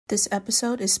This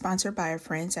episode is sponsored by our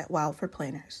friends at Wild for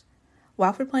Planners.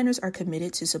 Wild for Planners are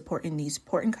committed to supporting these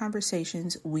important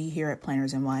conversations we here at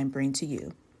Planners and Wine bring to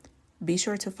you. Be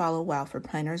sure to follow Wild for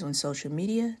Planners on social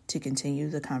media to continue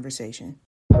the conversation.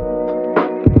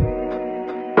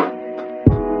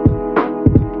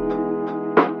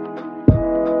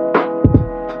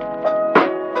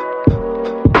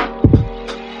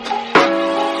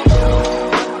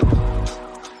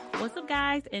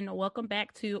 And welcome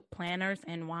back to Planners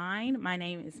and Wine. My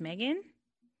name is Megan.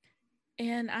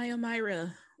 And I am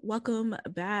Myra. Welcome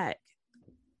back.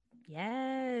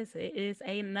 Yes, it is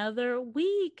another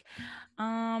week.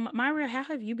 Myra, how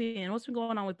have you been? What's been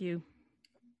going on with you?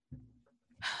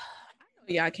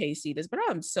 Y'all can't see this, but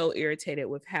I'm so irritated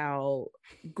with how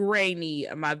grainy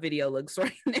my video looks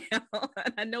right now.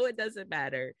 I know it doesn't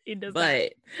matter. It does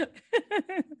but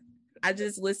I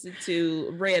just listened to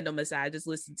random aside. I just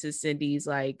listened to Cindy's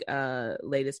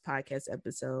latest podcast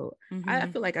episode. Mm-hmm. I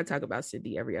feel like I talk about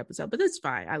Cindy every episode, but it's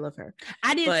fine. I love her.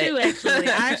 I did too, actually.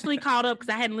 I actually caught up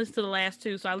because I hadn't listened to the last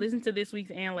two, so I listened to this week's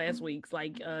and last week's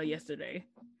yesterday.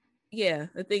 Yeah,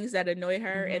 the things that annoy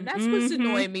her, and that's what's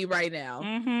annoying me right now.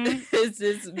 Is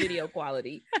this video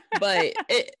quality, but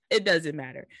it doesn't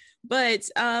matter. But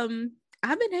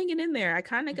I've been hanging in there. I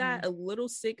kind of got a little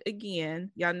sick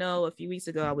again. Y'all know a few weeks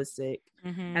ago I was sick.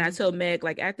 And I told Meg,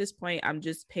 at this point, I'm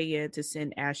just paying to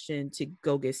send Ashton to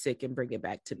go get sick and bring it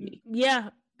back to me. Yeah,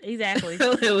 exactly.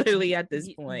 Literally at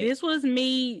this point. This was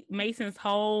Mason's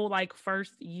whole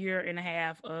first year and a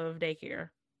half of daycare.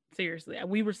 Seriously.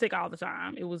 We were sick all the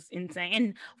time. It was insane. And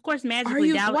of course,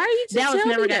 magically, Dallas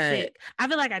never got sick. I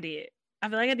feel like I did.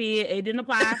 It didn't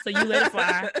apply, so you let it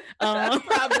fly.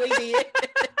 Probably did.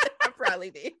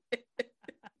 Probably did.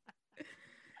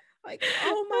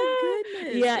 Oh my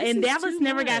goodness. Yeah, and Dallas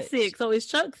never got sick. So is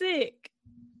Chuck sick?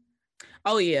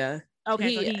 Oh yeah.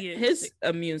 Okay, his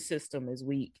immune system is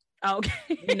weak.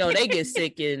 Okay. They get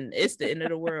sick and it's the end of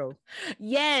the world.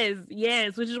 Yes,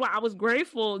 which is why I was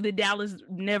grateful that Dallas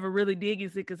never really did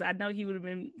get sick, because I know he would have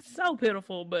been so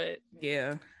pitiful, but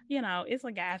yeah. It's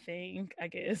a guy thing, I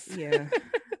guess. Yeah.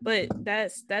 But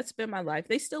that's been my life.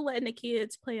 They still letting the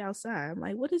kids play outside. I'm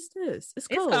like, what is this? It's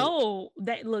cold. It's cold.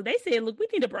 They said, look, we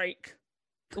need a break.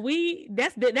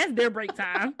 That's their break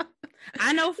time.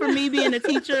 I know for me being a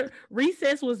teacher,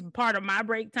 recess was part of my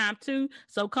break time too.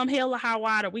 So come hell or high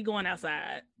water, we going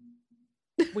outside.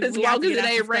 As long as it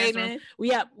ain't raining. We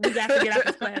got to get out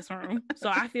this classroom. So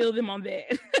I feel them on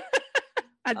that.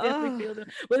 I definitely feel them.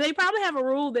 But they probably have a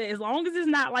rule that as long as it's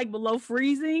not below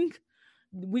freezing,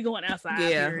 we going outside.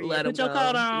 Yeah, let them put your go.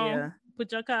 coat on. Yeah.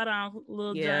 Put your coat on,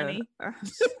 little Johnny.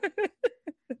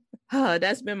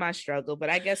 That's been my struggle, but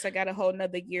I guess I got a whole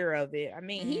nother year of it. I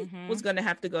mean, he was going to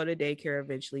have to go to daycare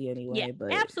eventually anyway. Yeah,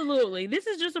 but absolutely. This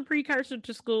is just a precursor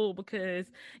to school because,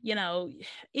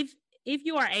 if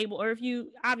you are able, or if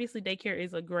you, obviously daycare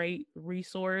is a great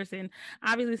resource, and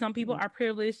obviously some people are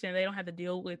privileged and they don't have to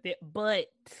deal with it, but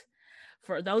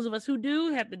for those of us who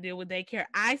do have to deal with daycare,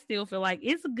 I still feel like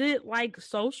it's a good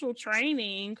social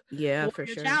training. Yeah, for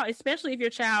sure. Child, especially if your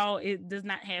child does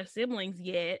not have siblings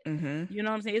yet. Mm-hmm. You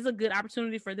know what I'm saying? It's a good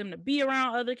opportunity for them to be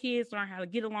around other kids, learn how to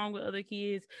get along with other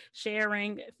kids,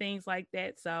 sharing things like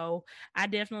that. So I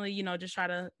definitely, just try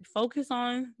to focus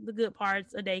on the good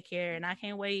parts of daycare, and I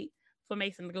can't wait for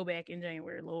Mason to go back in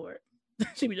January. Lord,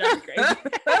 she be driving crazy.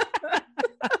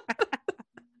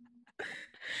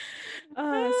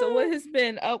 So what has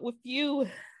been up with you,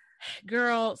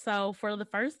 girl? So for the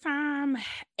first time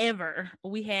ever,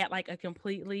 we had a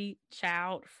completely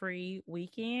child-free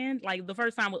weekend. The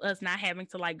first time with us not having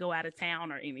to go out of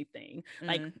town or anything.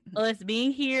 Us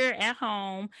being here at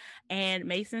home, and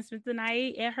Mason spent the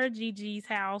night at her Gigi's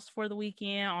house for the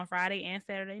weekend on Friday and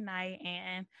Saturday night,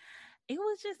 and it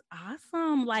was just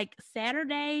awesome.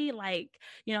 Saturday,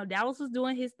 Dallas was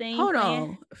doing his thing. Hold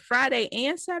on, Friday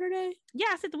and Saturday? Yeah,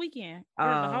 I said the weekend.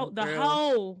 The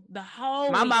whole.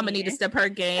 My mama need to step her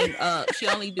game up. She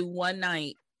only do one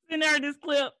night. Send her this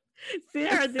clip. See,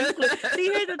 here's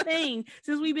the thing.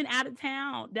 Since we've been out of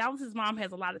town, Dallas's mom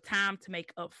has a lot of time to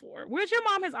make up for it. Whereas your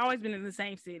mom has always been in the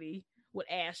same city with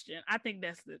Ashton. I think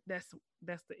that's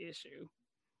the issue.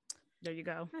 There you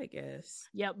go. I guess.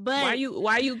 Yeah, but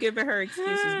why are you giving her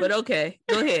excuses? But okay,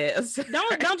 go ahead.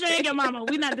 Don't drag your mama.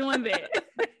 We're not doing that.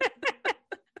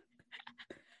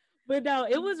 But no,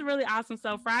 it was really awesome.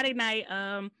 So Friday night,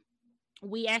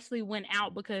 we actually went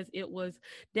out because it was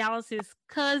Dallas's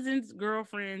cousin's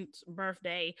girlfriend's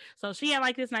birthday. So she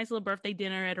had this nice little birthday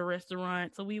dinner at a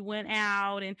restaurant. So we went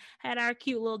out and had our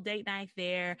cute little date night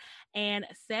there. And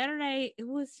Saturday, it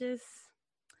was just,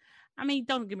 I mean,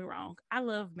 don't get me wrong. I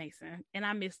love Mason and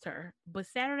I missed her. But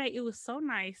Saturday, it was so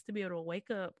nice to be able to wake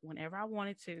up whenever I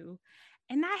wanted to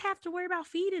and not have to worry about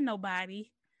feeding nobody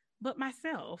but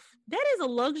myself. That is a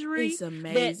luxury It's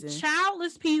amazing. that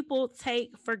childless people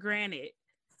take for granted.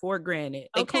 Okay?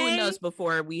 Including us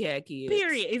before we had kids.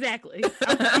 Period. Exactly.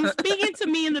 I'm speaking to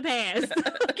me in the past.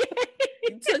 Okay?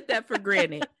 You took that for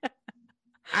granted.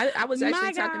 I was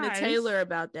actually talking to Taylor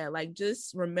about that, like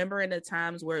just remembering the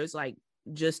times where it's like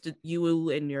just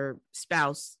you and your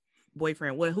spouse,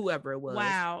 boyfriend, whoever it was.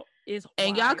 Wow.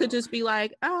 And y'all could just be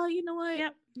like, oh, you know what?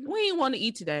 Yep. We ain't want to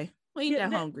eat today. We ain't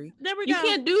that hungry. There we go. You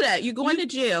can't do that. You're going to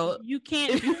jail. You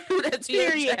can't do that to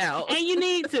your child. And you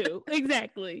need to.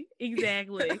 Exactly.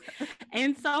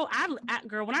 And so I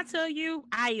girl, when I tell you,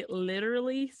 I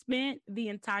literally spent the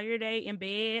entire day in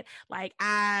bed. Like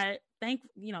thank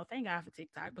God for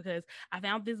TikTok, because I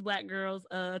found this Black girl's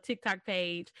TikTok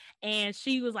page and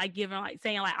she was like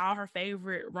saying like all her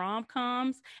favorite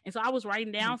rom-coms. And so I was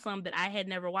writing down some that I had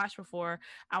never watched before.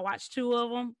 I watched 2 of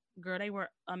them. Girl, they were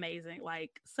amazing.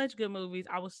 Like such good movies.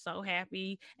 I was so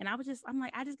happy. And I'm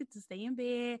like, I just get to stay in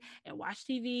bed and watch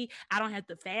TV. I don't have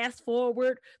to fast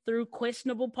forward through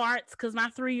questionable parts because my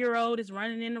 3-year-old is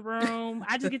running in the room.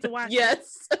 I just get to watch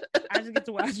Yes. I just get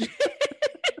to watch it.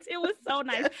 It was so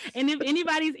nice. And if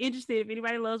anybody's interested, if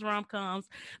anybody loves rom-coms,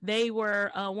 they were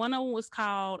one of them was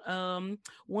called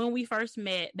When We First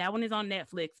Met. That one is on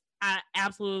Netflix. I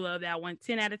absolutely love that one.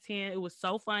 10 out of 10. It was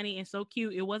so funny and so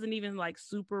cute. It wasn't even like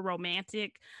super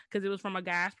romantic because it was from a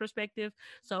guy's perspective.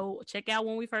 So check out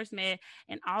When We First Met.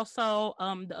 And also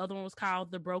the other one was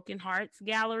called The Broken Hearts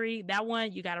Gallery. That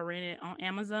one you got to rent it on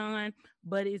Amazon,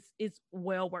 but it's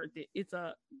well worth it. It's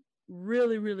a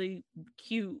really, really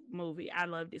cute movie. I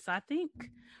loved it. So I think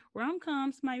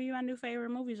rom-coms might be my new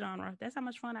favorite movie genre. That's how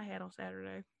much fun I had on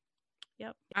Saturday.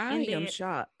 Yep. I am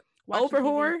shocked. Over TV.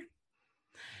 Horror?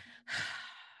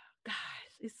 Gosh,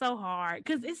 it's so hard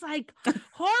because it's like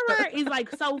horror is like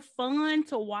so fun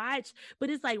to watch, but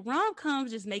it's like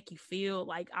rom-coms just make you feel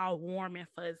like all warm and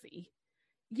fuzzy.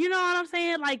 You know what I'm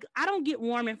saying? Like I don't get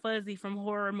warm and fuzzy from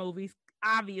horror movies,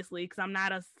 obviously, because I'm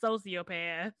not a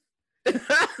sociopath. You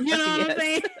know what I'm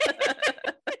saying?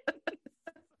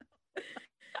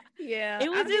 Yeah, it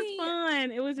was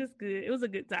fun. It was just good. It was a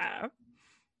good time.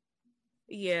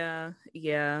 Yeah.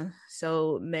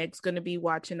 So Meg's gonna be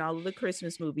watching all of the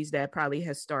Christmas movies that probably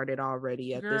has started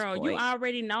already at this point. Girl, you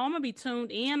already know I'm gonna be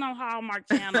tuned in on Hallmark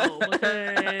Channel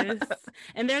because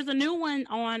and there's a new one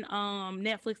on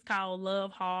Netflix called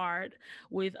Love Hard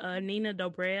with Nina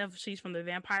Dobrev. She's from the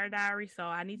Vampire Diaries, so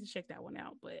I need to check that one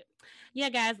out. But yeah,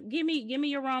 guys, give me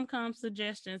your rom-com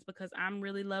suggestions because I'm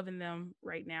really loving them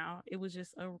right now. It was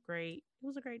a great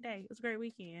day. It was a great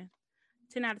weekend.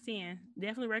 10 out of 10.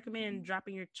 Definitely recommend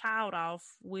dropping your child off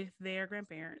with their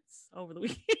grandparents over the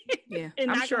weekend. Yeah,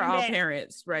 I'm sure all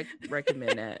parents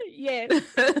recommend that. Yes.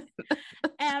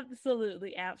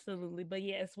 Absolutely. But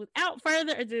yes, without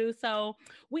further ado, so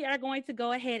we are going to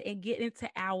go ahead and get into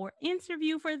our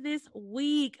interview for this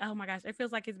week. Oh my gosh, it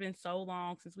feels like it's been so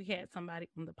long since we had somebody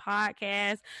on the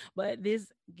podcast, but this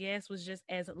guest was just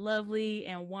as lovely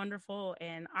and wonderful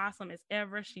and awesome as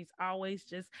ever. She's always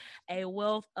just a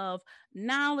wealth of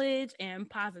knowledge and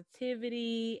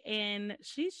positivity, and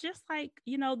she's just like,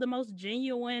 the most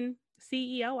genuine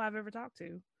CEO I've ever talked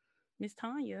to, Miss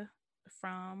Tanya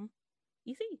from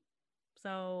EC.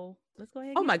 So let's go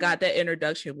ahead. Oh my God, that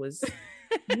introduction was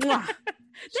mwah,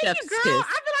 chef's kiss. I feel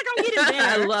like I'm getting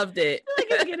better. I loved it. I feel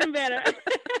like it's getting better.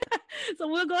 So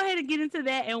we'll go ahead and get into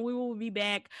that, and we will be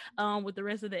back with the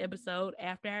rest of the episode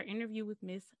after our interview with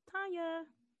Miss Tanya.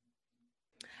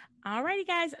 Alrighty,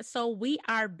 guys. So we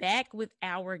are back with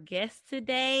our guest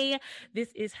today.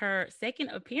 This is her second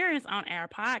appearance on our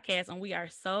podcast, and we are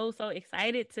so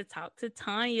excited to talk to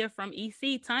Tanya from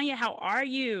EC. Tanya, how are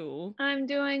you? I'm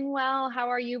doing well. How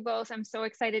are you both? I'm so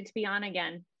excited to be on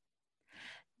again.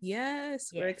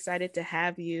 Yes, we're excited to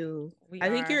have you. I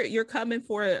think you're coming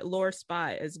for a lower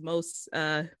spot as most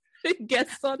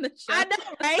guests on the show. I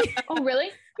know, right? Oh,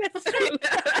 really? That's true.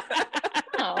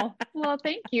 Oh, well,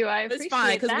 thank you. I appreciate it. It's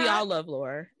fine because we all love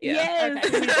Laura. Yeah. Yes.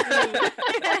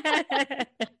 Okay.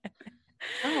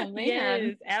 Oh, man.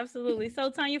 Yes, absolutely. So,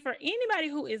 Tanya, for anybody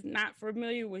who is not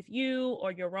familiar with you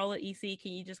or your role at EC,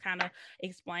 can you just kind of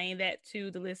explain that to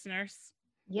the listeners?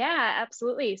 Yeah,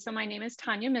 absolutely. So my name is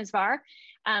Tanya Misvar.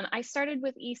 I started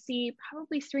with EC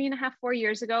probably 4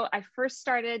 years ago. I first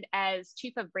started as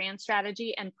Chief of Brand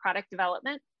Strategy and Product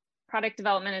Development. Product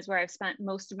development is where I've spent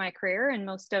most of my career and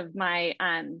most of my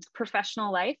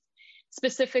professional life,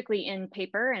 specifically in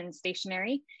paper and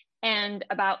stationery. And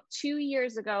about 2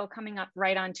 years ago, coming up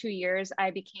right on 2 years,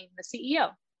 I became the CEO.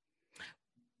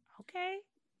 Okay.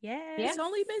 Yes. It's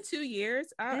only been 2 years.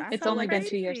 It's only been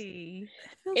 2 years. It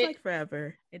feels like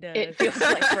forever. It does. It feels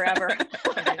like forever.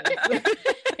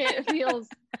 It feels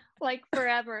like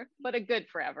forever, but a good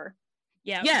forever.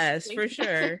 Yeah. Yes, for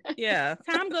sure. Yeah.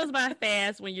 Time goes by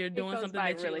fast when you're doing something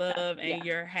that you really love fast. and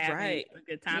you're having a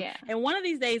good time. Yeah. And one of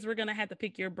these days we're gonna have to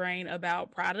pick your brain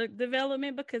about product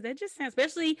development, because that just sounds,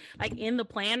 especially like in the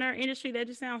planner industry, that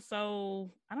just sounds so,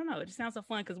 I don't know, it just sounds so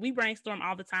fun, because we brainstorm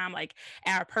all the time, like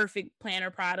our perfect planner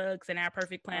products and our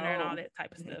perfect planner and all that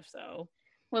type of stuff. So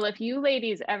well, if you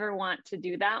ladies ever want to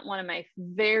do that, one of my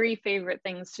very favorite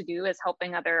things to do is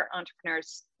helping other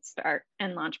entrepreneurs start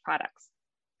and launch products.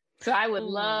 So I would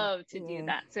love to do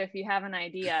that. So if you have an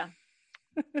idea,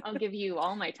 I'll give you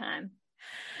all my time.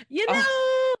 You know,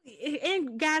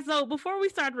 and guys, so before we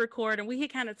started recording, we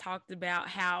had kind of talked about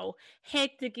how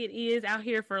hectic it is out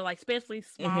here for like, especially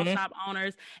small shop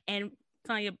owners. And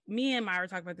Tanya, me and Myra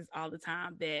talk about this all the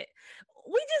time, that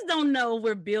we just don't know if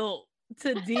we're built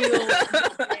to deal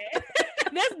with that.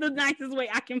 That's the nicest way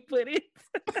I can put it.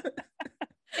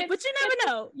 But you never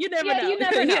know. You never know. You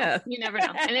never know. You never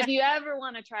know. And if you ever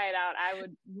want to try it out, I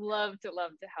would love to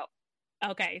help.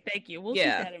 Okay, thank you. We'll keep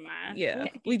that in mind. Yeah,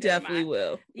 we definitely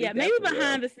will. Yeah, maybe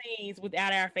behind the scenes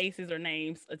without our faces or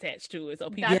names attached to it, so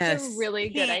people. That's a really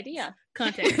good idea.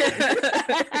 Contact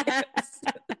us.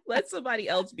 Let somebody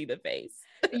else be the face.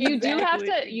 You do have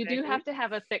to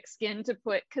have a thick skin to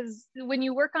put, because when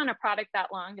you work on a product that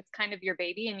long, it's kind of your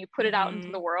baby, and you put it out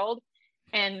into the world,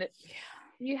 and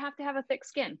you have to have a thick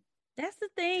skin. That's the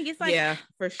thing. It's like, yeah,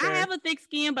 for sure. I have a thick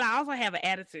skin, but I also have an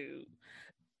attitude.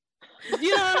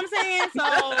 You know what I'm saying?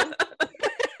 So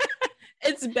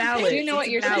it's balanced. You know what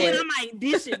you're saying? I might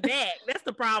dish it back. That's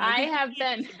the problem.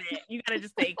 You gotta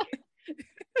just take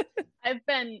it. I've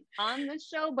been on this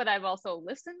show, but I've also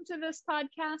listened to this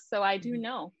podcast, so I do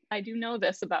know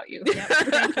this about you. Yep,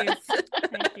 thank you.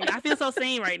 Thank you. I feel so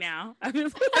seen right now.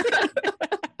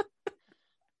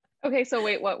 Okay, so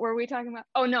wait, what were we talking about?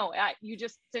 Oh no, you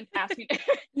just didn't ask me.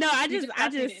 No, I just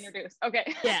introduce.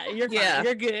 Okay. Yeah, you're fine. Yeah.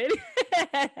 You're good.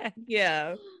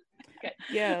 Yeah. Good.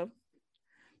 Yeah.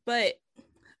 But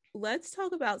let's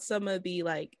talk about some of the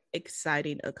like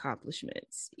exciting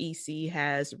accomplishments EC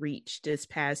has reached this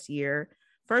past year.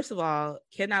 First of all,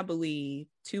 cannot believe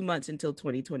 2 months until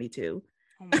 2022.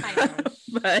 Oh my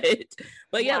gosh.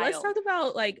 but yeah, let's talk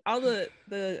about like all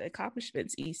the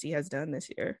accomplishments EC has done this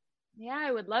year. Yeah,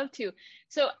 I would love to.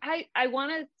 So I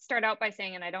want to start out by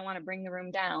saying, and I don't want to bring the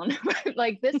room down, but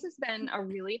like this has been a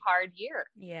really hard year.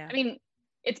 Yeah. I mean,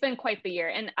 it's been quite the year.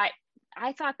 And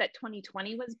I thought that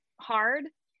 2020 was hard,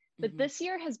 but this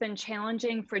year has been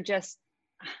challenging for just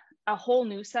a whole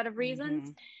new set of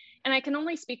reasons. And I can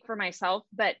only speak for myself,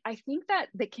 but I think that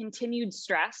the continued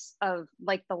stress of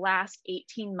like the last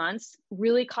 18 months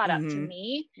really caught up to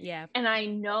me. Yeah. And I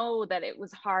know that it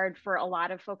was hard for a lot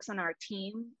of folks on our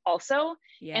team also.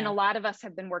 Yeah. And a lot of us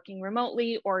have been working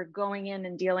remotely or going in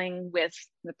and dealing with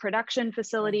the production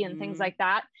facility and things like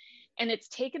that. And it's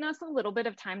taken us a little bit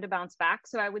of time to bounce back.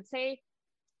 So I would say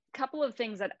a couple of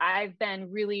things that I've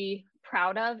been really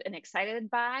proud of and excited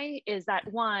by is that,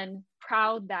 one,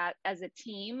 proud that as a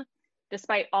team,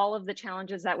 despite all of the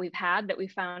challenges that we've had, that we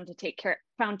found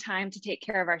time to take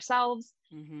care of ourselves,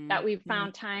 that we've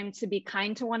found time to be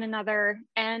kind to one another,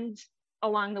 and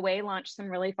along the way launch some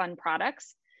really fun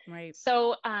products. Right.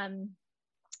 So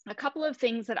a couple of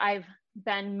things that I've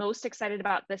been most excited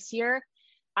about this year.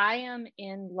 I am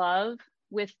in love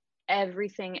with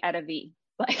everything EtaV.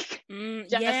 Like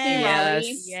Jessie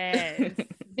Raleigh. Yes.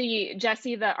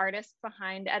 Jessie, the artist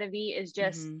behind EtaV, is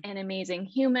just an amazing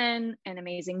human, an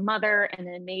amazing mother, and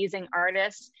an amazing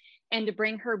artist. And to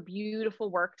bring her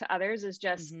beautiful work to others is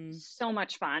just so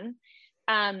much fun.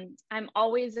 I'm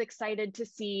always excited to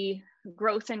see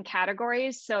growth in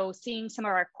categories. So seeing some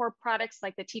of our core products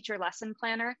like the teacher lesson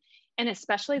planner and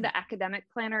especially the academic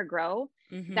planner grow,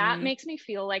 that makes me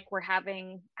feel like we're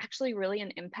having actually really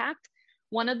an impact.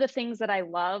 One of the things that I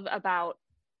love about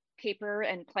paper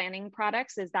and planning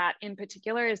products is that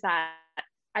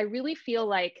I really feel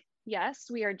like, yes,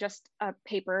 we are just a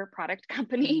paper product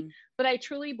company, but I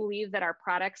truly believe that our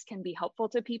products can be helpful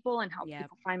to people and help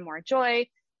people find more joy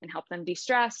and help them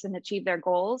de-stress and achieve their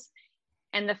goals.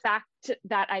 And the fact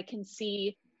that I can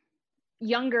see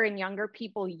younger and younger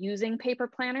people using paper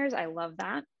planners, I love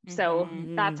that. So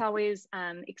that's always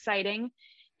exciting.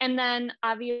 And then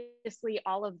obviously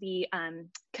all of the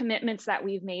commitments that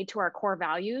we've made to our core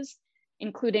values,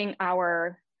 including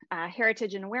our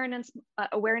Heritage and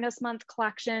Awareness Month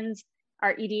collections,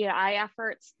 our EDI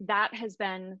efforts, that has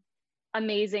been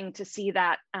amazing to see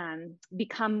that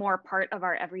become more part of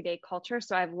our everyday culture.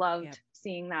 So I've loved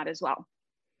seeing that as well.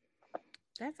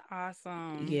 That's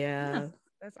awesome. Yeah.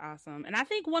 That's awesome. And I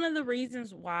think one of the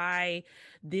reasons why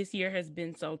this year has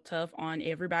been so tough on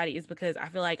everybody is because I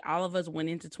feel like all of us went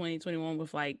into 2021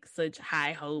 with like such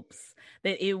high hopes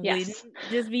that it wouldn't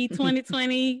just be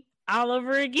 2020 all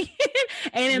over again.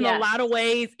 And in a lot of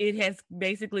ways, it has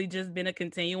basically just been a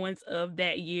continuance of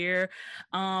that year.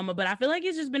 But I feel like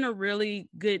it's just been a really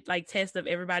good like test of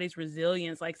everybody's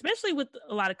resilience, like especially with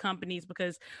a lot of companies,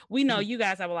 because we know you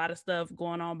guys have a lot of stuff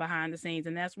going on behind the scenes.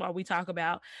 And that's why we talk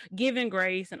about giving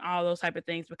grace and all those type of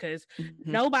things, because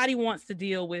nobody wants to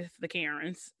deal with the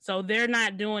Karens. So they're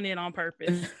not doing it on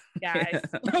purpose, guys.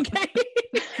 Okay.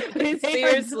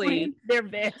 Seriously, their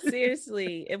best.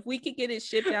 Seriously, if we could get it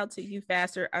shipped out to you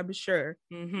faster, I'm sure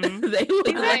they would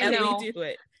gladly do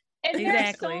it. And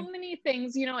there's so many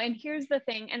things, you know, and here's the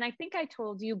thing, and I think I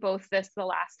told you both this the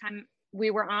last time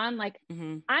we were on, like,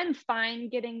 I'm fine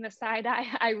getting the side eye.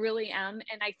 I really am.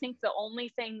 And I think the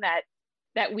only thing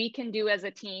that we can do as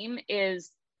a team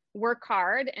is work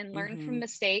hard and learn from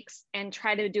mistakes and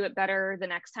try to do it better the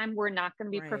next time. We're not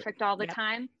going to be perfect all the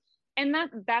time. And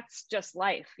that's just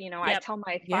life. You know, I tell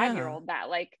my 5-year-old that,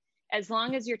 like, as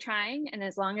long as you're trying and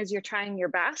as long as you're trying your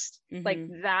best, like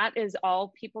that is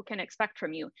all people can expect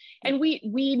from you. And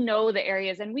we know the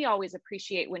areas, and we always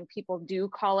appreciate when people do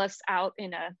call us out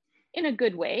in a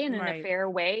good way and in a fair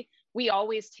way. We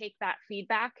always take that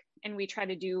feedback and we try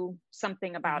to do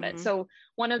something about it. So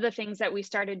one of the things that we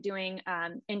started doing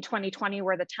in 2020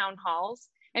 were the town halls,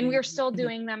 and we're still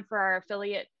doing them for our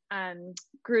affiliate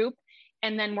group.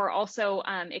 And then we're also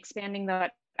expanding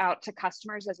that out to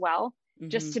customers as well,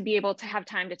 just to be able to have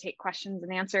time to take questions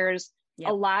and answers.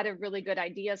 A lot of really good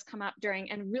ideas come up during,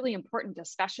 and really important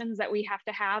discussions that we have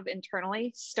to have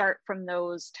internally start from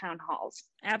those town halls.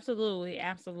 Absolutely.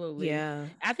 Absolutely. Yeah.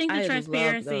 I think the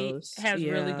transparency has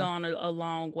really gone a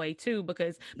long way too,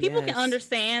 because people can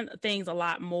understand things a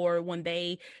lot more when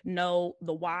they know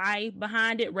the why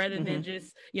behind it, rather than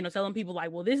just, you know, telling people like,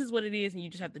 well, this is what it is and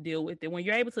you just have to deal with it. When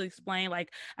you're able to explain,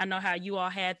 like, I know how you all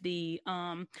had the,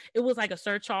 it was like a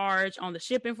surcharge on the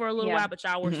shipping for a little while, but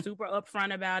y'all were super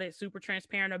upfront about it, super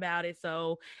transparent about it.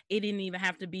 So it didn't even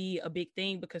have to be a big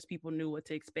thing because people knew what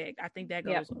to expect. I think that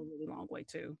goes a really long way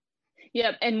too.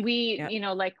 Yep. And we, you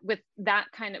know, like with that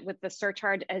kind of, with the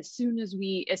surcharge, as soon as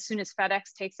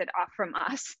FedEx takes it off from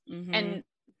us, and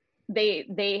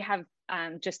they have,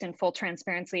 just in full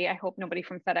transparency, I hope nobody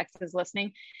from FedEx is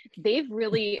listening. They've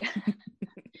really,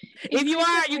 if you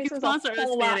are, you can sponsor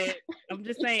us. I'm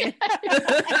just saying.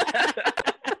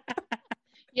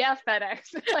 Yeah,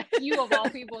 FedEx. Like, you of all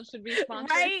people should be sponsored.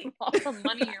 Right? All the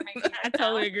money you're making. I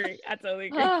totally agree.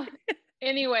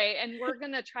 Anyway, and we're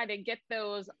going to try to get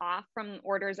those off from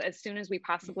orders as soon as we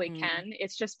possibly can.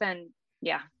 It's just been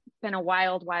a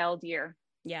wild, wild year.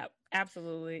 Yeah,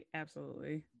 absolutely.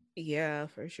 Absolutely. Yeah,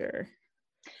 for sure.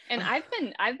 And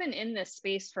I've been in this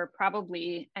space for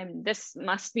probably, this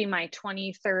must be my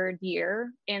 23rd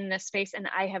year in this space. And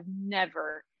I have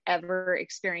never, ever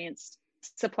experienced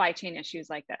supply chain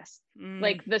issues like this.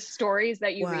 Like, the stories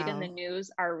that you read in the news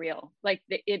are real. Like,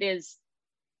 it is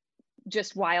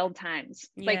just wild times.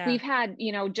 Like, we've had,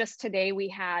 you know, just today we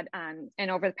had,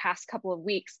 and over the past couple of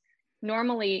weeks,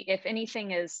 normally if anything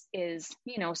is,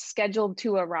 you know, scheduled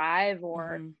to arrive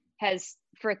or has,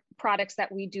 for products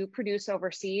that we do produce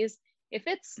overseas, if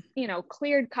it's, you know,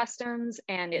 cleared customs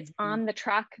and it's on the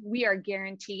truck, we are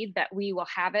guaranteed that we will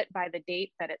have it by the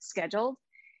date that it's scheduled.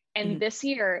 And this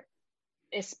year,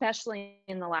 especially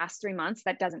in the last 3 months,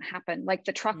 that doesn't happen. Like,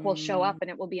 the truck will show up and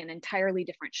it will be an entirely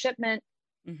different shipment,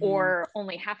 or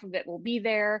only half of it will be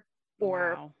there,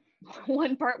 or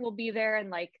one part will be there. And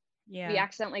like, we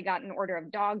accidentally got an order of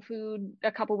dog food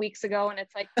a couple weeks ago, and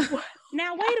it's like,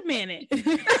 now wait a minute.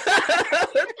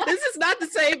 This is not the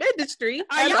same industry.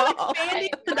 Are y'all expanding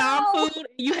to dog food?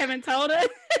 You haven't told us?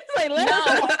 Like,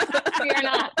 no, we are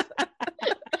not.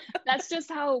 That's just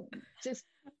how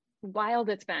wild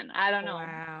it's been. I don't know.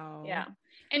 Wow. Yeah.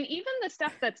 And even the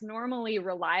stuff that's normally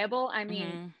reliable, I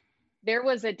mean, there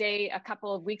was a day a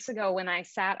couple of weeks ago when I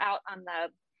sat out on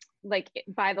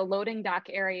by the loading dock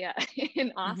area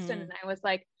in Austin, and I was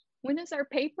like, when is our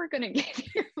paper going to get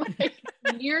here? Like,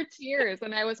 near tears.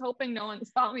 And I was hoping no one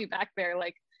saw me back there,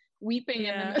 like, weeping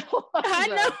in the middle of I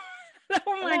know.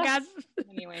 Oh my gosh.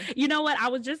 Anyway. You know what? I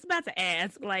was just about to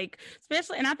ask, like,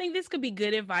 especially, and I think this could be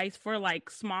good advice for like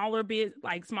smaller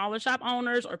shop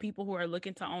owners or people who are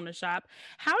looking to own a shop.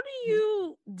 How do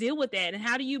you deal with that? And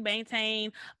how do you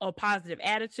maintain a positive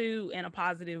attitude and a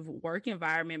positive work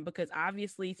environment? Because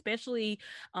obviously, especially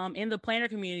in the planner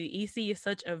community, EC is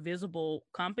such a visible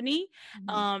company.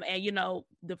 And you know,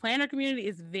 the planner community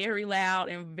is very loud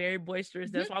and very boisterous.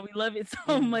 That's why we love it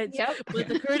so much. Yep. But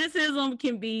the criticism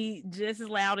can be just as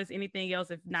loud as anything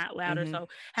else, if not louder. So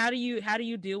how do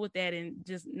you deal with that and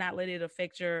just not let it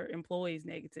affect your employees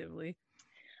negatively?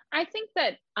 I think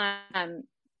that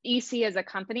EC as a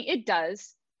company, it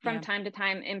does from time to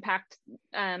time impact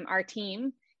our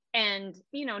team. And,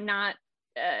 you know, not,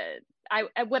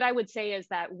 what I would say is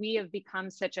that we have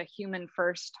become such a human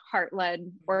first,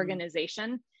 heart-led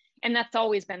organization. And that's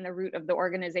always been the root of the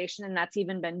organization. And that's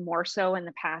even been more so in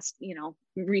the past, you know,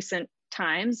 recent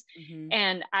times.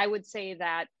 And I would say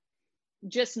that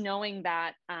just knowing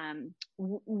that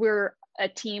we're a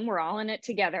team, we're all in it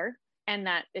together, and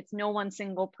that it's no one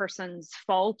single person's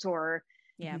fault, or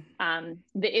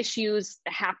the issues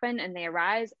happen and they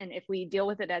arise. And if we deal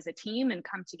with it as a team and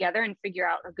come together and figure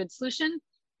out a good solution,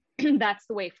 that's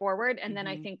the way forward. And then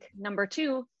I think number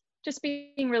two, just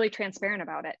being really transparent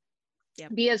about it.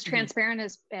 Be as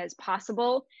transparent as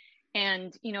possible.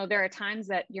 And, you know, there are times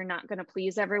that you're not going to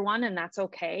please everyone, and that's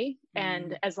okay.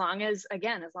 And as long as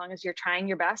you're trying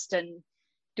your best and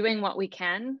doing what we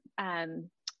can,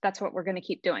 that's what we're going to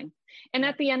keep doing. And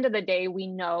at the end of the day, we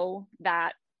know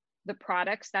that the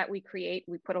products that we create,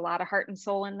 we put a lot of heart and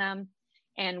soul in them,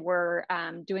 and we're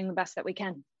doing the best that we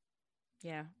can.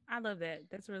 Yeah, I love that.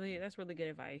 That's really good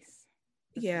advice.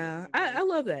 I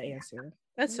love that answer.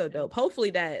 That's so dope.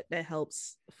 Hopefully that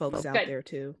helps folks out there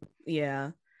too.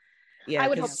 Yeah, I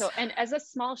would hope so. And as a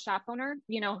small shop owner,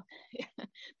 you know,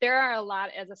 there are a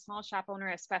lot, as a small shop owner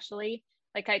especially,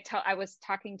 like I was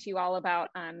talking to you all about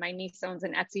my niece owns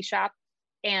an Etsy shop,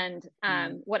 and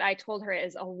what I told her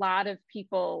is a lot of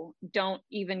people don't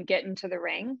even get into the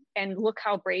ring, and look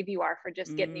how brave you are for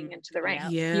just getting into the ring.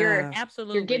 You're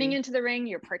getting into the ring,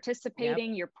 you're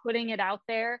participating, you're putting it out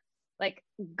there. Like,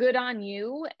 good on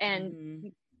you.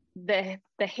 And the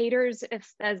haters,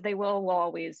 as they will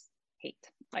always hate,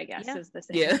 I guess, is the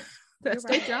same. Yeah. That's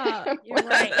their job. You're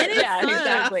right. And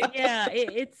exactly. Yeah,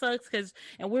 it sucks because,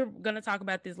 and we're going to talk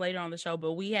about this later on the show,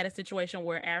 but we had a situation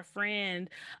where our friend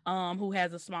who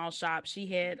has a small shop, she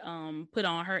had put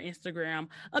on her Instagram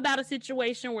about a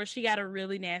situation where she got a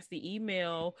really nasty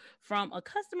email from a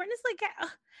customer. And it's like,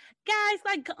 guys,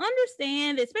 like,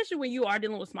 understand, especially when you are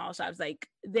dealing with small shops, like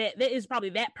that is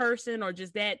probably that person or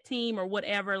just that team or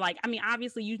whatever. Like, I mean,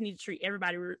 obviously you need to treat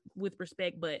everybody with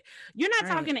respect, but you're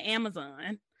not talking to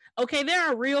Amazon. Okay, there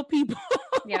are real people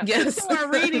who are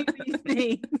reading these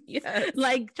things.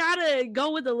 Like, try to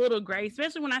go with a little grace,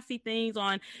 especially when I see things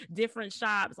on different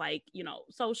shops, like, you know,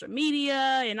 social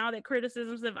media and all that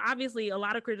criticism stuff. Obviously, a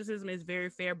lot of criticism is very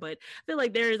fair, but I feel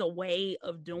like there is a way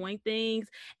of doing things.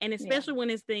 And especially when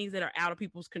it's things that are out of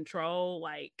people's control,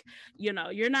 like, you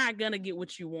know, you're not going to get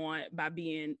what you want by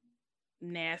being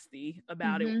nasty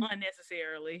about it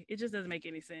unnecessarily. It just doesn't make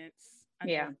any sense.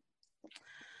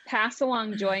 Pass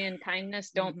along joy and kindness.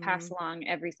 Don't pass along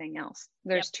everything else.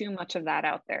 There's too much of that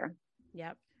out there.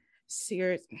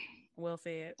 Seriously. Well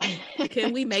said.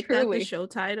 Can we make that the show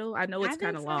title? I know it's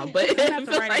kind of long, but I have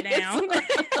to write it down.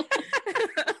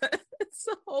 It's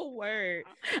a whole word.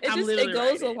 It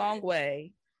goes a long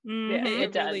way.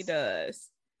 It really does.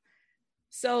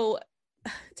 So,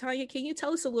 Tanya, can you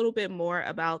tell us a little bit more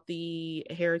about the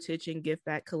Heritage and Gift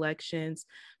Back collections?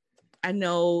 I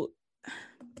know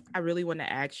I really want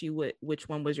to ask you which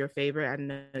one was your favorite. I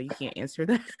know you can't answer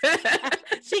that.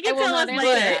 She can tell us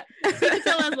later. She can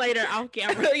tell us later off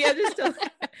camera.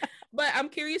 But I'm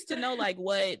curious to know, like,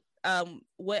 what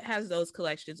has those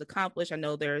collections accomplished? I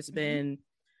know there's been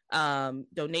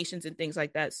donations and things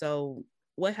like that. So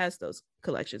what has those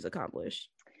collections accomplished?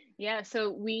 Yeah, so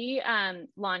we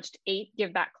launched 8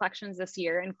 Give Back collections this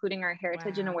year, including our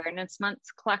Heritage and Awareness Month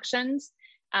collections.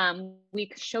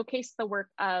 We showcased the work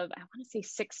of, I want to say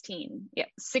 16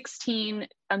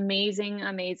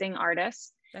 amazing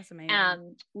artists. That's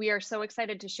amazing. We are so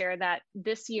excited to share that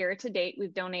this year to date,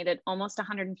 we've donated almost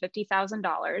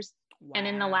 $150,000. And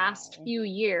in the last few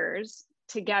years,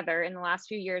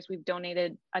 we've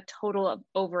donated a total of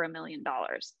over $1 million.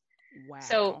 Wow.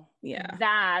 So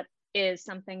that is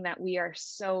something that we are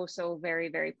so very,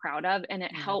 very proud of. And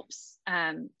it helps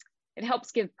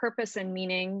give purpose and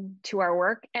meaning to our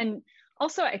work. And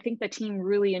also, I think the team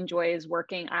really enjoys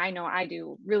working. I know I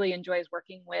do really enjoys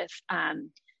working with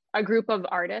a group of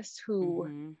artists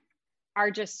who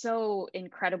are just so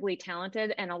incredibly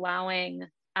talented, and allowing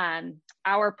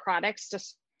our products to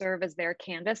serve as their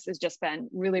canvas has just been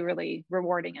really, really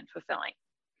rewarding and fulfilling.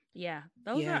 Yeah,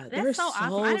 they're so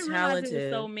awesome. I didn't realize it was so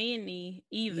talented. many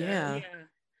either. Yeah.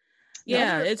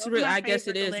 Yeah, It's really, I guess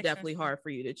it is definitely hard for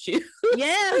you to choose.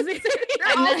 Yes.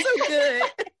 They're all so good.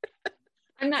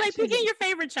 I'm not like picking your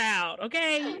favorite child,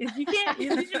 okay? You can't,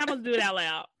 you're not supposed to do it out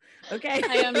loud. Okay.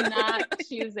 I am not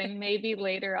choosing. Maybe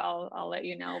later I'll let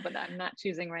you know, but I'm not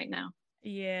choosing right now.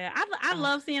 Yeah, I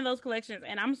love seeing those collections,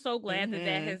 and I'm so glad that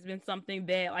has been something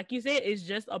that, like you said, is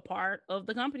just a part of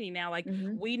the company now. Like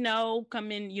we know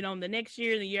coming, you know, the next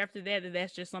year, the year after that,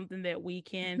 that's just something that we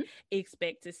can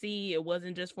expect to see. It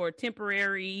wasn't just for a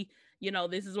temporary, you know,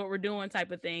 this is what we're doing type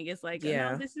of thing. It's like,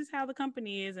 no, this is how the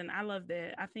company is, and I love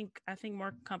that. I think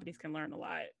more companies can learn a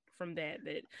lot from that.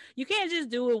 That you can't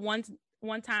just do it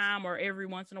one time or every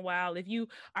once in a while. If you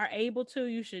are able to,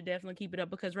 you should definitely keep it up,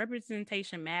 because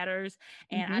representation matters.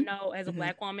 And I know as a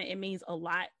Black woman, it means a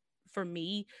lot for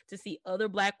me to see other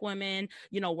Black women,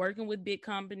 you know, working with big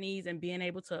companies and being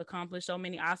able to accomplish so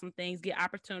many awesome things, get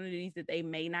opportunities that they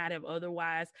may not have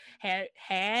otherwise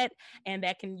had, and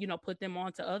that can, you know, put them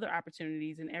on to other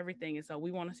opportunities and everything. And so we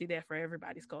want to see that for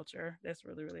everybody's culture. That's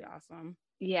really, really awesome.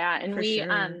 Yeah. And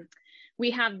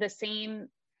we have the same,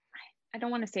 I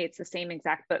don't want to say it's the same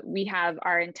exact, but we have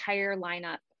our entire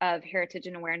lineup of Heritage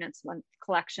and Awareness Month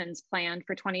collections planned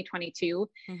for 2022.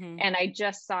 And I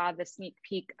just saw the sneak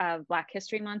peek of Black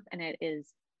History Month, and it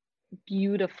is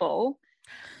beautiful.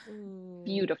 Ooh.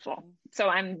 Beautiful. So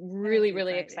I'm really,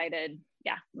 really excited.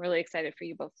 Yeah, really excited for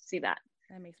you both to see that.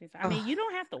 That makes me sad. I mean, you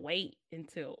don't have to wait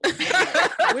until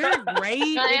we're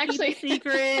great at keeping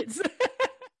secrets.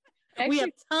 We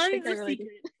have tons of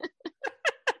secrets.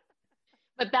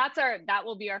 But that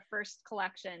will be our first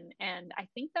collection. And I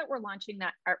think that we're launching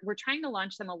that. We're trying to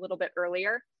launch them a little bit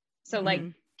earlier. So like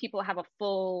people have a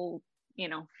full, you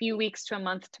know, few weeks to a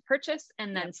month to purchase,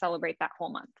 and then celebrate that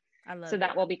whole month. I love it. So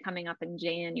that will be coming up in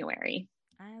January.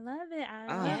 I love it. I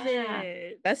love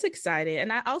it. That's exciting.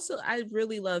 And I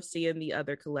really love seeing the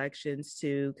other collections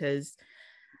too, because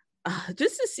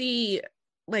just to see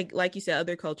like you said,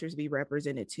 other cultures be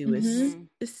represented too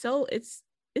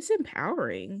it's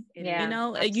empowering. You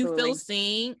know, absolutely. You feel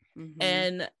seen.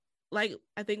 And like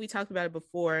I think we talked about it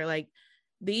before, like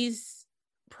these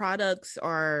products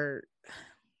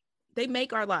they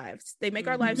make our lives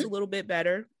a little bit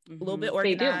better, a little bit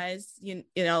organized, you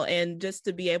know, and just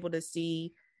to be able to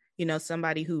see, you know,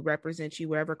 somebody who represents you,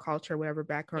 whatever culture, whatever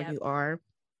background you are,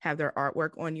 have their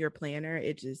artwork on your planner,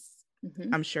 it just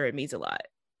I'm sure it means a lot.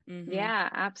 Yeah,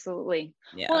 absolutely.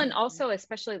 Well, and also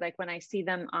especially like when I see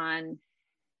them on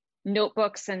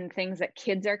notebooks and things that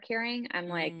kids are carrying, I'm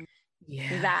like,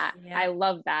 I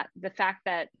love that. The fact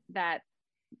that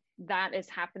is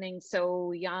happening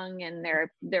so young, and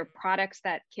they're products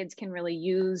that kids can really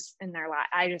use in their life.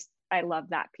 I love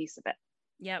that piece of it.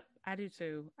 Yep, I do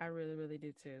too. I really, really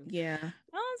do too. Yeah. Oh,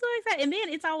 I'm so excited. And then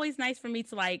it's always nice for me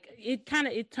to like, it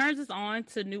turns us on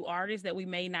to new artists that we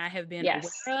may not have been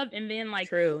aware of. And then like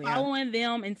following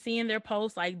them and seeing their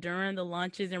posts like during the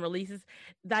launches and releases,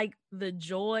 like the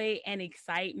joy and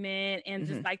excitement and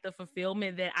just like the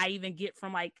fulfillment that I even get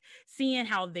from like seeing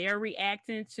how they're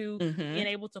reacting to being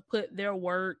able to put their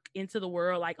work into the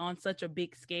world like on such a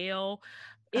big scale.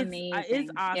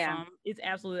 It's awesome. Yeah. It's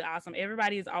absolutely awesome.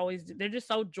 Everybody is they're just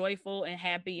so joyful and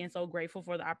happy and so grateful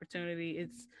for the opportunity.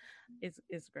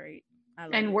 It's great.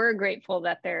 And we're grateful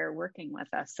that they're working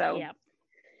with us. So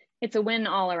it's a win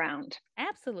all around.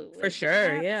 Absolutely. For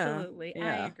sure. Absolutely.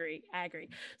 Yeah. I agree.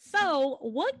 So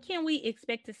what can we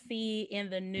expect to see in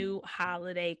the new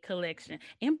holiday collection?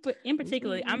 In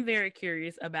particular, I'm very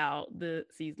curious about the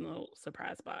seasonal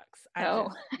surprise box.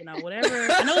 You know, whatever.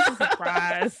 I know it's a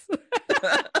surprise.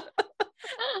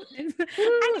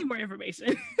 I need more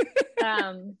information.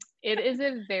 It is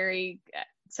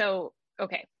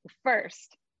okay.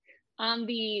 First, on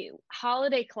the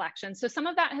holiday collection. So some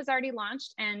of that has already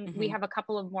launched, and we have a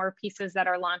couple of more pieces that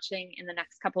are launching in the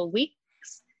next couple of weeks.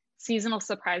 Seasonal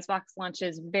surprise box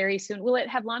launches very soon. Will it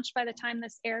have launched by the time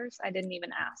this airs? I didn't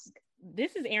even ask.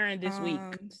 This is airing this week.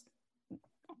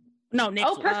 No,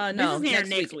 next week. This is airing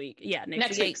next week. Yeah,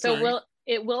 next week. So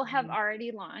it will have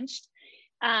already launched.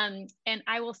 And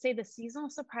I will say the seasonal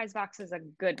surprise box is a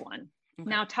good one. Okay.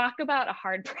 Now talk about a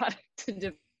hard product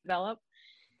to develop.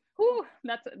 Whew,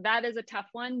 that is a tough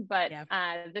one, but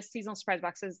this seasonal surprise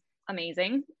box is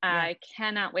amazing. I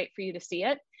cannot wait for you to see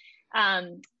it.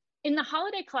 In the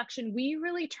holiday collection, we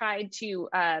really tried to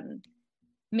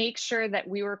make sure that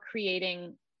we were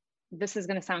creating, this is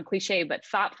going to sound cliche, but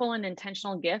thoughtful and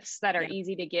intentional gifts that are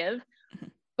easy to give,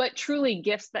 but truly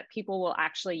gifts that people will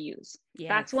actually use. Yes.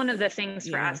 That's one of the things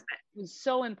for us that was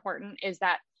so important, is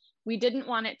that we didn't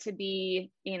want it to be,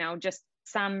 you know, just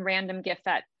some random gift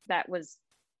that was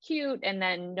cute and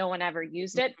then no one ever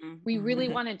used it. We really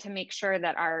wanted to make sure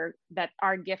that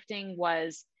our gifting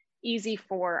was easy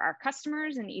for our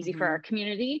customers and easy for our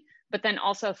community, but then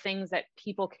also things that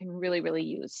people can really, really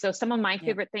use. So some of my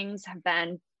favorite things have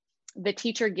been the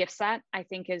teacher gift set. I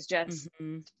think is just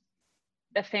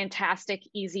a fantastic,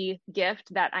 easy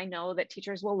gift that I know that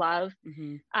teachers will love.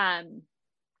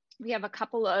 We have a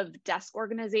couple of desk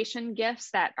organization gifts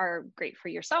that are great for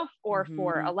yourself or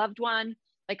for a loved one.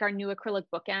 Like our new acrylic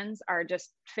bookends are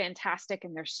just fantastic,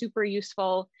 and they're super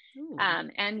useful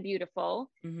and beautiful.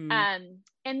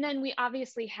 And then we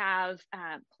obviously have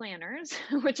planners,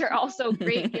 which are also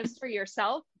great gifts for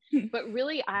yourself. But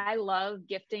really, I love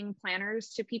gifting planners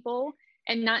to people,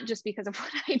 and not just because of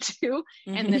what I do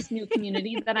and this new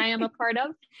community that I am a part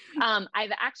of. I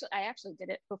actually did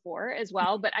it before as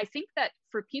well, but I think that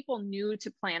for people new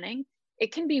to planning,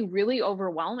 it can be really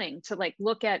overwhelming to like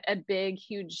look at a big,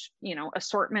 huge, you know,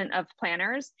 assortment of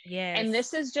planners. Yes. And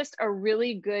this is just a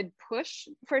really good push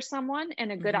for someone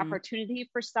and a good opportunity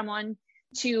for someone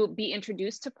to be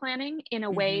introduced to planning in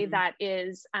a way that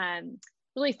is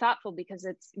really thoughtful, because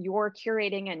it's you're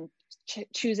curating and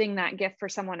choosing that gift for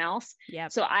someone else.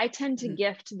 So I tend to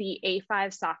gift the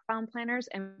A5 softbound planners,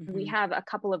 and we have a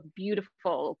couple of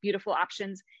beautiful, beautiful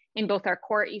options in both our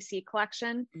core EC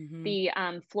collection. The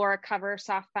Flora cover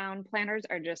softbound planners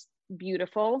are just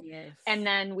beautiful. Yes. And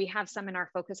then we have some in our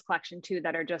focus collection too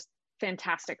that are just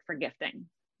fantastic for gifting.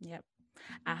 Yep.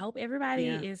 I hope everybody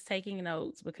is taking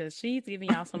notes, because she's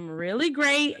giving y'all some really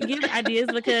great gift ideas.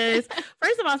 Because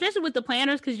first of all, especially with the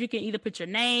planners, because you can either put your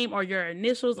name or your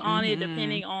initials on it,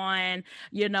 depending on,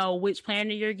 you know, which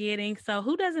planner you're getting. So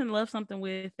who doesn't love something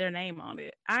with their name on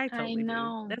it? I totally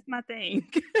do. That's my thing.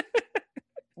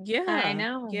 I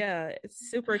know. Yeah, it's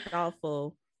super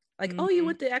thoughtful. Like, oh, you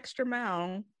went the extra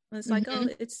mile. It's like, oh,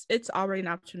 it's already an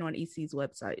option on EC's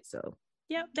website. So.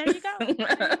 Yep, there you go.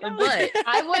 But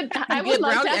I would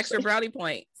love extra brownie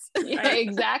points. Yeah,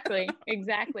 exactly.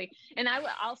 And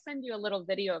I'll send you a little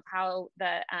video of how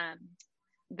that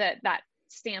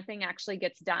stamping actually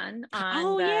gets done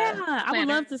on I would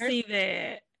love to see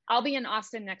that. I'll be in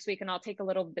Austin next week, and I'll take a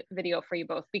little video for you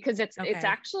both, because it's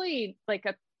actually like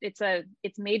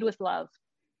it's made with love.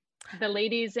 The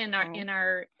ladies in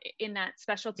that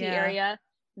specialty area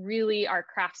really are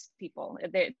craftspeople.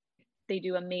 They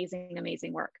do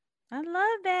amazing work. I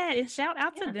love that. And shout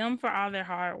out to them for all their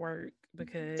hard work,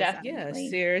 because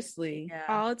seriously.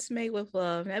 It's made with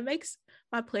love. That makes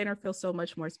my planner feel so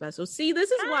much more special. See,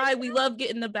 this is why we love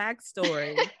getting the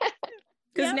backstory.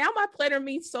 Because now my planner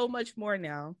means so much more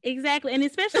now. Exactly. And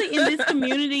especially in this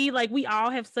community, like we all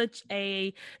have such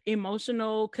a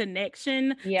emotional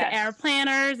connection to our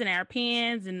planners and our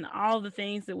pens and all the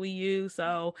things that we use.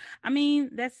 So, I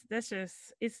mean, that's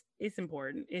just, it's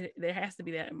important. There has to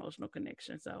be that emotional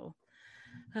connection. So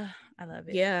I love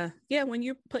it. Yeah. Yeah. When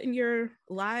you're putting your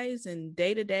lives and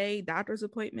day-to-day doctor's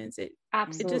appointments,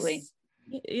 absolutely. It just,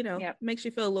 you know, makes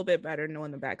you feel a little bit better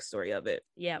knowing the backstory of it.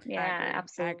 Yeah,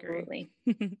 absolutely.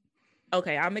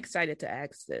 Okay, I'm excited to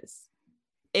ask this.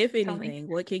 If anything,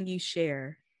 what can you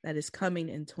share that is coming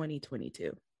in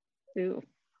 2022? Ooh.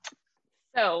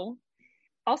 So,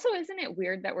 also, isn't it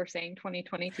weird that we're saying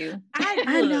 2022?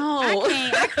 I know.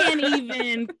 I can't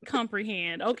even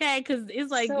comprehend. Okay, because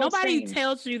it's like nobody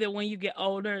tells you that when you get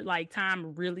older, like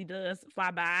time really does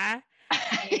fly by,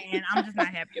 and I'm just not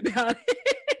happy about it.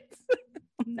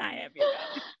 Not happy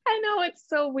about it. I know, it's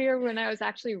so weird. When I was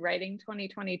actually writing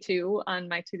 2022 on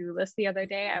my to-do list the other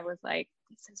day, I was like,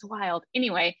 this is wild.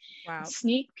 Anyway,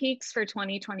 sneak peeks for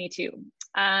 2022.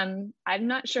 I'm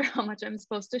not sure how much I'm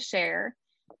supposed to share,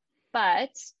 but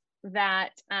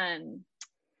that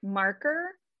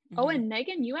marker. Oh, and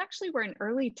Megan, you actually were an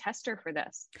early tester for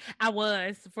this. I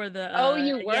was for the.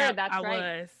 You were. Yeah, that's I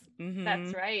right. Was.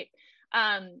 That's right.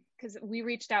 Because we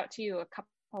reached out to you a couple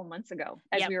months ago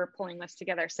as we were pulling this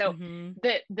together. So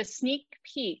the sneak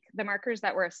peek, the markers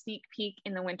that were a sneak peek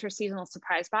in the winter seasonal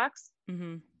surprise box,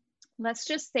 let's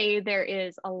just say there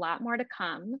is a lot more to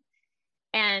come.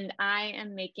 And I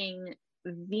am making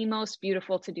the most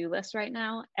beautiful to-do list right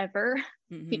now ever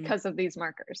because of these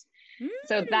markers.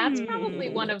 So that's probably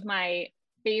one of my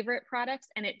favorite products.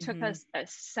 And it took us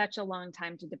such a long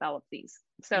time to develop these.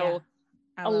 So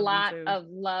a lot of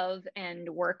love and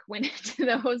work went into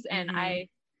those. And I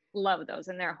love those.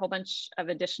 And there are a whole bunch of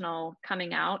additional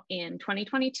coming out in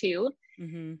 2022.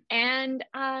 And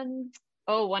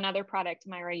one other product,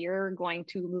 Myra, you're going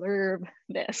to love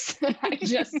this. I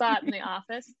just saw it in the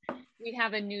office. we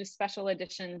have a new special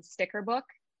edition sticker book,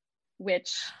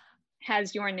 which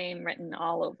has your name written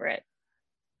all over it.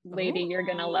 Lady, you're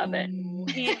gonna love it.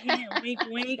 Hint, hint, wink,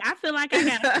 wink. I feel like I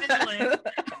got a feeling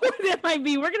that might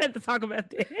be. We're gonna have to talk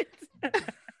about this.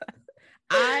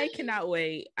 I cannot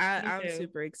wait. I'm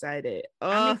super excited.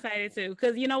 I'm excited too,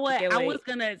 because you know what? I was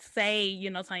gonna say,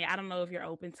 Tanya, I don't know if you're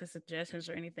open to suggestions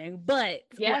or anything, but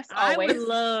yes, I would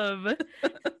love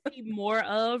to see more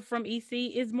of from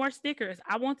EC is more stickers.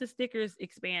 I want the stickers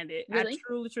expanded. Really?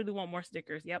 I truly want more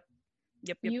stickers. Yep.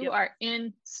 You are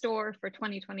in store for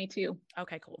 2022.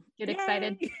 Okay, cool. Get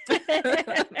excited. As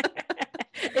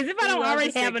if I don't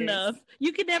already have enough.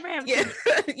 You can never have. Yeah,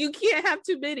 you can't have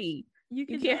too many. You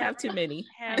can't have too many.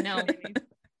 I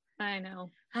know.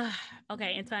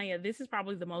 Okay, and Tanya, this is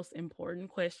probably the most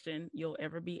important question you'll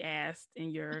ever be asked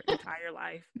in your entire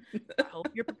life. I hope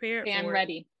you're prepared. I'm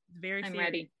ready. I'm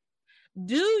ready.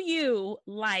 Do you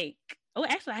like? Oh,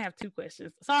 actually, I have two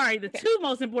questions. Sorry, the two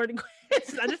most important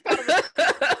questions. I just thought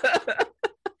of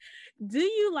Do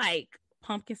you like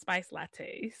pumpkin spice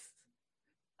lattes?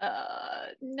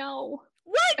 No.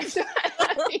 What? Here's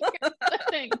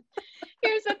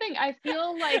the thing. I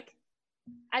feel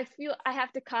I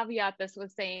have to caveat this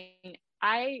with saying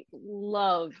I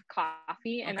love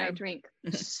coffee and I drink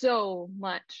so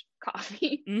much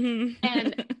coffee.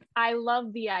 And I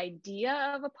love the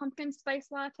idea of a pumpkin spice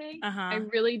latte. I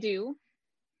really do.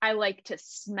 I like to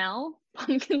smell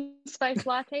pumpkin spice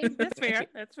lattes. That's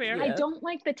fair. I don't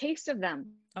like the taste of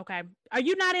them. Okay. Are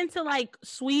you not into like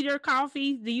sweeter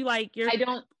coffee? Do you like your?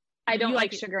 I don't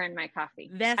like sugar in my coffee.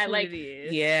 That's I what like it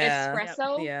is. Yeah.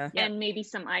 Espresso and maybe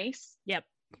some ice. Yep.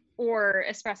 Or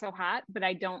espresso hot, but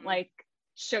I don't like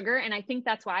sugar. And I think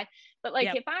that's why. But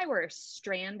like if I were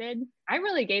stranded, I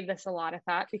really gave this a lot of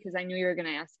thought because I knew you were going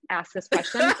to ask this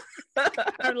question.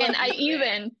 And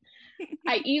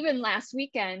I even last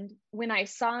weekend, when I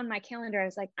saw on my calendar, I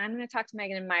was like, I'm going to talk to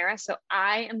Megan and Myra. So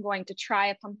I am going to try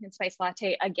a pumpkin spice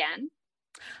latte again,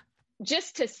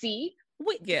 just to see.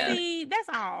 See, that's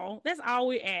all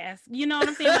we ask. You know what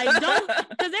I'm saying? Like,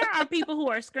 because there are people who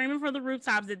are screaming from the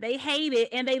rooftops that they hate it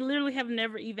and they literally have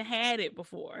never even had it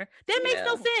before. That makes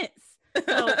no sense.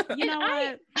 So, you know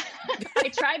what? I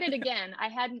tried it again. I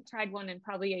hadn't tried one in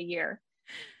probably a year.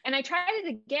 And I tried it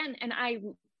again, and I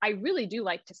really do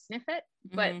like to sniff it,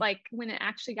 but like when it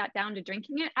actually got down to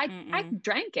drinking it, I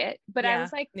drank it, but I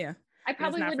was like, I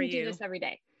probably wouldn't do this every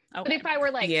day. Okay. But if I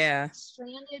were like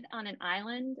stranded on an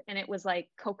island and it was like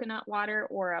coconut water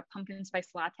or a pumpkin spice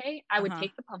latte, I would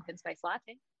take the pumpkin spice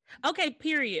latte. Okay,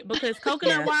 period. Because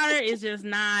coconut water is just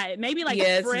not, maybe like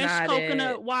fresh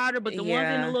coconut water, but the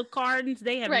ones in the little cartons,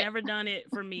 they have never done it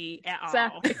for me at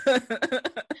all.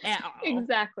 At all.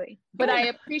 Exactly. But I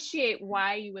appreciate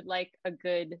why you would like a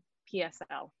good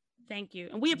PSL. Thank you.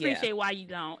 And we appreciate why you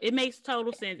don't. It makes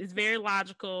total sense. It's very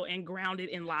logical and grounded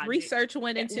in logic. Research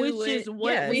went into it. Which is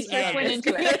what research went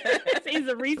into it. It's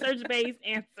a research-based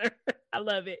answer. I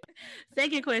love it.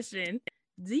 Second question.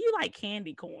 Do you like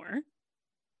candy corn?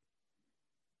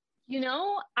 You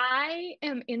know, I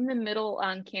am in the middle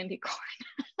on candy corn.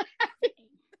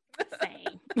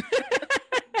 Same.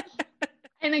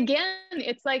 And again,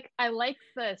 it's like, I like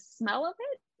the smell of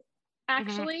it,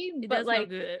 actually. It but does like,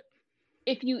 smell good.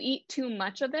 If you eat too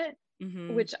much of it,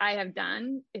 which I have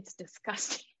done, it's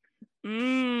disgusting.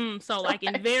 So like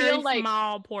in very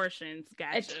small portions.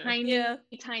 Gotcha.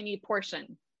 A tiny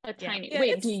portion.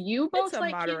 Wait, do you both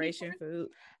like moderation food?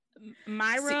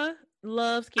 Myra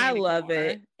loves candy corn. I love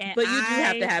it, but you do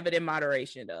have to have it in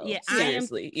moderation, though. Yeah,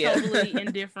 seriously. I am totally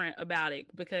indifferent about it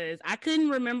because I couldn't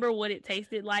remember what it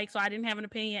tasted like, so I didn't have an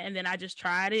opinion. And then I just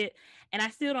tried it, and I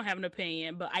still don't have an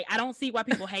opinion. But I don't see why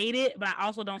people hate it, but I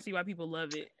also don't see why people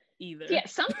love it either. Yeah,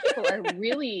 some people are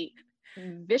really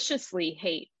viciously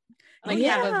hate. Like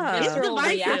have a visceral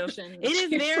reaction. It is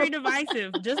very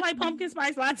divisive, just like pumpkin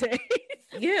spice latte.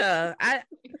 Yeah,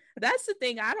 that's the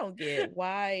thing I don't get.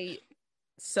 Why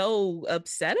so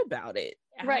upset about it?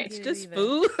 Right, it's just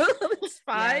food. It's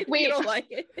fine. Wait, you don't like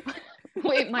it.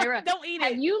 Wait, Myra, don't eat it.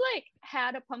 Have you like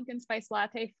had a pumpkin spice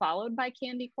latte followed by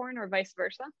candy corn or vice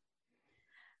versa?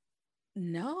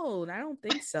 No, I don't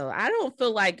think so. I don't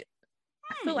feel like.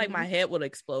 I feel like my head would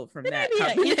explode from that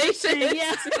combination.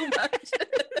 Yeah, too much.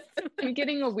 I'm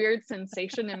getting a weird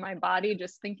sensation in my body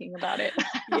just thinking about it.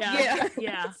 Yeah.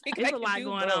 It's a lot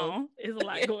going on. It's a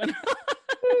lot going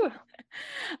on.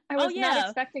 I was not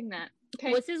expecting that.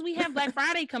 Okay. Well, since we have Black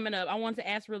Friday coming up, I want to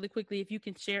ask really quickly if you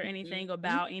can share anything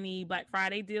about any Black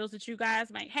Friday deals that you guys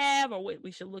might have or what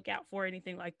we should look out for,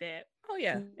 anything like that. Oh,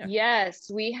 yeah. Yes,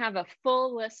 we have a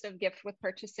full list of gift with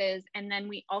purchases. And then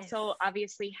we also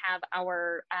obviously have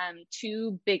our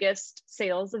 2 biggest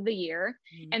sales of the year.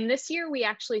 And this year we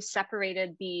actually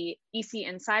separated the EC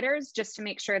Insiders just to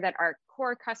make sure that our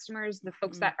core customers, the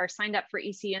folks that are signed up for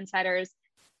EC Insiders,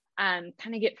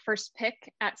 kind of get first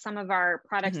pick at some of our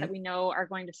products that we know are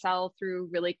going to sell through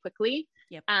really quickly.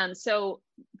 Yep. So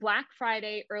Black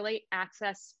Friday early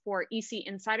access for EC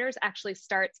Insiders actually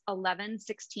starts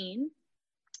 11/16,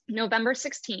 November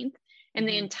 16th, and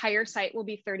the entire site will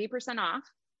be 30% off.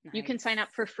 Nice. You can sign up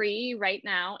for free right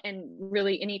now and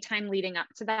really anytime leading up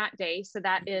to that day. So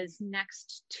that is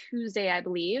next Tuesday, I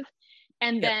believe.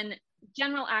 And then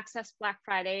general access Black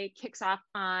Friday kicks off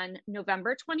on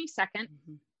November 22nd.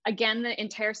 Again, the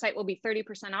entire site will be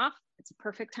 30% off. It's a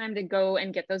perfect time to go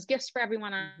and get those gifts for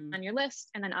everyone on your list.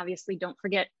 And then obviously don't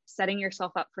forget setting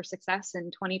yourself up for success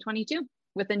in 2022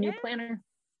 with a new planner.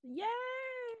 Yes.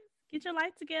 Get your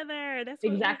life together. That's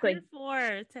what exactly we're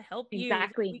here for, to help you.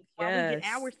 Exactly. While we get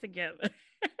ours together.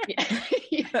 Yes,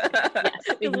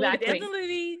 exactly. We'll definitely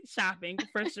be shopping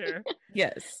for sure.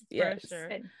 Yes. For sure.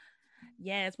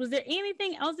 Yes. Was there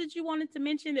anything else that you wanted to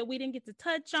mention that we didn't get to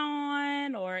touch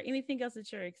on, or anything else that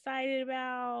you're excited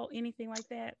about? Anything like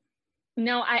that?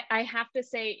 No, I have to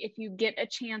say, if you get a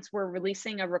chance, we're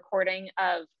releasing a recording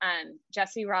of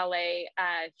Jessie Raleigh.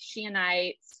 She and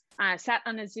I sat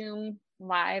on a Zoom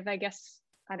live, I guess,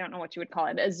 I don't know what you would call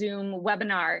it, a Zoom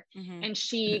webinar. And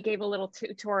she gave a little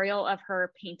tutorial of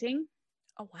her painting.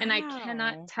 Oh, wow. And I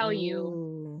cannot tell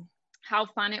you how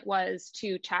fun it was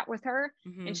to chat with her.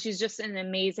 And she's just an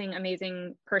amazing,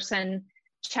 amazing person.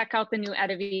 Check out the new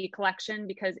Edivie collection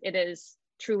because it is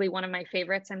truly one of my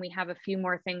favorites. And we have a few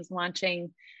more things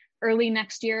launching early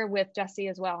next year with Jessie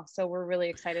as well. So we're really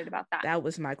excited about that. That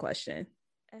was my question.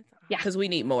 Yeah. Because we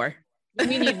need more.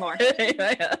 We need more.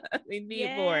 We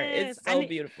need more. It's so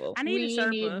beautiful. I need a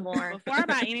Sherpa. More. Before I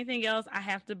buy anything else, I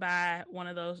have to buy one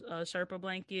of those Sherpa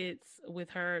blankets with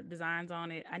her designs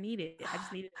on it. I need it. I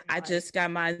just need it. I just got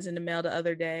mine in the mail the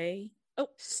other day. Oh,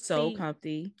 so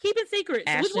comfy. Keep it secret.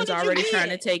 Ashton's already trying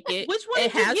to take it. Which one?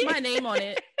 It has my name on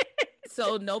it.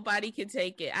 So nobody can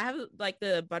take it. I have like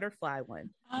the butterfly one.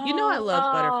 You know I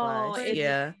love butterflies.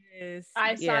 Yeah.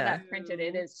 I saw that printed.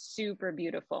 It is super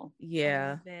beautiful.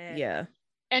 Yeah. Yeah.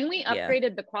 And we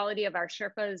upgraded the quality of our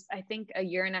Sherpas, I think, a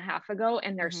year and a half ago,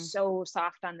 and they're so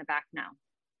soft on the back now.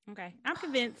 Okay. I'm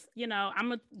convinced, I'm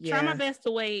going to try my best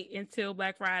to wait until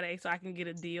Black Friday so I can get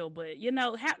a deal. But,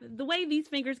 the way these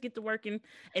fingers get to working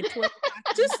at 12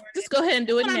 o'clock. just go ahead and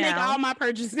do it now. I make all my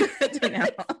purchases now.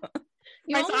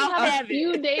 You only have a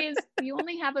few days. You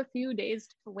only have a few days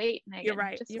to wait, Megan. You're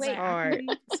right. Just You're wait. Right.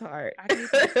 It's hard.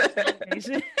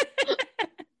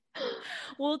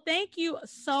 Well, thank you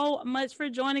so much for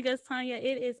joining us, Tanya.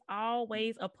 It is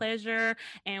always a pleasure.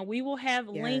 And we will have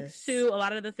links to a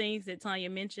lot of the things that Tanya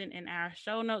mentioned in our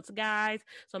show notes, guys.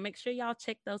 So make sure y'all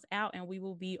check those out, and we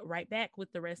will be right back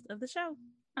with the rest of the show.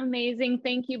 Amazing.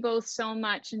 Thank you both so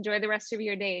much. Enjoy the rest of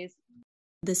your days.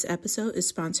 This episode is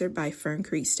sponsored by Fern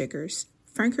Creek Stickers.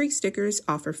 Fern Creek Stickers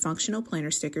offer functional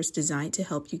planner stickers designed to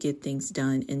help you get things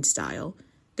done in style.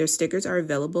 Their stickers are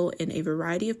available in a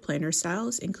variety of planner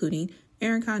styles, including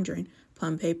Erin Condren,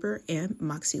 Plum Paper, and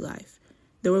Moxie Life.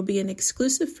 There will be an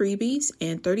exclusive freebies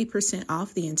and 30%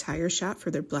 off the entire shop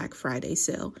for their Black Friday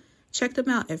sale. Check them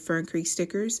out at Fern Creek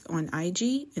Stickers on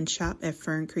IG and shop at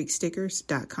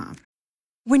ferncreekstickers.com.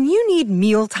 When you need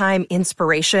mealtime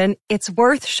inspiration, it's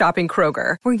worth shopping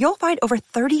Kroger, where you'll find over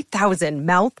 30,000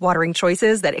 mouth-watering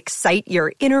choices that excite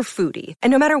your inner foodie. And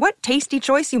no matter what tasty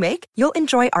choice you make, you'll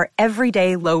enjoy our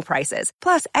everyday low prices,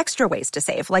 plus extra ways to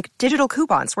save, like digital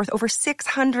coupons worth over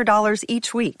 $600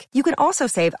 each week. You can also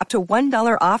save up to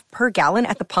 $1 off per gallon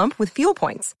at the pump with fuel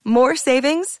points. More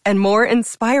savings and more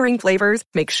inspiring flavors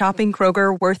make shopping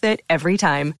Kroger worth it every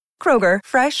time. Kroger,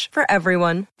 fresh for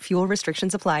everyone. Fuel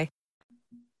restrictions apply.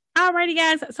 Alrighty,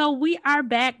 guys. So we are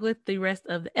back with the rest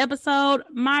of the episode.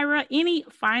 Myra, any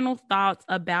final thoughts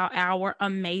about our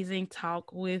amazing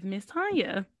talk with Miss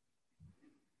Tanya?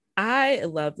 I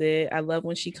loved it. I love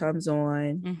when she comes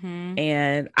on.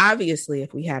 And obviously,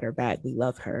 if we had her back, we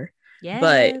love her. Yes.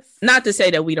 But not to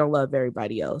say that we don't love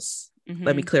everybody else.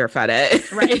 Let me clarify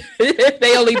that. Right.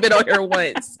 They only been on here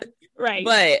once. Right.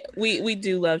 But we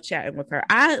do love chatting with her.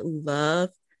 I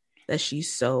love that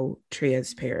she's so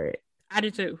transparent. I do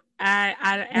too.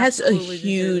 I That's a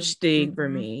huge thing for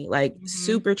me. Like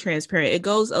super transparent. It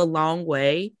goes a long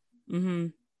way.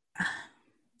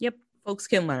 Yep. Folks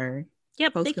can learn.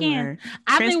 Yep, Folks they can can. learn.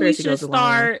 I think we Transparency should goes a long way.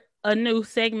 start a new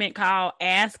segment called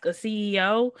Ask a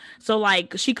CEO. So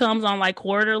like she comes on like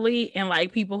quarterly, and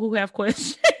like people who have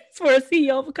questions for a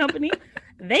CEO of a company,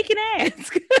 they can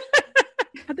ask.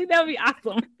 I think that would be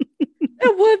awesome.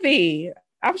 It would be.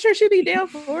 I'm sure she'd be down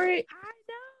for it.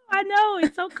 I know.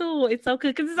 It's so cool. It's so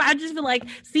cool because I just feel like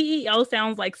CEO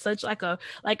sounds like such like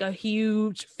a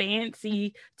huge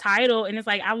fancy title, and it's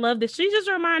like I love this. She's just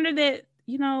a reminder that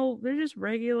they're just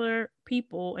regular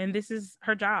people, and this is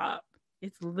her job.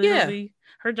 It's literally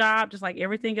her job, just like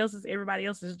everything else is everybody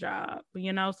else's job.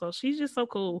 So she's just so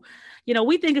cool.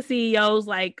 We think of CEOs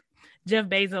like Jeff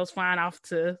Bezos flying off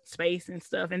to space and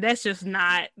stuff, and that's just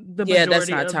not the majority. That's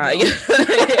not tight.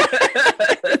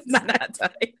 It's not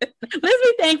tight. Let's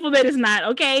be thankful that it's not,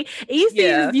 okay? EC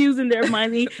is using their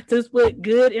money to put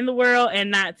good in the world and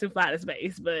not to fly to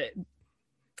space, but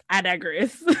I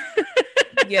digress.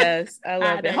 Yes, I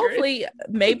love it. Hopefully,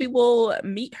 maybe we'll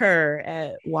meet her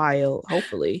at Wild.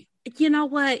 Hopefully. You know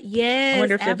what? Yes, I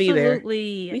wonder if absolutely. she'll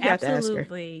be there. We got to ask her.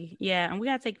 Yeah, and we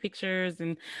got to take pictures,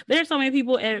 and there's so many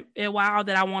people at Wild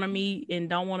that I want to meet and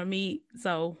don't want to meet,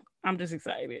 so I'm just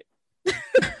excited.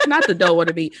 Not the don't want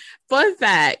to be. Fun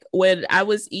fact, when I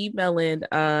was emailing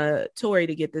Tori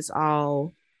to get this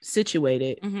all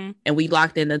situated, and we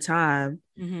locked in the time,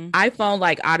 iPhone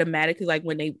like automatically, like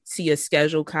when they see a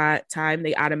scheduled time,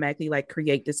 they automatically like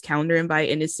create this calendar invite,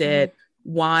 and it said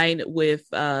wine with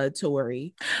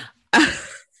Tori. I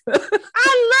love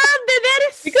that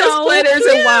is because so Planners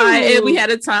cute. And wine, and we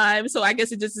had a time, so I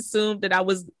guess it just assumed that I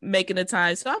was making a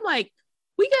time. So I'm like,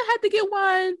 we gonna have to get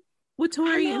wine with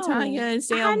Tori and Tanya and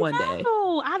Sam one day.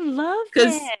 I love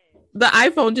because the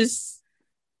iPhone just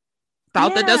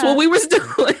thought that that's what we was doing.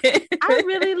 I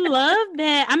really love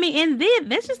that. I mean, and then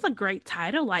that's just a great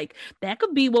title. Like that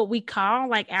could be what we call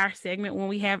like our segment when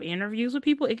we have interviews with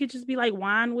people. It could just be like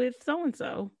wine with so and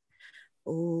so.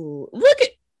 Oh, look at!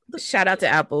 Shout out to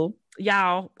Apple.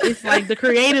 Y'all, it's like the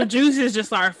creative juices just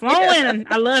start flowing.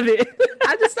 I love it.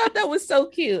 I just thought that was so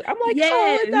cute. I'm like,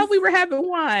 I thought we were having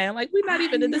wine. Like we're not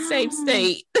even in the same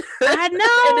state. I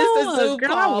know. And it's a Zoom girl,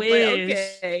 call, I wish.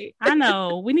 Okay. I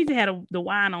know. We need to have the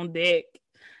wine on deck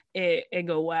and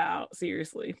go wild.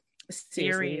 Seriously.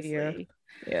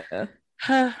 Yeah.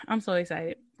 I'm so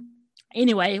excited.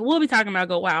 Anyway, we'll be talking about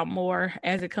Go Wild more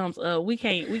as it comes up. We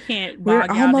can't. We're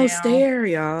almost there,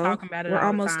 y'all. Talking about it. We're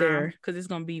almost there because it's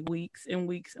gonna be weeks and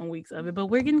weeks and weeks of it. But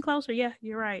we're getting closer. Yeah,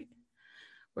 you're right.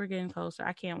 We're getting closer.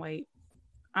 I can't wait.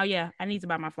 Oh yeah, I need to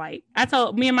buy my flight. I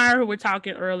told me and Myra were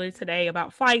talking earlier today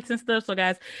about flights and stuff. So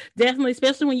guys, definitely,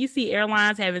 especially when you see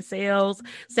airlines having sales,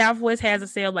 Southwest has a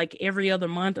sale like every other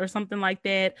month or something like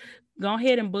that. Go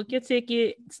ahead and book your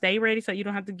ticket. Stay ready so you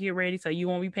don't have to get ready. So you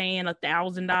won't be paying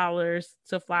 $1,000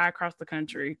 to fly across the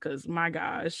country. Because my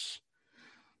gosh,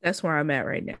 that's where I'm at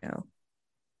right now.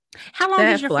 How long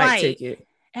is your flight ticket?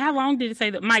 How long did it say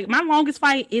that? My longest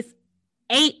flight is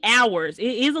 8 hours. It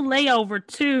is a layover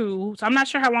too, so I'm not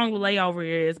sure how long the layover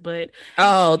is, but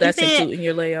that's including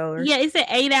your layover. Yeah, it said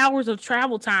 8 hours of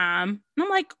travel time, and I'm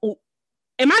like, oh,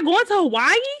 am I going to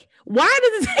Hawaii? Why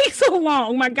does it take so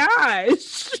long? My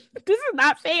gosh, this is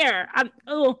not fair.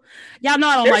 Y'all know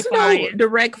I don't like flying. No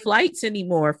direct flights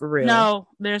anymore, for real. No,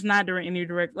 there's not any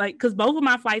direct, like, because both of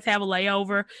my flights have a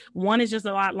layover. One is just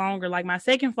a lot longer. Like my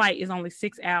second flight is only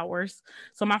 6 hours,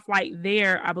 so my flight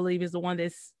there, I believe, is the one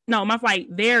that's my flight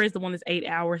there is the one that's 8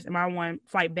 hours, and my one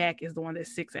flight back is the one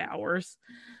that's 6 hours.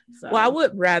 So, well, I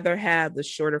would rather have the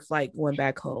shorter flight going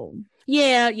back home.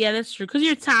 Yeah, that's true, because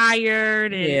you're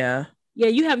tired. And yeah,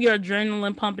 you have your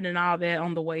adrenaline pumping and all that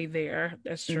on the way there.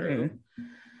 That's true.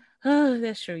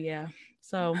 That's true. Yeah.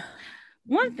 So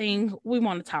one thing we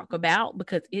want to talk about,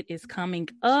 because it is coming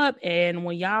up, and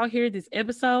when y'all hear this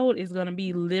episode, it's going to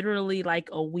be literally like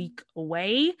a week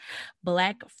away,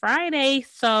 Black Friday.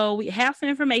 So we have some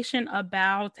information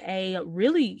about a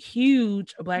really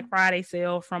huge Black Friday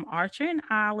sale from Archer and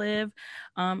Olive.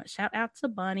 Shout out to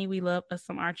Bunny. We love us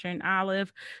some Archer and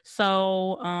Olive.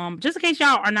 So just in case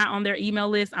y'all are not on their email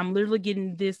list, I'm literally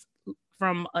getting this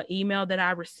from an email that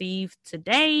I received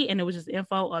today, and it was just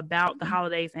info about the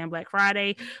holidays and Black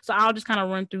Friday. So I'll just kind of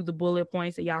run through the bullet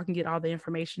points so y'all can get all the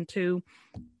information too.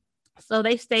 So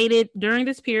they stated during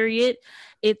this period,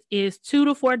 it is 2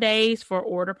 to 4 days for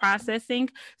order processing,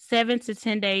 7 to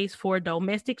 10 days for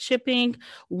domestic shipping,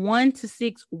 1 to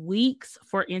 6 weeks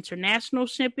for international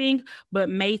shipping, but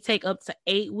may take up to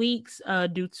 8 weeks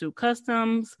due to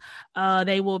customs.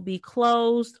 They will be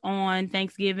closed on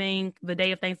Thanksgiving, the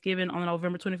day of Thanksgiving on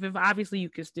November 25th. Obviously, you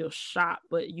can still shop,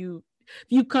 but if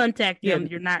you contact them,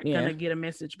 you're not gonna get a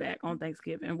message back on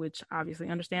Thanksgiving, which obviously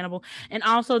understandable. And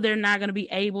also they're not gonna be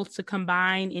able to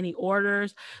combine any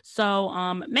orders.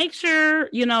 So make sure,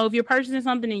 you know, if you're purchasing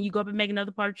something and you go up and make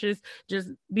another purchase, just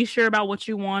be sure about what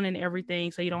you want and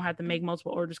everything, so you don't have to make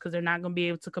multiple orders, because they're not gonna be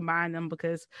able to combine them,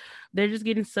 because they're just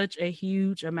getting such a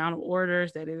huge amount of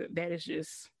orders that is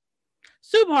just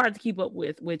super hard to keep up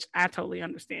with, which I totally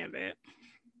understand that.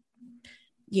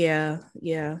 Yeah.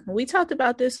 We talked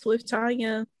about this with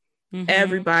Tanya. Mm-hmm.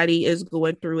 Everybody is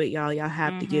going through it, y'all. Y'all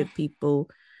have to give people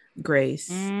grace.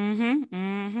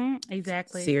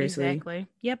 Exactly. Seriously. Exactly.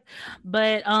 Yep.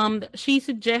 But she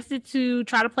suggested to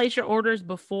try to place your orders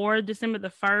before December the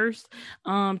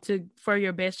 1st, for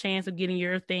your best chance of getting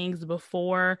your things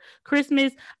before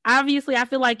Christmas. Obviously, I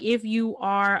feel like if you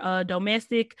are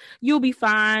domestic, you'll be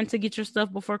fine to get your stuff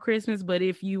before Christmas. But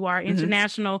if you are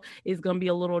international, it's gonna be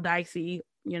a little dicey,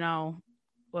 you know,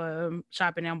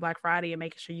 shopping on Black Friday and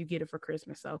making sure you get it for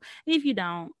Christmas. So if you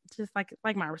don't, just like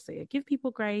Myra said, give people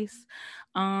grace.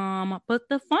 But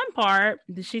the fun part,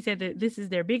 she said that this is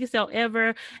their biggest sale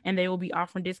ever, and they will be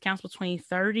offering discounts between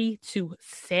 30 to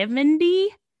 70%,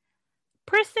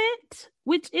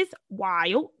 which is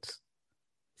wild.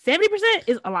 70%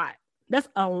 is a lot. That's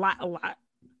a lot.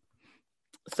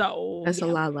 So that's a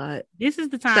lot. This is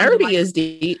the time. 30 is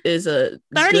a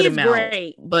 30 good is amount,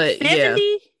 great, but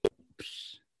 70,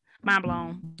 mind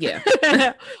blown.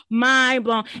 Yeah. Mind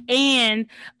blown. And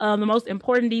the most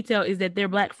important detail is that their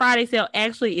Black Friday sale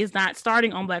actually is not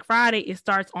starting on Black Friday. It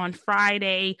starts on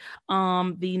Friday, the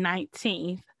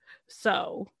 19th.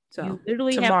 So you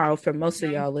literally tomorrow for most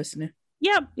of y'all listening.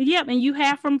 Yep. And you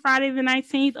have from Friday the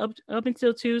 19th up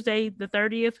until Tuesday the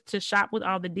 30th to shop with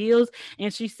all the deals.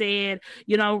 And she said,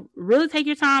 you know, really take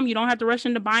your time. You don't have to rush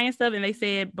into buying stuff. And they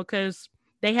said, because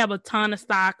they have a ton of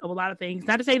stock of a lot of things.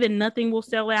 Not to say that nothing will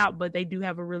sell out, but they do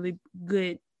have a really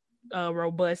good,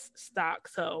 robust stock.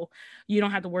 So you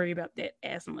don't have to worry about that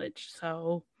as much.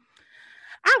 So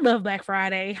I love Black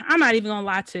Friday. I'm not even gonna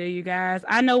lie to you guys.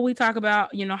 I know we talk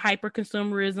about, you know, hyper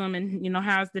consumerism and, you know,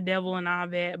 how it's the devil and all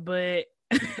that, but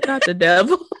not the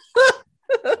devil.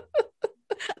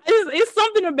 It's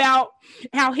something about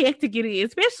how hectic it is,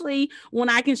 especially when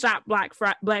I can shop Black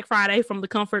Friday from the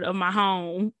comfort of my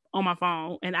home on my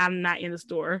phone and I'm not in the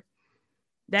store.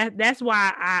 That's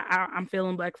why I'm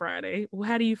feeling Black Friday. Well,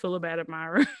 how do you feel about it,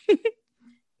 Myra?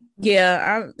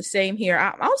 Yeah, I'm same here.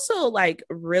 I'm also like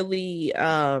really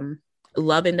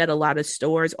loving that a lot of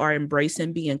stores are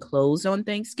embracing being closed on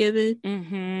Thanksgiving,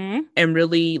 and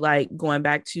really like going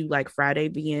back to like Friday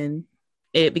being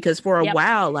it, because for a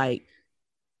while like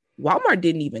Walmart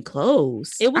didn't even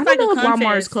close. It was I don't know if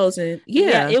Walmart's closing.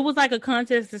 Yeah, it was like a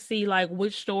contest to see like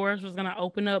which stores was gonna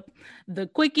open up the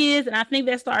quickest, and I think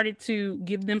that started to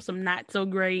give them some not so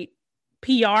great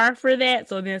PR for that.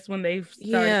 So that's when they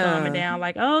started calming down,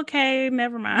 like, okay,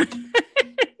 never mind.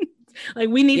 Like,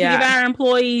 we need to give our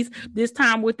employees this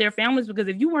time with their families, because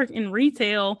if you work in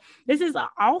retail, this is an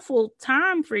awful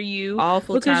time for you.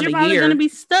 Because you're probably going to be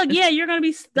stuck. Yeah, you're going to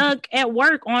be stuck at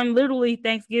work on literally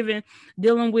Thanksgiving,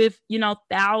 dealing with, you know,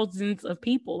 thousands of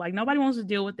people. Like, nobody wants to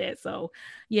deal with that. So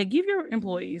yeah, give your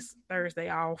employees Thursday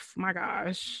off. My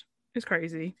gosh, it's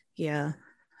crazy. Yeah,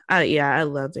 I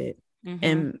love it.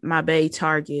 And my Bay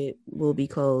Target will be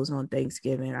closed on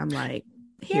Thanksgiving. I'm like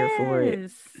here for it.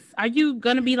 Are you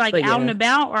gonna be like out and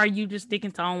about, or are you just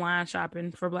sticking to online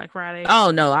shopping for Black Friday?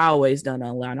 Oh no, I always done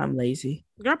online. I'm lazy.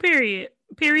 Girl, period.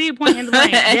 Point in the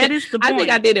blank. That is the point. I think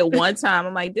I did it one time.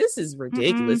 I'm like, this is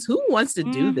ridiculous. Who wants to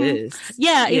do this?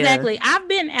 Yeah, exactly. I've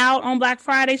been out on Black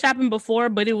Friday shopping before,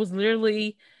 but it was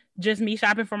literally just me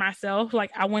shopping for myself.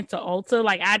 Like, I went to Ulta.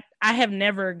 Like, I have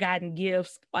never gotten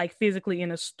gifts like physically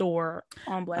in a store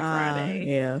on Black Friday.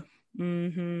 Yeah.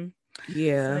 So,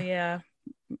 yeah.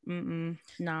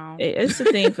 No, it's a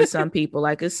thing for some people.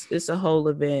 Like, it's a whole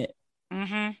event.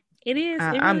 It is.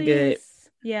 I'm good.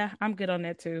 Yeah, I'm good on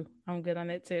that too.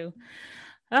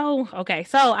 Oh, okay.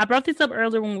 So I brought this up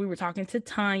earlier when we were talking to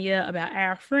Tanya about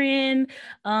our friend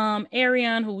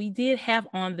Ariane, who we did have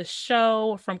on the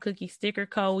show from Cookie Sticker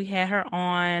Co. We had her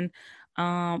on.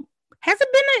 Has it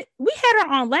been we had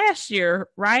her on last year,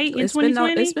 right? In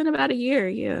 2020? It's been about a year.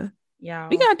 Yeah.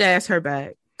 We got to ask her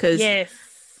back, because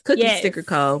Cookie Sticker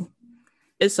Co.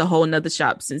 It's a whole nother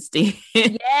shop since then.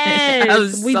 Yes, I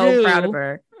was so proud of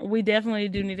her. We definitely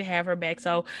do need to have her back.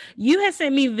 So you had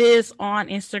sent me this on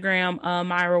Instagram,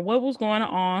 Myra. What was going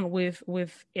on with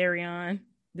Ariane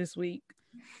this week?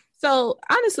 So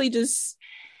honestly, just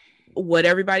what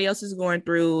everybody else is going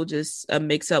through, just a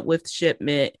mix up with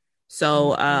shipment.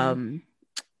 So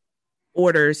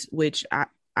orders, which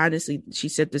I honestly, she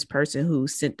said this person who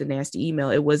sent the nasty email,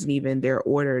 it wasn't even their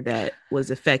order that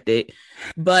was affected,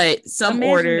 but some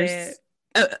orders.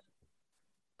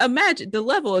 Imagine the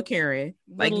level of Karen.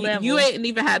 Like you ain't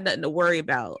even had nothing to worry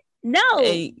about. No,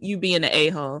 you being an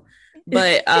a-hole.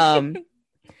 But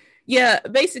yeah,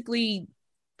 basically,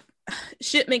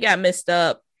 shipment got messed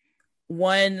up.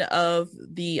 One of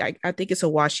the, I think it's a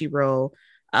washi roll,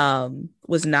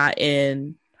 was not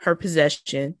in her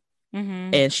possession,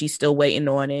 and she's still waiting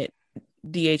on it.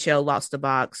 DHL lost the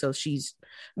box, so she's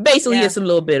basically it's a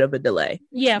little bit of a delay.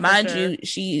 Yeah, mind you,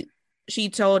 she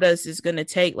told us it's going to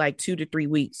take like 2 to 3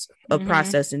 weeks of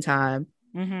processing time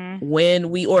when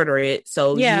we order it.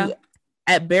 So you,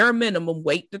 at bare minimum,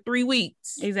 wait the 3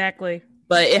 weeks. Exactly.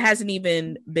 But it hasn't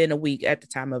even been a week at the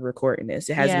time of recording this.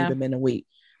 It hasn't even been a week.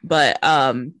 But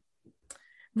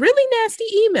really nasty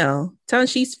email telling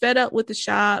she's fed up with the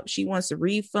shop. She wants a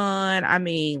refund. I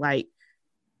mean, like,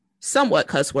 somewhat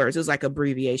cuss words. It was like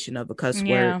abbreviation of a cuss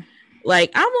word.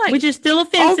 Like, I'm like, which is still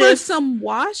offensive. Over some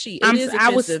washi. It is offensive.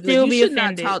 I would still be offended. You should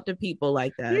not talk to people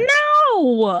like that.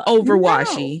 No. Over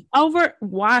washi. Over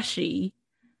washi.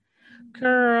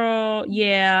 Girl,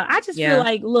 yeah. I just feel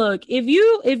like, look, if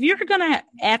you're gonna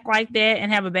act like that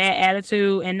and have a bad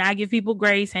attitude and not give people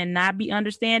grace and not be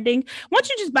understanding, why don't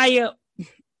you just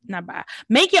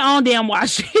make your own damn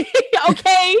washi?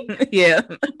 Okay. Yeah.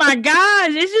 My gosh,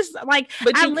 it's just like,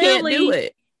 but you can't do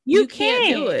it. You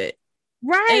can't do it.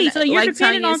 Right. And so you're like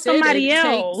depending on somebody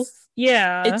else.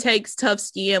 It takes tough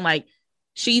skin. Like,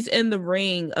 she's in the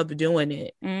ring of doing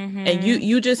it, and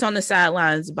you just on the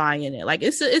sidelines buying it. Like,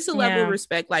 it's a level of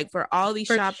respect. Like, for all these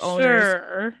shop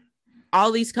owners,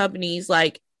 all these companies,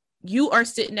 like, you are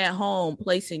sitting at home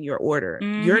placing your order.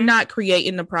 You're not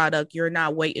creating the product. You're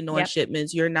not waiting on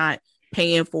shipments. You're not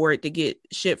paying for it to get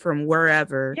shipped from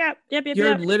wherever.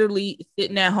 You're literally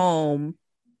sitting at home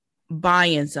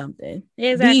buying something.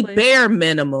 Exactly. The bare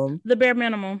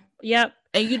minimum. Yep.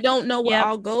 And you don't know what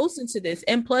all goes into this.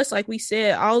 And plus, like we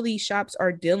said, all these shops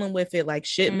are dealing with it. Like,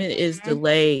 shipment is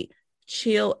delayed.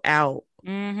 Chill out.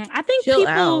 I think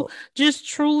people just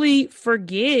truly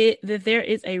forget that there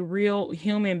is a real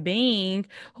human being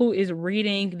who is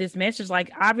reading this message. Like,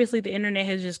 obviously the internet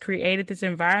has just created this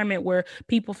environment where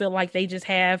people feel like they just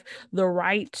have the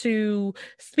right to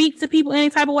speak to people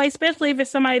any type of way, especially if it's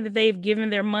somebody that they've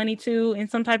given their money to in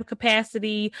some type of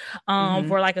capacity,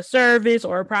 for like a service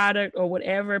or a product or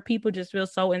whatever. People just feel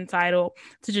so entitled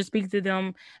to just speak to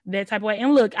them that type of way.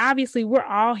 And look, obviously we're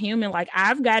all human. Like,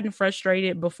 I've gotten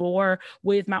frustrated before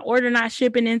with my order not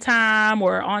shipping in time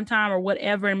or on time or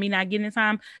whatever, and me not getting in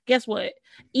time. Guess what?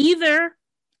 Either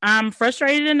I'm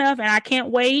frustrated enough and I can't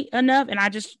wait enough and I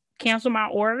just cancel my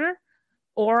order,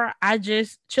 or I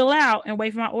just chill out and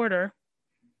wait for my order.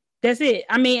 That's it.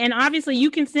 I mean, and obviously you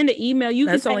can send an email.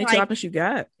 That's the only two options you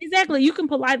got. Exactly. You can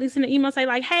politely send an email, say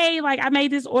like, hey, like, I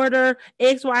made this order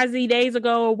XYZ days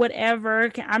ago or whatever.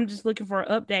 I'm just looking for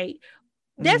an update.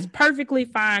 That's perfectly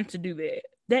fine to do that.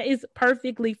 That is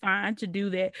perfectly fine to do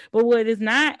that. But what is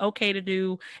not okay to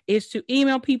do is to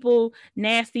email people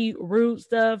nasty, rude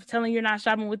stuff, telling you're not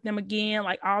shopping with them again,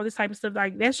 like all this type of stuff.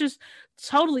 Like, that's just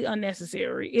totally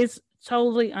unnecessary. It's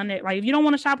totally unnecessary. Like, if you don't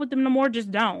want to shop with them no more,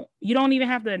 just don't. You don't even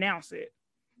have to announce it.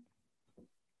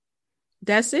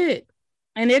 That's it.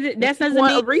 And that's doesn't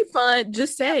want a refund.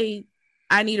 Just say,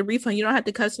 I need a refund. You don't have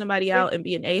to cuss somebody out and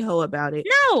be an a-hole about it.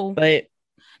 No. But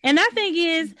and that thing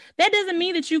is, that doesn't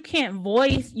mean that you can't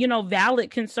voice, valid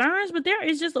concerns, but there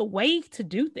is just a way to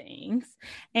do things.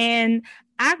 And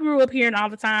I grew up hearing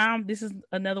all the time. This is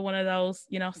another one of those,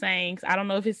 sayings. I don't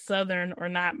know if it's Southern or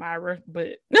not, Myra,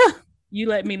 but you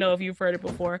let me know if you've heard it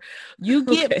before. You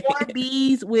get more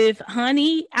bees with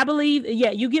honey, I believe. Yeah,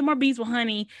 you get more bees with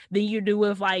honey than you do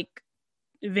with like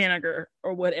vinegar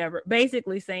or whatever.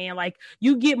 Basically saying like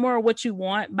you get more of what you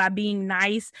want by being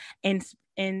nice and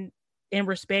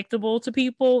respectable to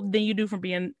people than you do from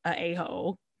being an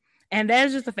a-hole. And that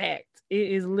is just a fact.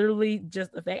 It is literally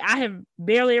just a fact. I have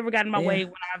barely ever gotten my way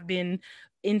when I've been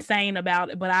insane about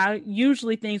it, but I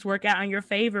usually things work out in your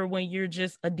favor when you're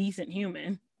just a decent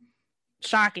human.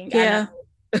 Shocking. Yeah.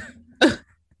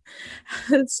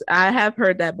 I have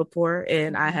heard that before,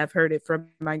 and I have heard it from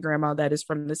my grandma that is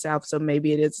from the South, so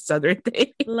maybe it is a Southern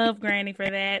thing. Love Granny for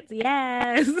that.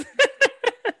 Yes.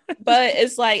 But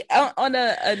it's like on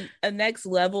a next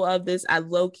level of this, I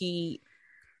low-key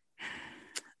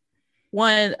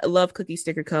love Cookie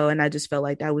Sticker Co. And I just felt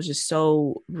like that was just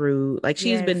so rude. Like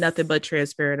she's been nothing but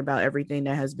transparent about everything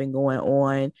that has been going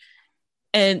on.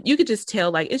 And you could just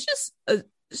tell like it's just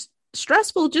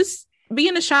stressful just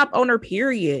being a shop owner,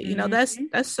 period. You know, that's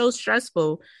so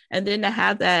stressful. And then to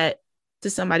have that to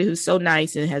somebody who's so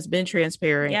nice and has been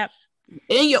transparent. Yep.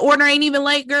 And your order ain't even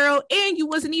late, girl, and you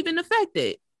wasn't even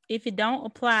affected. If it don't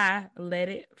apply, let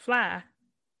it fly.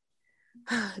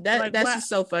 That's just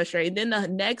so frustrating. Then the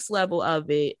next level of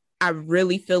it, I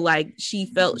really feel like she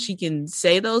felt she can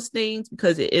say those things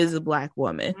because it is a Black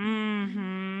woman.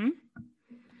 Mm-hmm.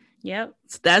 Yep.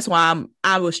 So that's why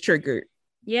I was triggered.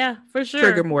 Yeah, for sure.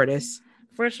 Trigger mortis.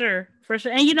 For sure.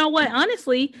 And you know what?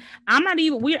 Honestly,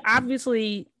 we're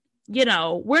obviously,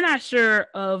 we're not sure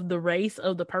of the race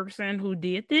of the person who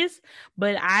did this,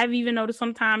 but I've even noticed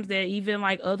sometimes that even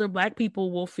like other Black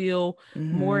people will feel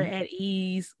more at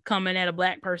ease coming at a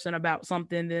Black person about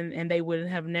something and they would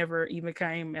have never even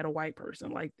came at a white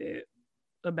person like that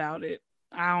about it.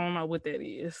 I don't know what that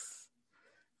is.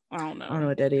 I don't know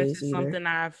what that is either. Something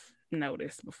I've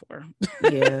noticed before.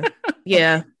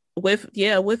 Yeah.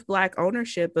 With Black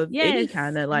ownership of any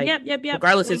kind of like,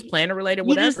 regardless it's planner related,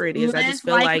 whatever it is, I just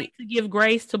feel like to give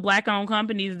grace to Black owned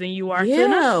companies than you are.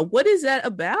 What is that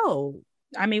about?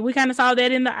 I mean, we kind of saw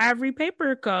that in the Ivory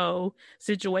Paper Co.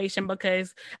 situation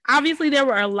because obviously there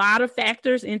were a lot of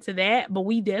factors into that, but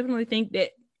we definitely think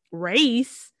that the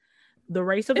race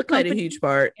of the company played a huge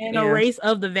part, and a race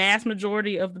of the vast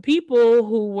majority of the people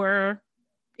who were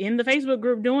in the Facebook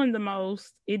group doing the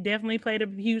most, it definitely played a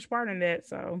huge part in that.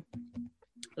 So,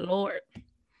 Lord.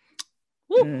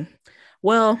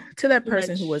 Well, to that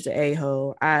person who was an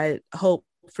a-hole, I hope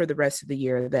for the rest of the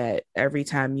year that every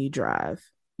time you drive,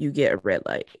 you get a red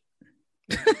light.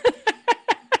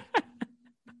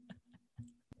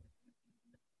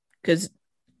 Because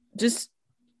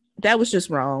that was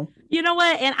just wrong. You know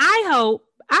what? And I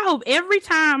hope every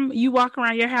time you walk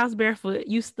around your house barefoot,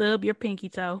 you stub your pinky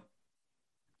toe.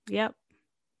 Yep.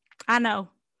 I know.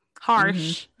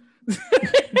 Harsh.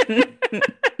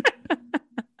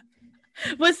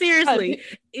 But seriously,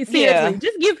 just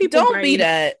give people don't grace. Be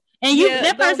that. And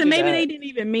that person, maybe they didn't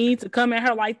even mean to come at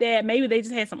her like that. Maybe they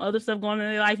just had some other stuff going on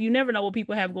in their life. You never know what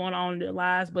people have going on in their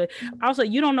lives. But also,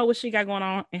 you don't know what she got going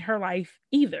on in her life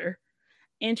either.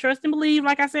 And trust and believe,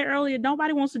 like I said earlier,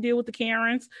 nobody wants to deal with the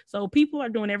Karens. So people are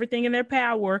doing everything in their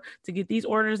power to get these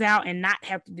orders out and not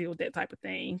have to deal with that type of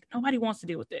thing. Nobody wants to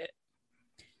deal with that.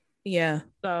 Yeah.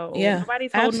 So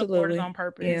nobody's holding the orders on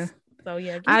purpose. Yeah. So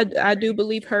I do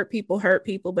believe hurt people,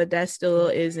 but that still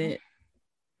isn't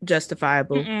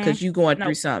justifiable because you going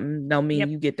through something don't mean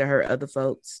you get to hurt other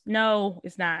folks. No,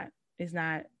 it's not.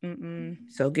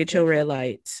 So get your red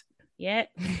lights. Yeah,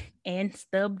 and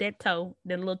stub that toe,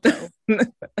 that little toe.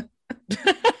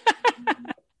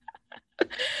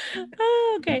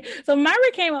 Okay, so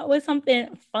Myra came up with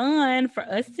something fun for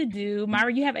us to do.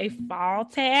 Myra, you have a fall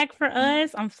tag for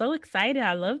us. I'm so excited.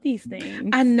 I love these things.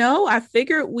 I know. I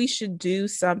figured we should do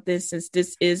something since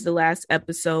this is the last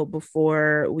episode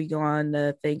before we go on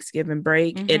the Thanksgiving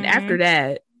break. And after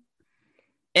that,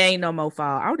 ain't no more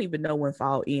fall. I don't even know when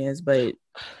fall ends, but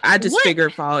I just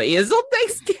figured fall is on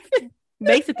Thanksgiving.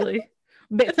 Basically.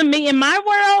 But to me, in my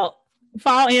world,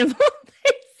 fall ends on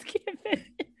Thanksgiving.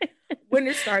 When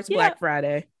it starts Black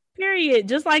Friday. Period.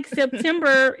 Just like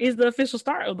September is the official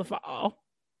start of the fall.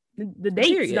 The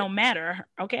dates don't matter.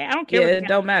 Okay. I don't care. Yeah, it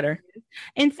don't matter.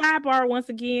 And sidebar once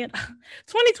again,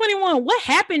 2021, what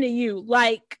happened to you?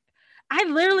 Like, I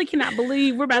literally cannot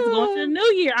believe we're about to go into the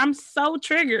new year. I'm so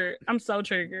triggered.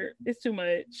 It's too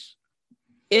much.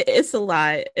 It's a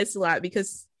lot. It's a lot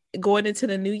because going into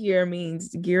the new year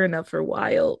means gearing up for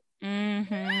wild.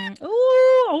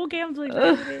 Oh, okay. I'm so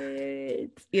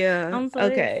excited. Yeah. I'm so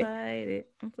excited.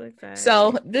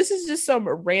 So this is just some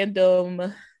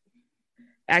random.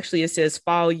 Actually, it says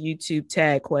fall YouTube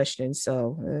tag questions.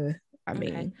 So I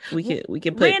mean, we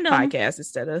can put random, podcast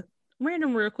instead of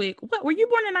random. Real quick, what were you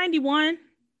born in 91?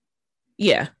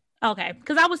 Yeah. Okay,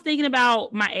 because I was thinking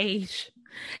about my age.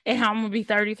 And I'm gonna be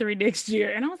 33 next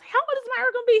year, and I was like, "How old is Myra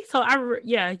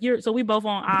gonna be?" So we both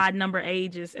on odd number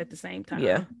ages at the same time.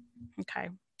 Yeah. Okay.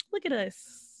 Look at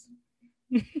us.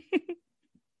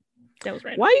 That was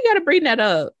random. Why you gotta bring that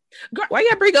up? Girl, why you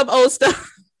gotta bring up old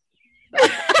stuff?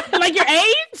 Like your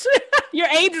age? Your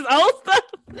age is old stuff.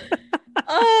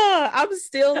 I'm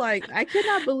still like, I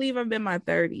cannot believe I'm in my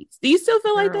 30s. Do you still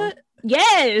feel like that?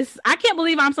 Yes. I can't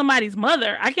believe I'm somebody's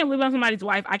mother. I can't believe I'm somebody's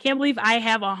wife. I can't believe I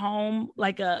have a home,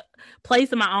 like a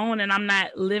place of my own, and I'm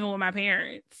not living with my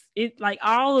parents. It like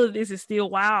all of this is still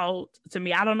wild to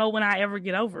me. I don't know when I ever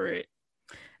get over it.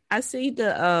 I see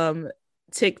the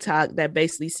TikTok that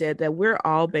basically said that we're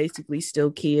all basically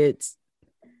still kids.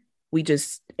 We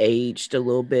just aged a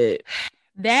little bit.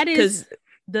 That is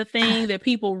the thing that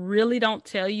people really don't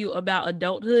tell you about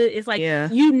adulthood. It's like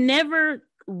you never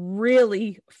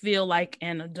really feel like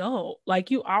an adult.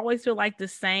 Like you always feel like the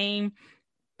same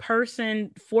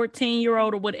person,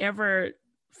 14-year-old or whatever,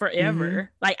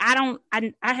 forever. Like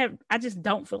I just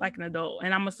don't feel like an adult,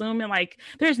 and I'm assuming like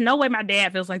there's no way my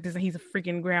dad feels like this and he's a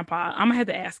freaking grandpa. I'm gonna have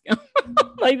to ask him.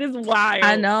 Like, this is wild.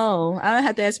 I know. I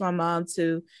have to ask my mom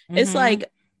too. It's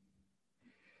like,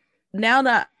 now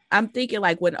that I'm thinking,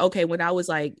 like, when I was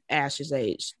like Ash's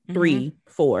age, 3,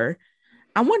 4,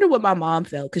 I wonder what my mom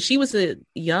felt, because she was a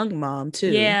young mom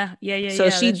too. Yeah. So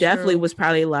she definitely was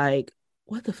probably like,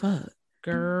 what the fuck,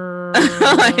 girl?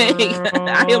 Like,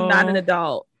 I am not an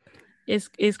adult.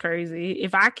 It's crazy.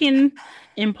 If I can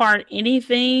impart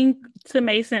anything to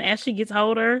Mason as she gets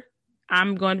older,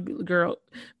 I'm going to be, girl,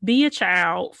 be a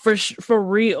child for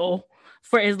real,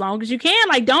 for as long as you can.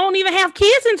 Like, don't even have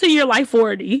kids until you're like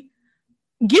 40.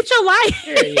 Get your life.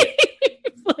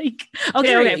 Like,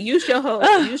 okay. Use your whole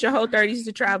 30s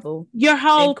to travel. Your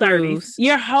whole 30s.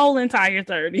 Your whole entire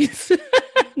 30s.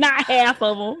 Not half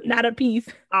of them, not a piece,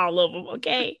 all of them.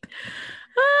 Okay.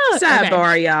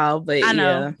 Sidebar, y'all, but I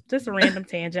know, just a random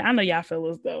tangent. I know y'all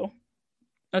fellas though.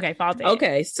 Okay, fall tag.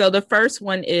 Okay, so the first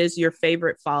one is your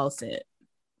favorite fall scent.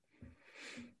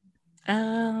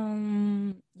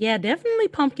 Yeah, definitely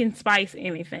pumpkin spice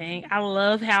anything. I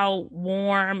love how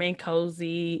warm and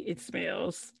cozy it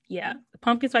smells. Yeah,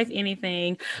 pumpkin spice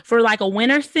anything. For like a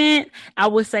winter scent, I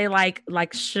would say like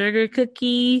sugar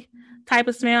cookie type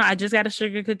of smell. I just got a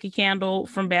sugar cookie candle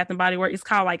from Bath and Body Works. It's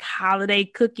called like holiday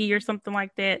cookie or something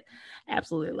like that.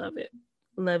 Absolutely love it.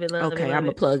 Love it. Okay, I'm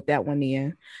gonna plug that one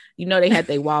in. You know, they had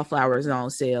their wildflowers on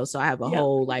sale, so I have a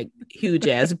whole like huge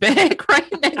ass bag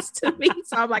right next to me.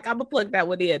 So I'm like, I'm gonna plug that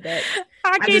one in. That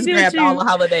I just grabbed all the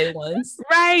holiday ones.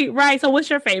 Right. So what's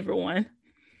your favorite one?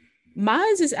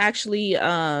 Mine's is actually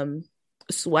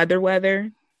Sweater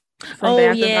Weather from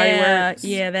Bath and Body Works.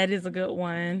 Yeah, that is a good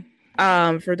one.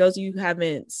 For those of you who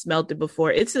haven't smelled it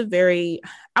before, it's a very,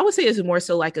 I would say it's more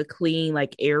so like a clean,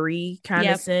 like airy kind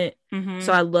of scent.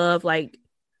 So I love like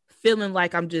feeling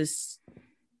like I'm just,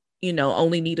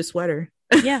 only need a sweater.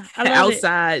 Yeah, I love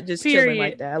outside, just chilling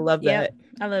like that. I love that.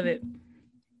 I love it.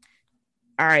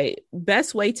 All right,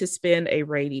 best way to spend a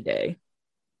rainy day.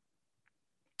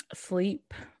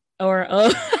 Sleep or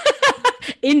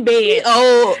in bed.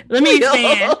 Let me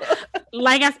expand.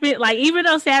 Like I spent, like, even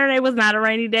though Saturday was not a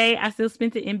rainy day, I still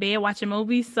spent it in bed watching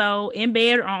movies. So in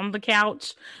bed or on the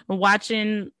couch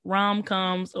watching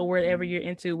rom-coms or whatever you're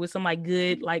into with some like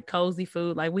good, like cozy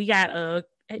food. Like we got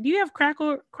do you have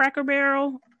Cracker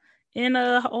Barrel in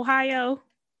Ohio?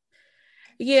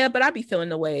 Yeah, but I be feeling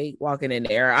the way walking in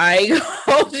there. I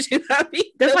hold you.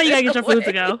 That's why you gotta get your food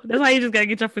to go. That's why you just gotta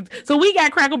get your food. So we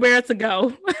got Cracker Barrel to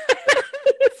go.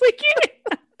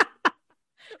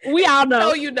 We all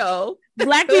know. Oh, you know.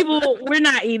 Black people, we're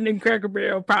not eating in Cracker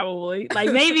Barrel probably.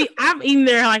 Like maybe I've eaten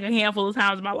there like a handful of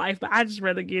times in my life, but I just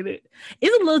rather get it.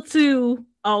 It's a little too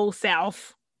old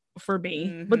South for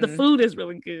me, but the food is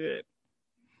really good.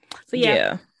 So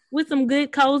yeah, with some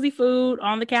good cozy food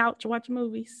on the couch watching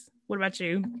movies. What about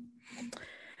you?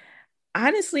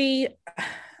 Honestly,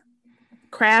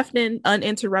 crafting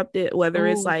uninterrupted, whether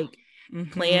it's like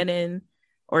planning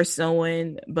or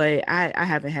sewing, but I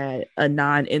haven't had a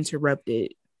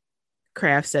non-interrupted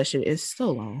craft session in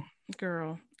so long.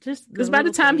 Girl, just because by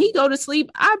the time he go to sleep,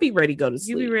 I'll be ready to go to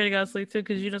sleep. You be ready to go to sleep too,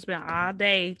 because you just spent all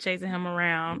day chasing him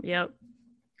around. Yep.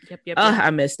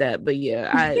 I miss that, but yeah,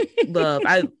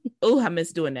 I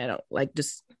miss doing that. Like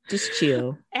just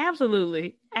chill.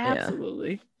 Absolutely. Yeah.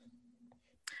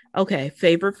 Okay,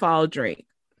 favorite fall drink.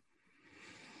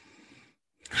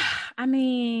 I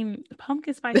mean,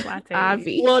 pumpkin spice latte.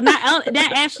 Ivy. Well, not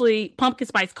actually pumpkin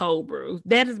spice cold brew.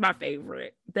 That is my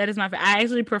favorite. I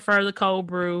actually prefer the cold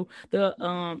brew. The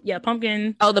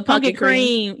pumpkin. Oh, the pumpkin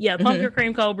cream. Yeah, pumpkin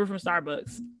cream cold brew from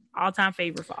Starbucks. All time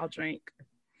favorite fall drink.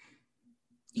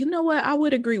 You know what? I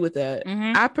would agree with that.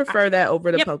 I prefer that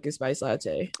over the pumpkin spice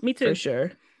latte. Me too. For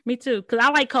sure. Me too. Because I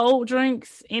like cold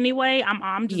drinks anyway.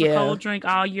 I'm just a cold drink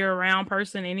all year round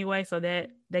person anyway. So that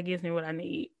gives me what I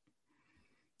need.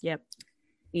 Yep.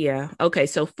 Yeah. Okay.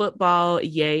 So football,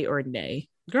 yay or nay?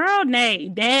 Girl, nay.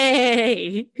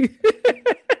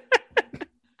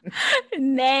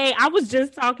 Nay. I was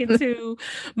just talking to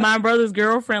my brother's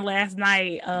girlfriend last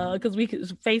night because we could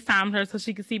FaceTime her so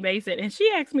she could see Mason, and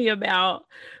she asked me about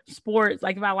sports,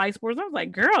 like if I like sports. I was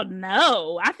like, girl,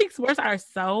 no, I think sports are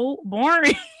so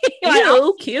boring. Like,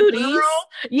 oh, cuties. Girl.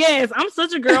 Yes, I'm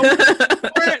such a girl with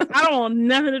sports. I don't want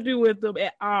nothing to do with them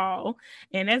at all,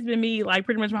 and that's been me like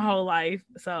pretty much my whole life.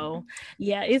 So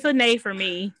yeah, it's a nay for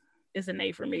me.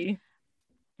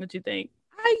 What you think?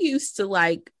 I used to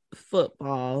like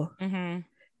football.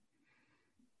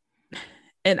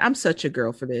 and I'm such a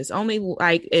girl for this. Only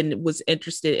like and was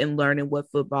interested in learning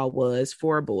what football was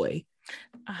for a boy.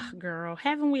 Girl,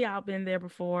 haven't we all been there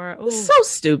before? Ooh. So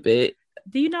stupid.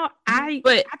 Do you know I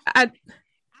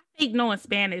think knowing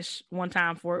Spanish one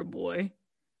time for a boy.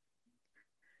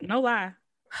 No lie.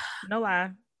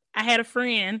 I had a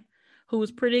friend who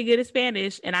was pretty good at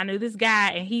Spanish, and I knew this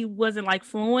guy, and he wasn't like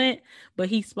fluent, but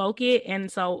he spoke it.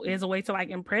 And so as a way to like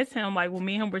impress him, like when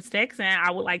me and him were texting,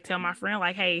 I would like tell my friend,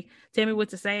 like, hey, tell me what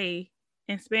to say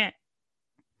in Spanish.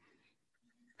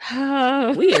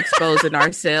 We exposing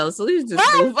ourselves. So let's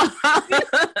just move on.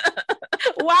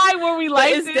 Why were we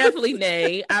like it's this? Definitely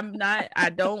nay. I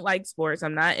don't like sports.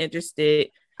 I'm not interested.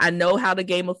 I know how the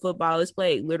game of football is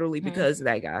played literally because of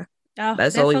that guy. Oh,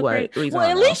 that's the only reason. Well,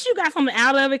 at least you got something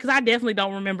out of it, because I definitely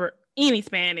don't remember any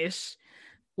Spanish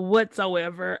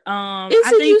whatsoever.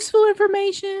 Is it useful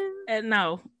information?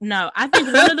 No. I think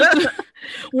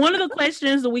one of the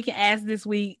questions that we can ask this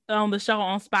week on the show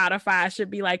on Spotify should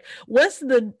be like, what's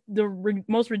the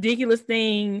most ridiculous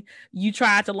thing you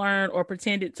tried to learn or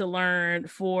pretended to learn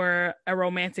for a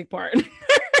romantic partner?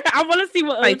 I want to see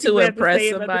what like to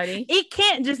impress somebody. It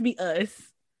can't just be us.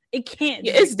 It can't.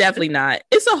 Yeah, it's definitely not.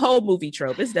 It's a whole movie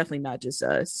trope. It's definitely not just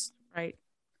us. Right.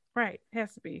 It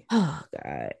has to be. Oh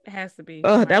God. It has to be.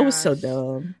 Oh, that was so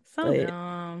dumb.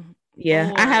 Dumb. Yeah,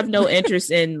 Lord. I have no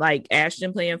interest in like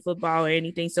Ashton playing football or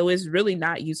anything, so it's really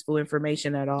not useful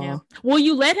information at all. Yeah. Will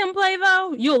you let him play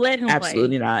though? You'll let him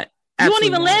Absolutely play? Not. You won't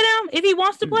even let him if he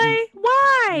wants to play?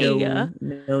 Why?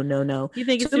 No. You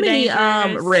think it's too many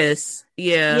dangerous? Risks?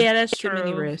 Yeah, that's too true.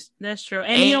 many risks. That's true.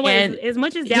 And you know what? As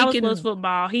much as Dallas loves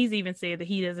football, he's even said that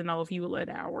he doesn't know if he would let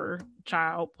our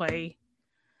child play.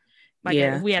 Like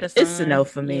if we had a son. It's a no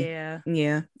for me. Yeah.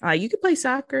 You could play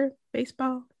soccer,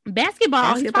 baseball,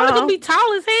 basketball. He's probably gonna be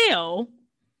tall as hell.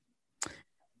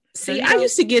 See, I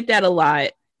used to get that a lot.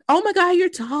 Oh my God, you're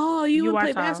tall. You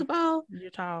play tall. basketball? You're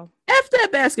tall. F that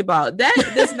basketball. That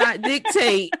does not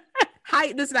dictate.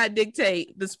 Height does not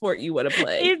dictate the sport you want to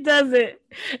play. It doesn't.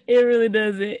 It really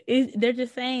doesn't. They're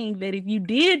just saying that if you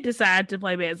did decide to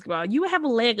play basketball, you would have a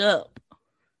leg up.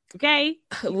 Okay?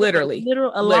 Literally.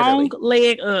 Long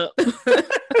leg up.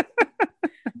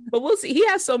 But we'll see. He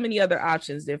has so many other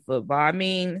options than football. I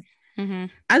mean,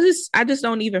 I just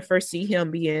don't even foresee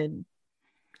him being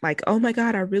like, oh my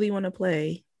God, I really want to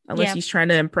play. Unless he's trying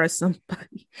to impress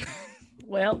somebody.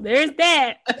 Well, there's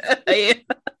that. Yeah.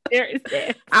 There is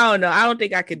that. I don't know. I don't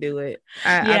think I could do it.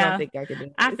 I don't think I could do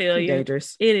it. I feel you.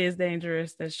 Dangerous. It is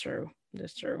dangerous. That's true.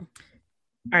 All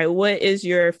right. What is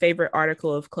your favorite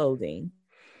article of clothing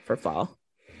for fall?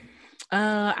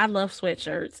 I love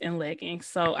sweatshirts and leggings.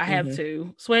 So I have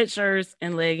two sweatshirts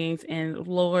and leggings, and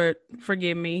Lord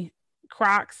forgive me,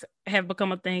 Crocs have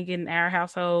become a thing in our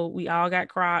household. We all got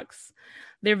Crocs.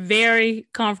 They're very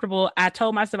comfortable. I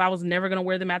told myself I was never going to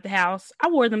wear them at the house. I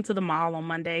wore them to the mall on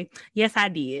Monday. Yes, I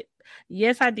did.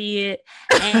 And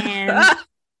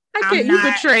you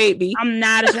betrayed me. I'm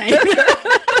not ashamed.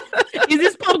 Is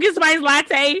this pumpkin spice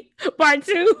latte part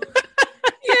 2?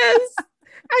 Yes.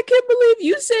 I can't believe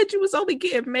you said you was only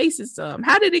getting Mason some.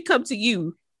 How did it come to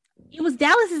you? It was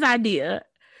Dallas's idea.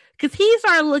 Because he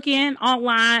started looking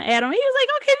online at them. He was like,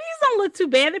 okay, these don't look too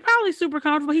bad. They're probably super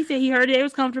comfortable. He said he heard it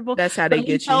was comfortable. That's how they get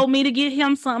you. He told me to get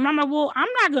him some. I'm like, well, I'm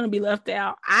not going to be left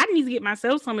out. I need to get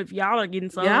myself some if y'all are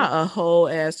getting some. Yeah, a whole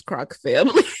ass Croc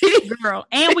family. Girl.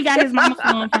 And we got his mama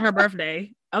some for her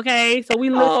birthday. Okay, so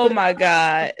we looked. Oh my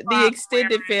God. The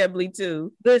extended family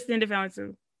too. The extended family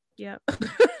too. Yep.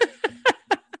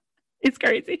 It's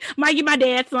crazy. Might get my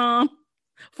dad some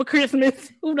for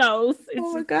Christmas. Who knows?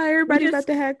 Oh my God, everybody about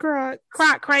to have Crocs.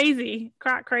 Croc crazy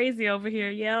over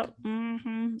here. Yep.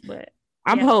 But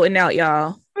I'm holding out,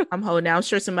 y'all. I'm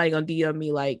sure somebody gonna DM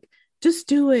me like, just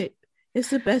do it. It's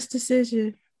the best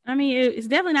decision. I mean, it's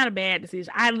definitely not a bad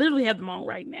decision. I literally have them on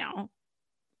right now.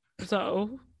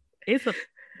 So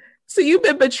you've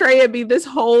been betraying me this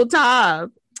whole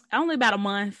time. Only about a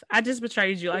month. I just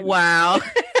betrayed you. Wow.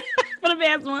 For the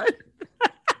past month.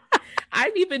 I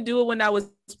didn't even do it when I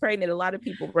was pregnant. A lot of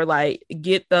people were like,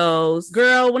 get those.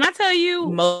 Girl, when I tell you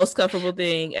most comfortable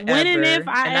thing when ever. And if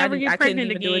I ever get pregnant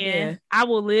again, I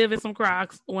will live in some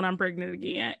Crocs when I'm pregnant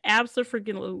again.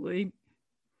 Absolutely.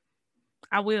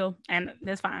 I will. And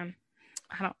that's fine.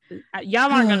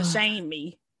 Y'all aren't going to shame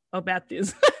me about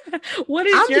this. What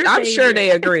is your favorite? I'm sure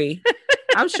they agree.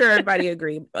 I'm sure everybody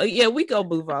agree. Yeah, we go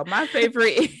move on. My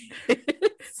favorite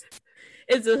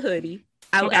is a hoodie.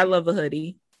 I love a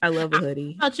hoodie. I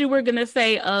thought you were gonna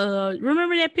say,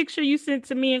 remember that picture you sent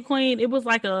to me and Queen? It's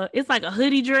like a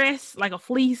hoodie dress, like a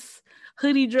fleece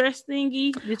hoodie dress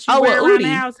thingy that you wear around the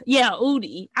house. Yeah,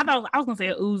 Udi. I was gonna say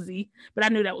a Uzi, but I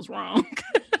knew that was wrong.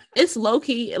 It's low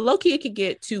key. Low key, it could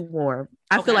get too warm.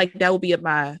 I feel like that would be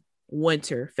my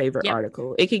winter favorite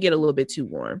article. It could get a little bit too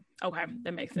warm. Okay,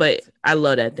 that makes sense. But I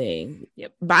love that thing.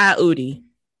 Yep. Buy Udi.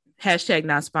 Hashtag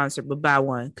not sponsored, but buy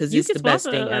one because it's the best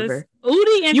thing ever.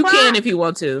 Udi and you Croc, can if you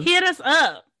want to. Hit us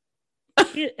up.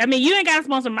 I mean, you ain't got to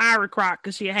sponsor Myra Croc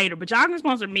because she a hater, but y'all can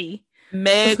sponsor me.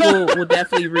 Meg will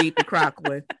definitely read the Croc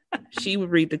one. She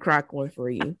would read the Croc one for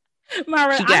you.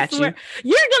 Myra, she got you.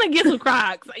 You're gonna get some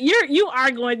Crocs. You're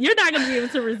not gonna be able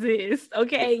to resist.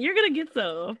 Okay, you're gonna get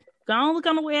some. Go on, look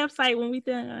on the website when we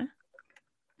done.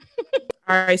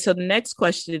 All right. So the next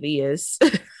question is,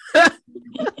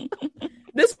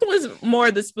 this was more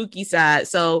the spooky side.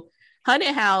 So,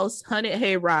 haunted house, haunted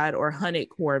hayride, or haunted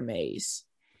corn maze?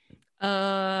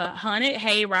 Haunted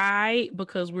hayride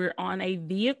because we're on a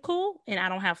vehicle and I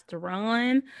don't have to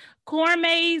run. Corn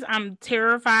maze, I'm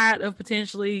terrified of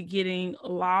potentially getting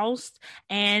lost,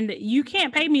 and you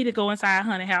can't pay me to go inside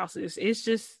haunted houses. It's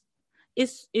just,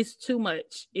 it's too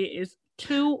much. It is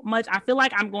too much. I feel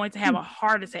like I'm going to have a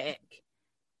heart attack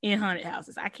in haunted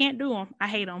houses. I can't do them. I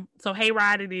hate them. So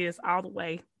hayride it is all the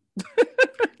way.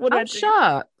 I'm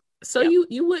shocked. So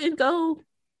you wouldn't go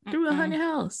through a haunted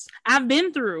house? I've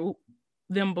been through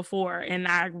them before and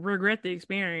I regret the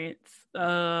experience.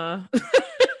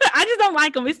 I just don't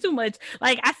like them. It's too much.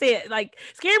 Like I said, like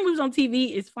scary movies on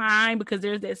TV is fine because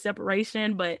there's that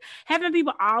separation, but having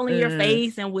people all in your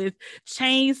face and with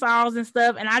chainsaws and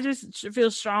stuff, and I just feel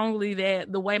strongly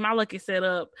that the way my luck is set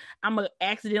up, I'm gonna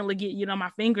accidentally get, my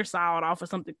finger sawed off or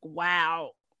something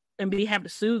wild and have to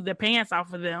sue their pants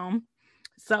off of them.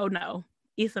 So no,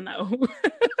 it's a no.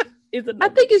 I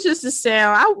think it's just the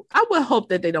sound. I would hope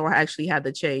that they don't actually have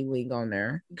the chain link on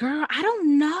there. Girl, I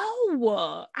don't know.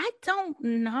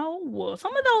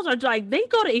 Some of those are like, they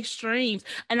go to extremes.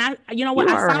 And I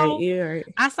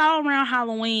saw around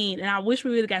Halloween, and I wish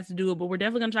we would have got to do it, but we're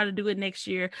definitely gonna try to do it next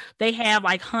year. They have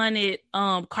like haunted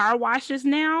car washes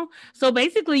now. So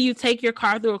basically you take your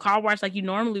car through a car wash like you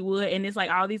normally would, and it's like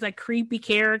all these like creepy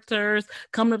characters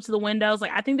coming up to the windows.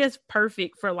 Like I think that's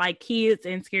perfect for like kids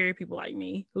and scary people like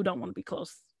me who don't want to be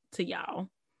close to y'all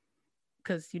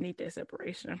because you need that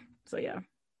separation. So yeah,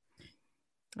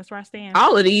 that's where I stand.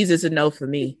 All of these is a no for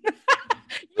me.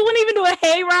 You wouldn't even do a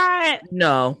hayride?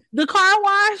 No. The car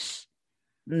wash?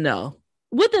 No.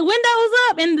 With the windows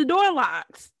up and the door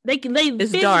locks.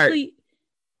 It's dark.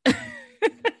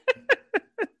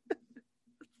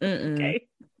 Okay.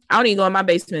 I don't even go in my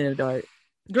basement in the dark.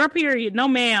 Girl, period. No,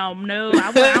 ma'am. No,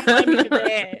 I wouldn't do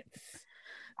that.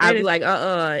 I'd be like,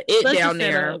 it down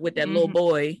there with that little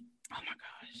boy. Oh my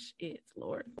gosh, it's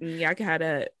Lord. Yeah, I can have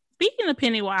that. Speaking of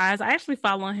Pennywise, I actually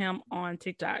follow him on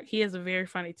TikTok. He has a very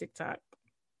funny TikTok.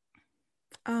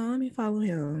 Oh, let me follow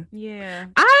him. Yeah.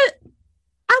 I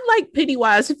like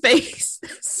Pennywise's face.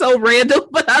 So random,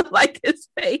 but I like his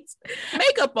face.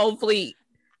 Makeup on fleek.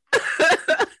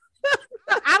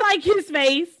 I like his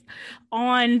face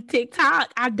on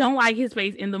TikTok. I don't like his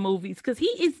face in the movies because he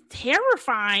is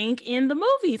terrifying in the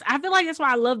movies. I feel like that's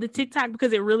why I love the TikTok,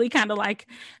 because it really kind of like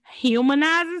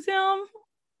humanizes him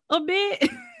a bit.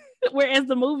 Whereas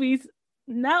the movies,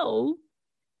 no,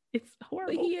 it's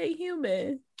horrible. But he ain't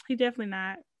human. He definitely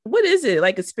not. What is it?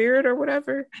 Like a spirit or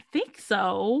whatever? I think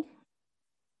so.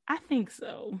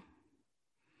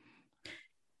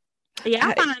 Yeah,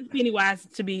 I find Pennywise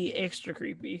to be extra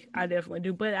creepy. I definitely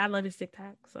do, but I love his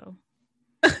TikTok, so.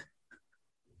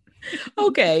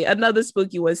 Okay, another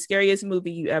spooky one. Scariest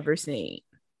movie you ever seen?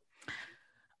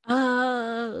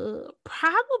 Probably.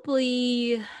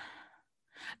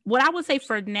 What I would say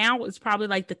for now is probably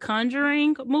like the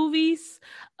Conjuring movies.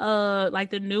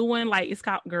 Like the new one, like it's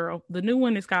called the new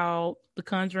one is called The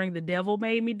Conjuring. The Devil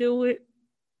Made Me Do It.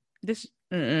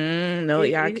 No,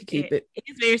 I could keep it.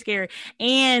 It's very scary.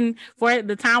 And for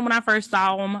the time when I first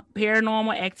saw them,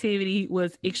 Paranormal Activity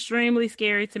was extremely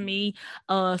scary to me.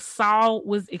 Saw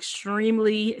was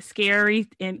extremely scary,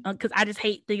 and because I just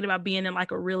hate thinking about being in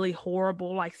like a really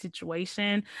horrible like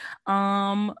situation,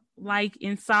 like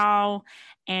in Saw,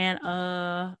 and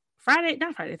Friday the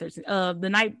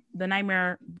 13th, the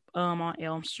Nightmare on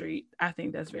Elm Street. I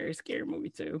think that's a very scary movie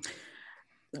too.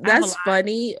 That's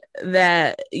funny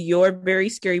that your very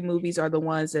scary movies are the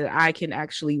ones that I can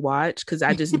actually watch, because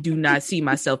I just do not see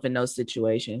myself in those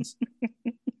situations.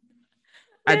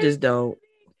 I just don't.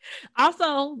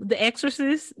 Also, The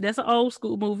Exorcist, that's an old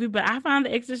school movie, but I find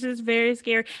The Exorcist very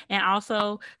scary. And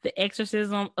also The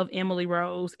Exorcism of Emily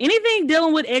Rose. Anything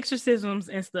dealing with exorcisms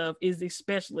and stuff is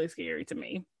especially scary to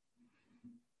me.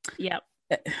 Yep.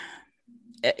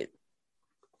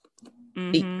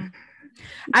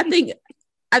 I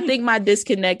think my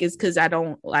disconnect is because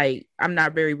I'm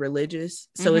not very religious.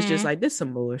 So it's just like, this is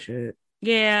some bullshit.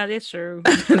 Yeah, that's true.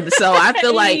 So I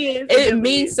feel like it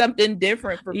means something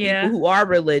different for people who are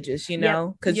religious, you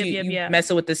know, because you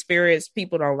messing with the spirits.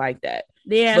 People don't like that.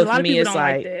 Yeah, but a lot of people don't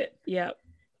like that. Yep.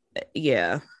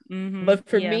 Yeah. But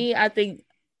for me, I think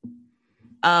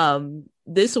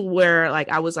this is where like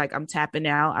I was like, I'm tapping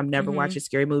out. I'm never watching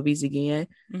scary movies again.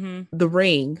 The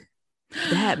Ring.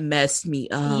 That messed me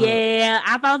up. Yeah,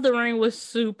 I thought The Ring was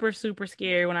super, super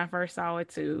scary when I first saw it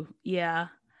too. Yeah.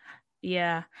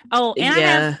 Oh,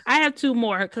 and I have two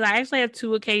more because I actually have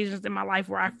two occasions in my life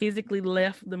where I physically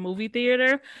left the movie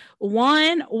theater.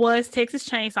 One was Texas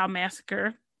Chainsaw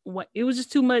Massacre. It was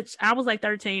just too much. I was like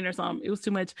 13 or something. It was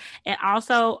too much. And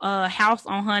also House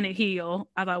on Haunted Hill.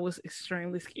 I thought was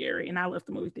extremely scary, and I left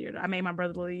the movie theater. I made my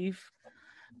brother leave.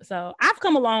 So I've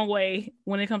come a long way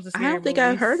when it comes to scary I don't think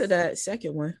movies. I've heard of that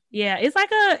second one. Yeah, it's like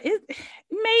it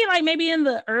made like maybe in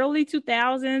the early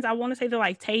 2000s. I want to say that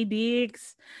like Taye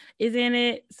Diggs is in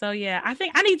it. So yeah, I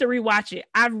think I need to rewatch it.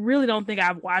 I really don't think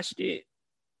I've watched it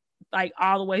like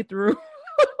all the way through.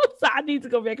 So I need to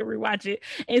go back and rewatch it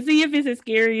and see if it's as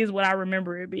scary as what I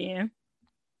remember it being.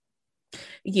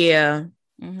 Yeah.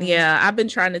 Yeah, I've been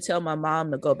trying to tell my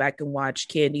mom to go back and watch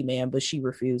Candyman, but she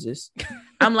refuses.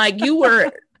 I'm like, you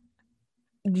were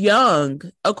young.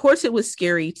 Of course it was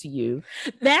scary to you.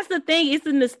 That's the thing. It's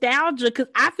the nostalgia, because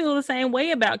I feel the same way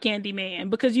about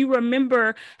Candyman, because you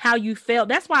remember how you felt.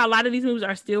 That's why a lot of these movies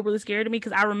are still really scary to me,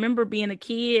 because I remember being a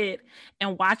kid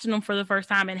and watching them for the first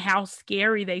time and how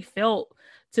scary they felt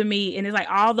to me. And it's like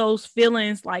all those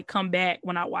feelings like come back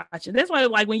when I watch it. That's why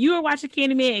like when you were watching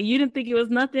Candyman and you didn't think it was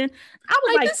nothing, I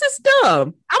was like this is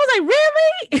dumb. I was like,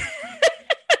 really?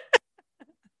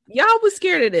 Y'all was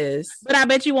scared of this. But I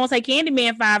bet you won't say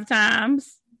Candyman 5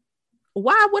 times.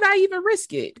 Why would I even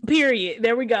risk it? Period.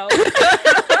 There we go.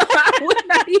 I would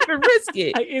not even risk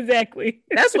it. Exactly.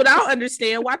 That's what I don't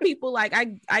understand. Why people like,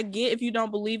 I get if you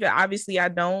don't believe it. Obviously I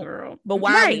don't. Girl. But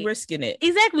why are we risking it?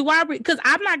 Exactly. Why? Because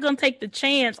I'm not going to take the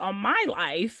chance on my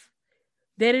life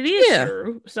that it is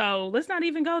true. So let's not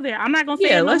even go there. I'm not going to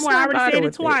say it no more. I already said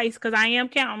it twice because I am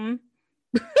counting.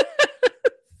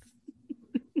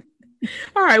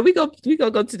 All right, we go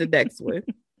to the next one.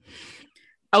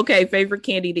 Okay, favorite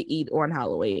candy to eat on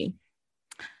Halloween.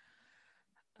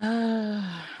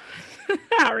 I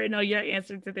already know your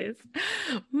answer to this.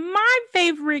 My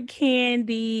favorite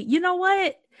candy, you know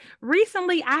what?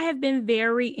 Recently, I have been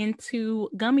very into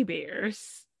gummy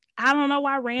bears. I don't know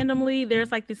why randomly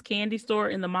there's like this candy store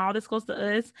in the mall that's close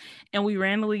to us, and we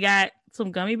randomly got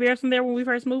some gummy bears from there when we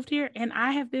first moved here, and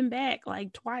I have been back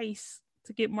like twice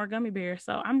to get more gummy bears.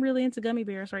 So I'm really into gummy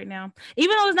bears right now.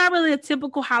 Even though it's not really a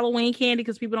typical Halloween candy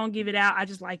because people don't give it out, I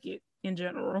just like it in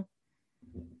general.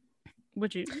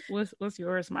 What's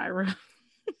yours, Myra?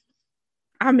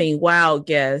 I mean, wild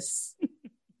guess.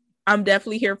 I'm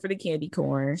definitely here for the candy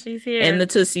corn. She's here. And the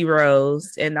Tootsie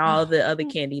Rolls and all the other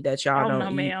candy that y'all don't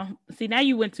eat. Ma'am. See, now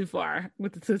you went too far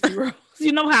with the Tootsie Rolls.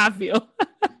 You know how I feel.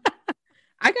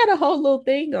 I got a whole little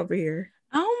thing over here.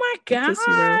 Oh my God.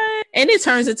 And it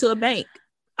turns into a bank.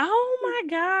 Oh my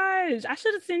gosh. I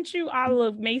should have sent you all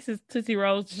of Mace's Tootsie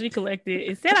Rolls she collected.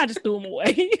 Instead, I just threw them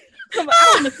away. I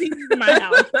want to see these in my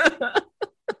house.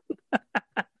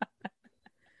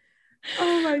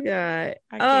 Oh my God.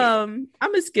 I'm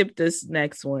gonna skip this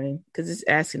next one because it's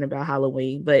asking about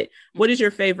Halloween. But what is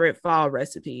your favorite fall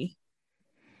recipe?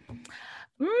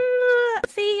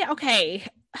 Okay.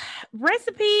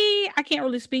 Recipe I can't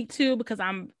really speak to because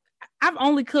I've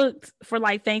only cooked for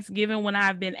like Thanksgiving when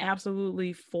I've been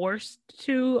absolutely forced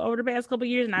to over the past couple of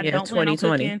years, and I don't plan on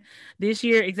cooking this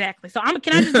year. Exactly. So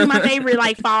can I just do my favorite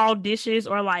like fall dishes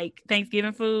or like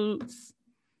Thanksgiving foods?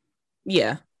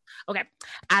 Yeah. Okay.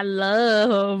 I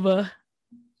love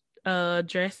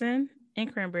dressing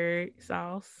and cranberry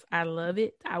sauce. I love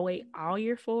it. I wait all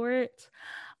year for it.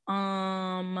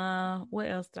 What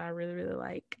else do I really, really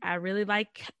like? I really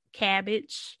like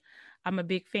cabbage. I'm a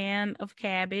big fan of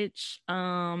cabbage.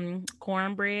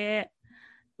 Cornbread.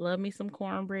 Love me some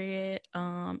cornbread.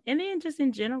 And then just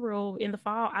in general, in the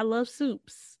fall, I love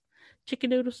soups. Chicken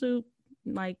noodle soup.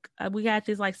 Like we got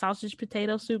this like sausage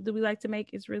potato soup that we like to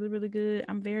make. It's really, really good.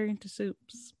 I'm very into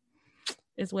soups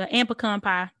as well. And pecan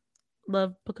pie.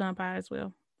 Love pecan pie as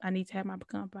well. I need to have my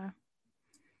pecan pie.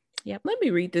 Yep. Let me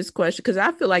read this question because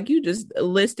I feel like you just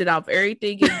listed off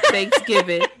everything in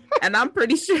Thanksgiving, and I'm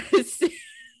pretty sure it's.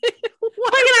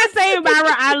 What can I say about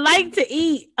it? I like to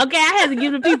eat. Okay, I had to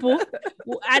give the people.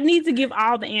 I need to give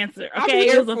all the answer.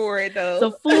 Okay, I'm here for it though.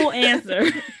 It's a full answer.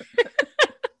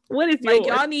 What is yours? Like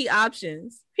y'all need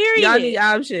options. Period. Y'all need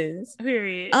options.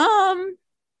 Period.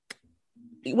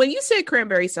 When you said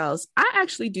cranberry sauce, I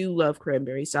actually do love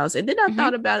cranberry sauce. And then I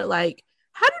thought about it like,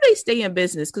 how do they stay in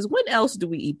business? Because when else do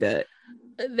we eat that?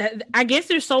 I guess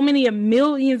there's so many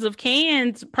millions of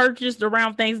cans purchased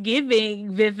around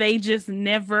Thanksgiving that they just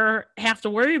never have to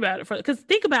worry about it. Because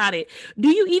think about it. Do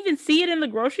you even see it in the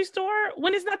grocery store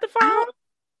when it's not the fall?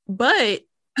 But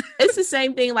it's the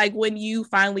same thing like when you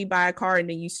finally buy a car and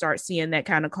then you start seeing that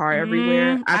kind of car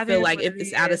everywhere. I feel like if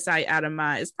it's out of sight, out of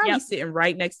mind, it's probably sitting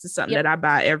right next to something that I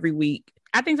buy every week.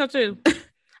 I think so too.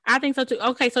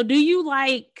 Okay, so do you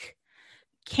like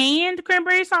canned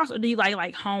cranberry sauce or do you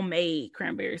like homemade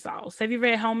cranberry sauce? Have you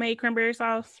ever had homemade cranberry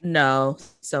sauce? No,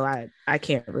 so I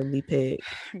can't really pick.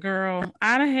 Girl,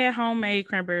 I done had homemade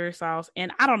cranberry sauce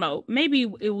and I don't know, maybe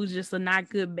it was just a not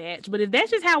good batch, but if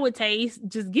that's just how it tastes,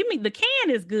 just give me the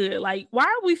can is good. Like, why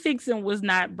are we fixing what's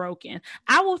not broken?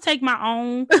 I will take my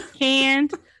own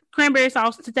canned cranberry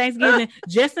sauce to Thanksgiving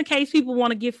just in case people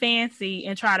want to get fancy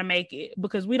and try to make it,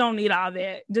 because we don't need all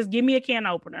that. Just give me a can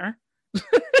opener.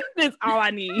 That's all I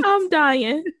need. I'm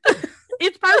dying.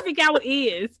 It's perfect how it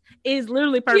is. It's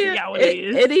literally perfect how it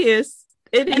is. It is.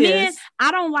 Then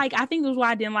I think that's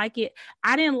why I didn't like it.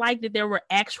 I didn't like that there were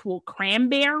actual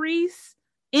cranberries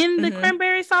in the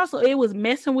cranberry sauce. So it was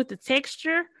messing with the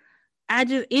texture.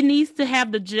 It needs to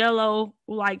have the Jell-O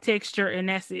like texture and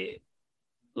that's it.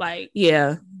 Like,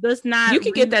 that's not. You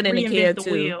can get that in a can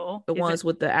too. Wheel. The ones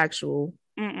with the actual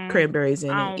cranberries in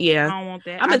it. Yeah, I don't want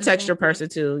that. I'm a texture person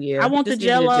too. Yeah, I want the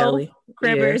Jell-O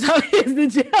cranberries. Is the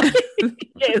jelly?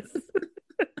 Yes.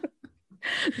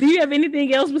 Do you have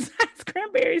anything else besides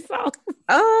cranberry sauce?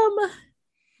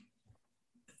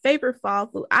 Favorite fall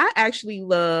food. I actually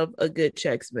love a good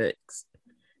Chex Mix,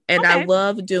 and I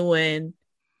love doing.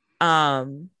 I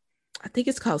think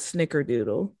it's called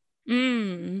Snickerdoodle.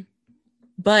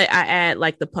 But I add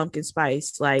like the pumpkin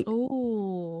spice, like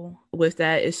with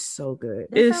that. It's so good.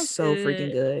 It's so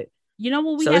freaking good. You know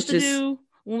what we have to do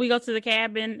when we go to the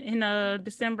cabin in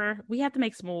December? We have to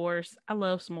make s'mores. I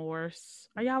love s'mores.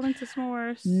 Are y'all into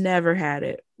s'mores? Never had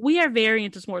it. We are very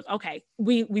into s'mores. Okay,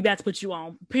 we about to put you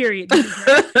on. Period.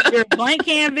 You're a blank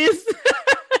canvas.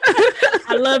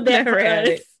 I love that for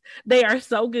us. They are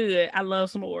so good. I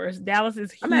love s'mores. Dallas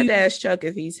is huge. I'm gonna ask Chuck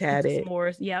if he's had it.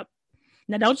 S'mores. Yep.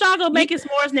 Now don't y'all go making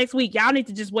s'mores next week. Y'all need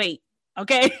to just wait.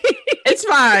 Okay. It's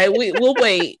fine. We'll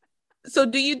wait. So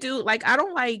do you do like, I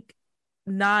don't like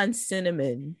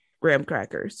non-cinnamon graham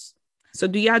crackers. So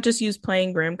do y'all just use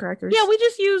plain graham crackers? Yeah, we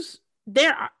just use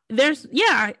I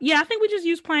think we just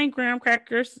use plain graham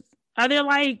crackers. Are there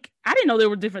like, I didn't know there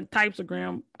were different types of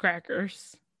graham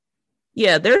crackers.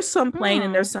 Yeah, there's some plain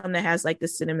and there's some that has like the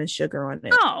cinnamon sugar on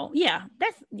it. Oh, yeah.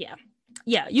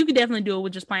 Yeah, you could definitely do it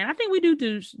with just plain. I think we do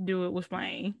it with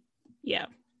plain. Yeah.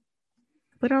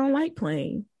 But I don't like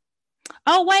plain.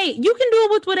 Oh, wait. You can do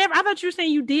it with whatever. I thought you were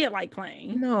saying you did like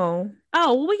plain. No.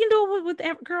 Oh, well, we can do it with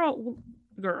girl.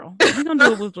 We're going to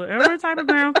do it with whatever type of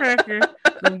graham cracker.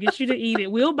 We're going to get you to eat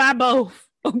it. We'll buy both.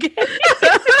 Okay?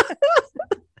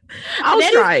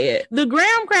 I'll try it. The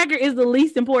graham cracker is the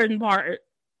least important part.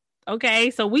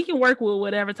 Okay? So we can work with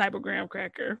whatever type of graham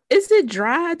cracker. Is it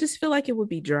dry? I just feel like it would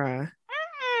be dry.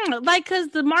 Like, because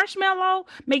the marshmallow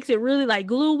makes it really like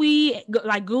gooey,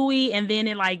 and then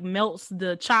it like melts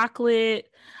the chocolate.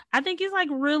 I think it's like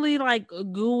really like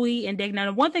gooey and deck.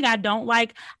 Now, one thing I don't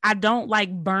like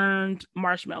burned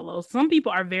marshmallows. Some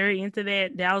people are very into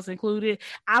that, Dallas included.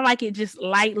 I like it just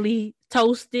lightly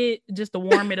toasted just to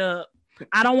warm it up.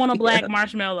 I don't want a black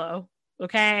marshmallow.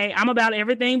 Okay, I'm about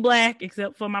everything black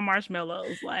except for my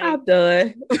marshmallows. Like, I'm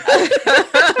done.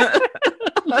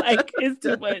 Like, it's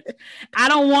too much. I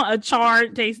don't want a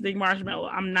charred tasting marshmallow.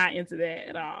 I'm not into that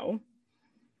at all.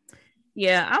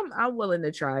 Yeah, I'm willing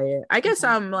to try it. I guess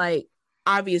I'm like,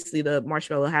 obviously the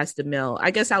marshmallow has to melt.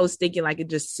 I guess I was thinking like it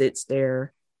just sits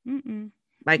there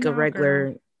like a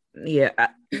regular. Girl. Yeah,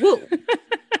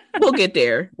 we'll get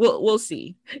there. We'll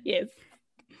see. Yes.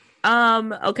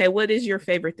 Okay, what is your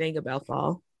favorite thing about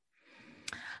fall?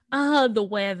 The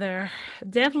weather.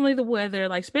 Definitely the weather.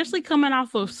 Like, especially coming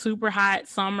off of super hot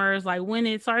summers, like when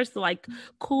it starts to like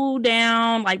cool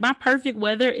down. Like, my perfect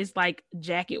weather is like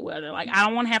jacket weather. Like, I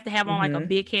don't want to have on like a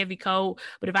big heavy coat,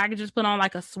 but if I could just put on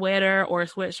like a sweater or a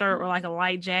sweatshirt or like a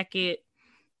light jacket,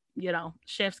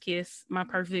 chef's kiss. My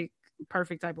perfect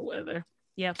type of weather.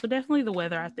 Yeah, so definitely the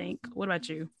weather, I think. What about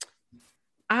you?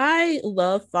 I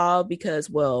love fall because,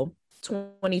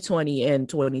 2020 and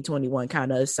 2021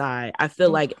 kind of aside, I feel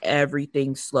like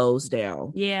everything slows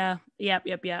down. Yeah. Yep.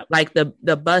 Like the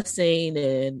busing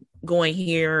and going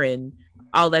here and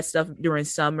all that stuff during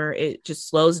summer, it just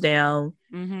slows down.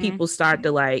 People start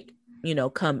to like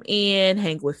come in,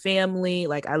 hang with family.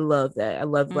 Like, I love that. I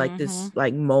love like this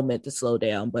like moment to slow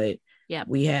down, but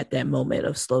we had that moment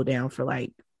of slow down for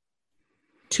like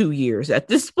 2 years at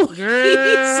this point.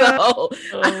 So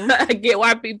I get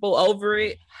why people over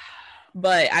it,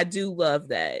 but I do love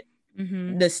that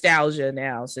nostalgia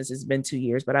now since it's been 2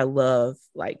 years. But I love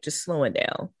like just slowing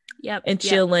down and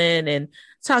chilling and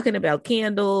talking about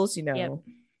candles,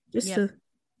 just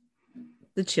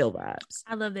the chill vibes.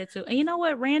 I love that too. And you know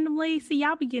what? Randomly, see,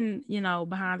 y'all be getting,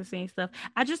 behind the scenes stuff.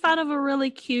 I just thought of a really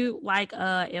cute like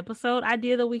episode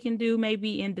idea that we can do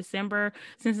maybe in December,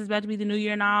 since it's about to be the new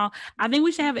year and all. I think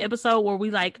we should have an episode where we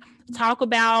like talk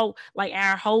about like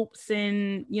our hopes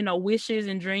and wishes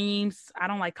and dreams. I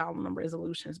don't like calling them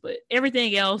resolutions, but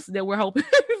everything else that we're hoping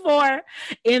for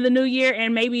in the new year,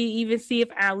 and maybe even see if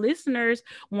our listeners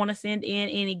want to send in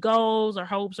any goals or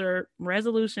hopes or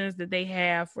resolutions that they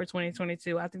have for 2022.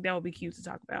 I think that would be cute to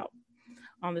talk about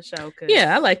on the show.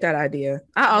 I like that idea.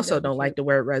 I also don't like the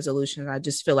word resolution. I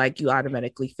just feel like you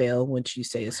automatically fail once you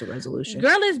say it's a resolution.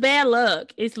 Girl, it's bad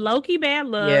luck. It's low-key bad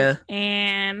luck. Yeah.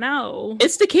 And no.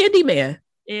 It's the Candyman.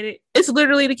 It's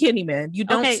literally the Candyman. You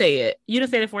don't say it. You done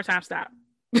said it 4 times. Stop.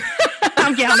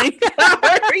 I'm counting.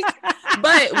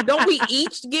 But don't we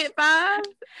each get 5?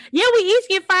 Yeah, we each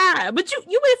get 5. But you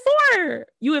at 4.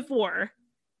 You at 4.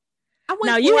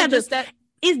 No, you have just that.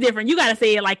 It's different. You got to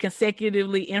say it like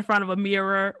consecutively in front of a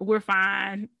mirror. We're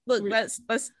fine. Look, let's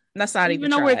not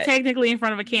even though we're technically in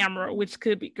front of a camera, which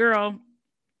could be, girl.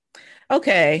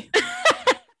 Okay.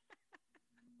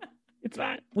 It's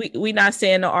fine. We not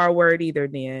saying the R word either.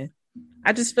 Then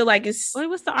I just feel like it's. Wait,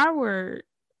 what's the R word?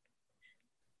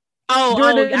 I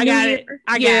got it.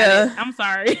 I got it. I'm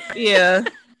sorry. Yeah.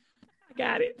 I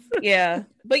got it. Yeah.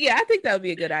 But I think that would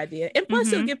be a good idea. And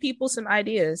plus it'll give people some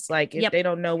ideas. Like if they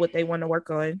don't know what they want to work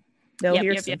on, they'll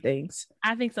hear some things.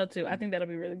 I think so too. I think that'll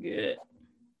be really good.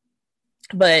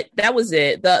 But that was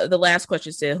it. The last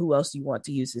question said, who else do you want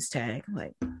to use this tag?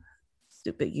 Like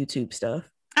stupid YouTube stuff.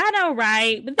 I know,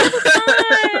 right? But that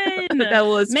was fun. That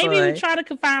was maybe fun. we try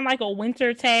to find like a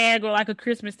winter tag or like a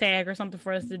Christmas tag or something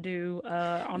for us to do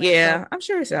on that show. I'm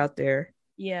sure it's out there.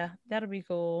 Yeah, that'll be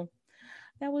cool.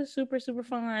 That was super, super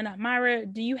fun. Myra,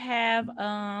 do you have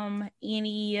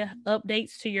any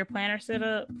updates to your planner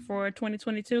setup for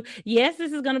 2022? Yes,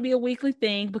 this is going to be a weekly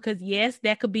thing because, yes,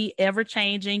 that could be ever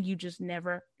changing. You just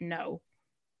never know.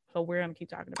 So we're going to keep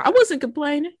talking about it. I wasn't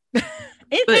complaining.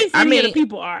 In case any of the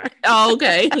people are. Oh,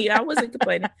 okay. Yeah, I wasn't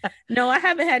complaining. No, I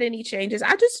haven't had any changes.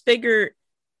 I just figured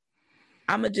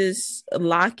I'm going to just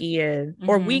lock in,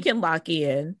 or we can lock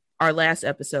in. Our last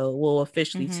episode will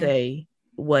officially say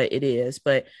what it is,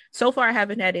 but so far I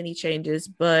haven't had any changes,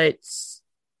 but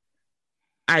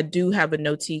I do have a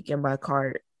Notique in my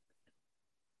cart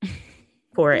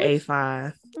for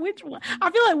A5. Which one? I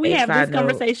feel like we have this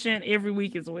conversation every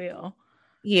week as well.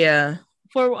 Yeah.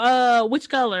 For which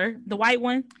color? The white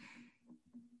one?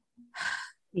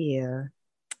 Yeah.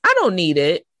 I don't need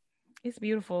it. It's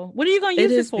beautiful. What are you going to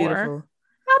use it for? Beautiful.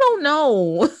 I don't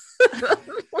know.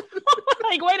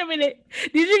 Like, wait a minute.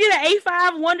 Did you get an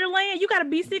A5 Wonderland? You got a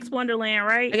B6 Wonderland,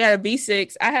 right? I got a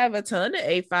B6. I have a ton of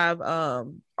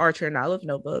A5 Archer and Olive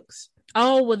notebooks.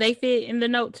 Oh, will they fit in the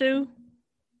note too?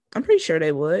 I'm pretty sure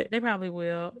they would. They probably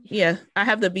will. Yeah. I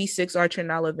have the B6 Archer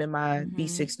and Olive in my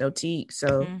B6 Notique,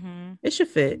 so it should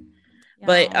fit.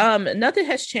 But nothing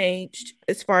has changed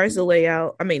as far as the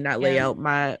layout. I mean, not layout,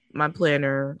 my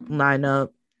planner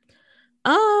lineup.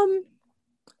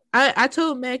 I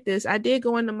told Mac this. I did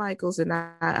go into Michael's and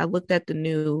I looked at the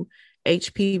new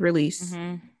HP release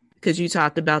because you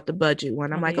talked about the budget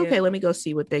one. I'm okay, let me go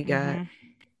see what they got.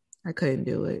 I couldn't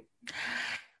do it.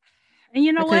 And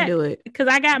you know what? Do it because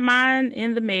I got mine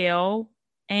in the mail,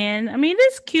 and I mean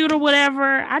it's cute or whatever.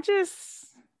 I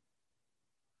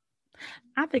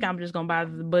think I'm just gonna buy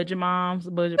the budget moms,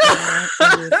 the budget parents,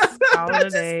 and just call it a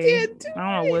day. I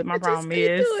don't know what my problem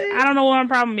is. I don't know what my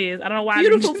problem is. I don't know why.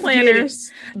 Beautiful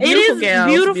planners. It is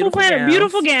gowns, beautiful planner,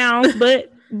 beautiful gowns, but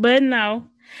no.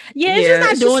 Yeah, it's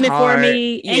just not doing it for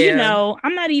me. And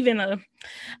I'm not even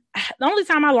the only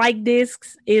time I like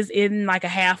discs is in like a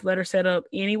half letter setup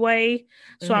anyway.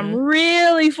 So I'm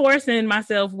really forcing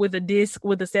myself with a disc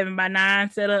with a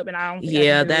 7x9 setup, and I don't think I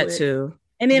can do that it. too.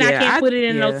 And then I can't put it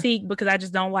in Notique because I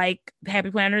just don't like Happy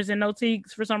Planners and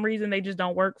Notiques for some reason. They just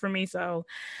don't work for me. So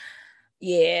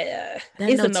yeah, that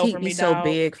it's Notique a no for me. So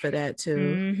big for that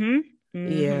too.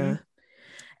 Yeah.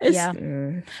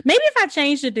 Maybe if I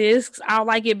change the discs, I'll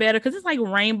like it better because it's like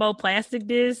rainbow plastic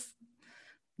discs.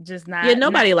 Just not.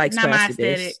 Nobody likes not plastic my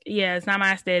aesthetic. discs. Yeah, it's not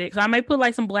my aesthetic. So I may put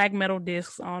like some black metal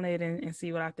discs on it and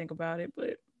see what I think about it.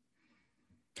 But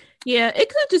Yeah, it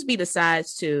could just be the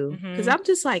size too, because I'm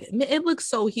just like, it looks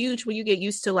so huge when you get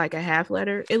used to like a half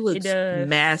letter. It looks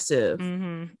massive.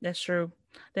 That's true.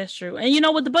 That's true. And you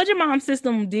know what? The Budget Mom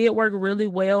system did work really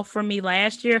well for me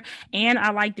last year. And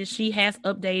I like that she has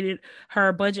updated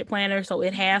her budget planner. So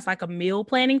it has like a meal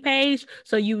planning page.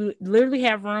 So you literally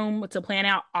have room to plan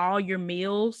out all your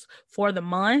meals for the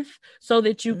month so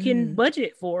that you can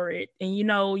budget for it. And, you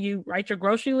know, you write your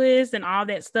grocery list and all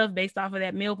that stuff based off of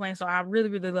that meal plan. So I really,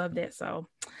 really love that. So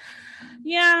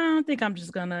yeah, I think I'm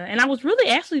just gonna, and I was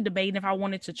really actually debating if I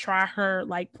wanted to try her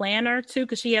like planner too,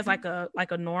 because she has like a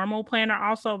normal planner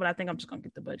also, but I think I'm just gonna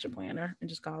get the budget planner and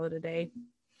just call it a day.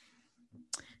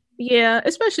 Yeah,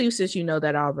 especially since you know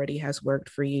that already has worked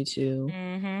for you too.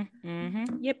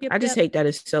 Yep. I just hate that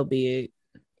it's so big.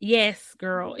 Yes,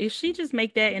 girl. If she just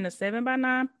make that in a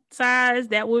 7x9 size,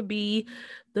 that would be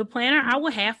the planner I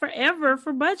would have forever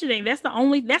for budgeting. That's the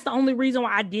only reason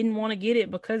why I didn't want to get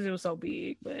it, because it was so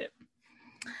big. But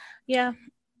yeah,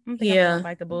 I'm gonna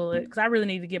bite the bullet because I really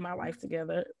need to get my life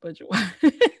together budget-wise.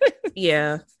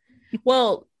 Yeah.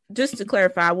 Well, just to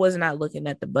clarify, I was not looking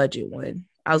at the budget one.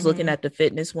 I was looking at the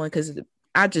fitness one because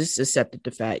I just accepted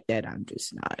the fact that I'm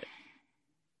just not.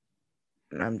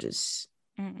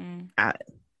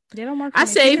 They don't work. I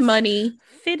save money.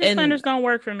 Fitness planners don't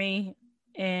work for me.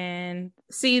 And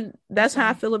see, that's how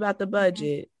I feel about the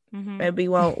budget. Maybe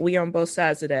we on both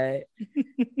sides of that.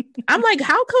 I'm like,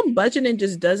 how come budgeting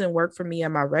just doesn't work for me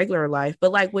in my regular life?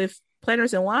 But like with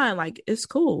Planners and Wine, like it's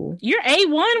cool. You're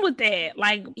A1 with that.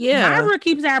 Like, Myra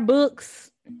keeps our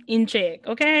books in check.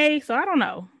 Okay, so I don't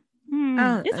know.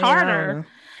 It's harder.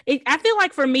 I feel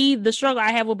like for me, the struggle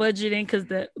I have with budgeting, because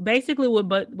basically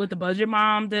what the Budget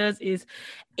Mom does is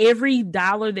every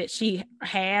dollar that she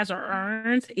has or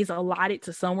earns is allotted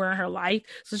to somewhere in her life.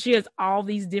 So she has all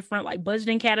these different like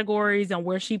budgeting categories and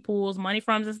where she pulls money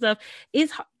from and stuff.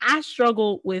 I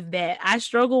struggle with that. I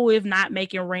struggle with not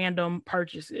making random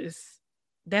purchases.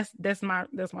 That's my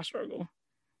struggle.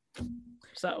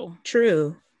 So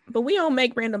true. But we don't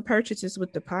make random purchases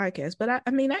with the podcast. But I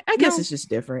guess it's just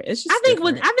different. It's just I think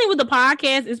with the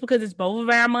podcast, it's because it's both of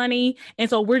our money, and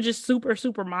so we're just super,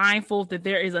 super mindful that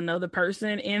there is another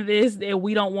person in this that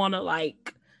we don't want to,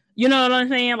 like, you know what I'm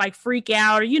saying, like freak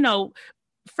out, or, you know,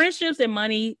 friendships and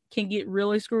money can get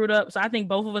really screwed up. So I think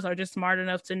both of us are just smart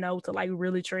enough to know to like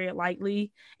really tread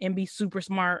lightly and be super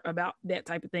smart about that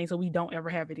type of thing, so we don't ever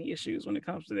have any issues when it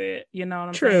comes to that. You know what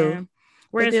I'm saying?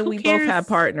 Whereas then we both have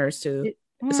partners too.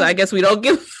 So I guess we don't care.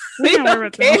 No,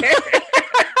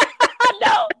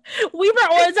 we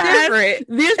prioritize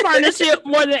this partnership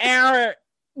more than our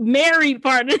married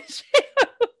partnership.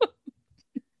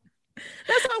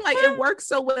 That's why I'm like, it works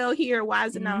so well here. Why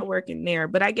is it not working there?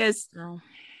 But I guess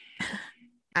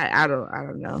I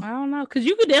don't know. I don't know, because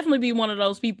you could definitely be one of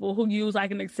those people who use like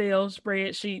an Excel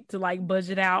spreadsheet to like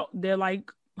budget out their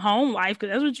like home life,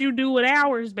 because that's what you do with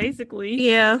ours, basically.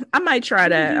 Yeah, I might try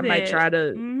that. I might try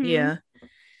to. Yeah.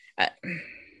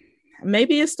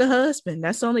 Maybe it's the husband.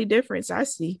 That's the only difference I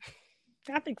see.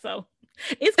 I think so.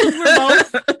 It's because we're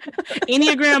both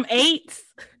Enneagram 8s,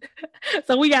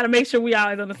 so we got to make sure we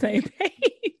always on the same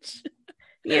page.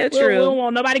 Yeah, true. We don't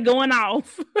want nobody going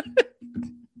off.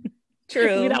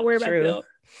 True. We don't worry about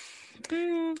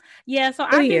that. Yeah, so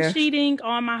I've been cheating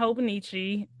on my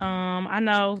Hobonichi. I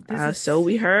know. So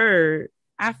we heard.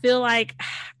 I feel like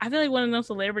one of those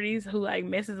celebrities who like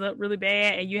messes up really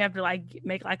bad, and you have to like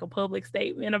make like a public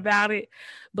statement about it,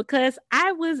 because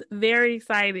I was very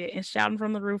excited and shouting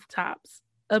from the rooftops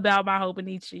about my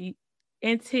Hobonichi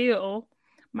until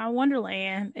my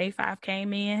Wonderland A5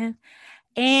 came in,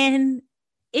 and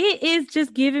it is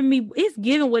just giving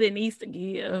what it needs to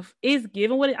give. It's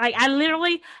giving what I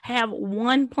literally have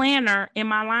one planner in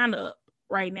my lineup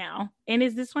right now, and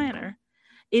it's this planner.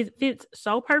 It fits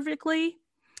so perfectly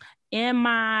in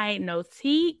my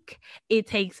Notique. It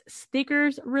takes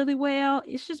stickers really well.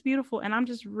 It's just beautiful, and I'm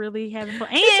just really having fun.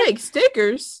 And it takes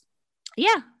stickers.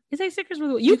 Yeah, it takes stickers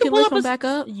really well. You can lift them back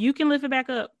up. You can lift it back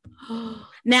up.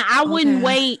 Now I wouldn't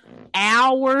wait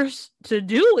hours to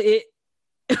do it.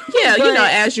 Yeah, you know,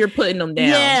 as you're putting them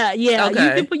down. Yeah.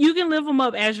 Okay. You can lift them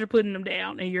up as you're putting them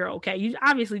down, and you're okay. You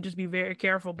obviously just be very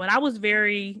careful, but I was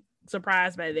very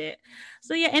surprised by that.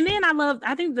 So yeah, and then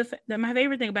I think my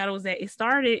favorite thing about it was that it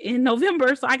started in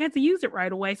November, so I got to use it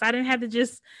right away, so I didn't have to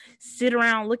just sit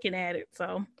around looking at it.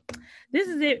 So this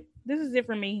is it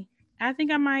for me. I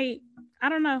think I'm done. I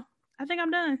think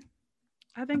I'm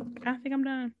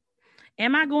done.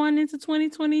 Am I going into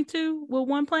 2022 with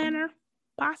one planner?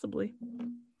 Possibly.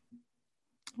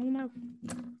 I don't know.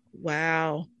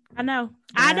 Wow. I know.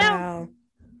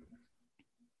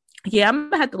 Yeah, I'm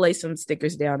gonna have to lay some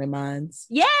stickers down in mine.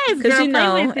 Yes, because you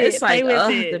know it's like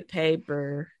the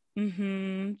paper.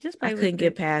 Just I couldn't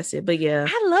get past it, but yeah,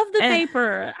 I love the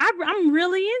paper. I'm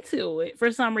really into it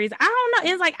for some reason. I don't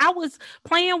know. It's like I was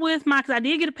playing with because I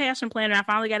did get a passion planner. I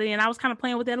finally got it in. I was kind of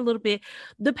playing with that a little bit.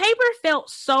 The paper felt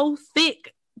so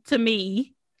thick to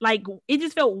me. Like it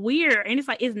just felt weird. And it's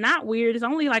like, it's not weird. It's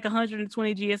only like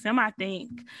 120 GSM, I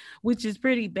think, which is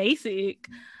pretty basic.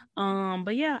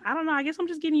 But yeah, I don't know. I guess I'm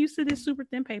just getting used to this super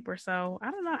thin paper. So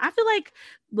I don't know. I feel like,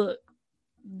 look,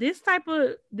 this type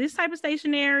of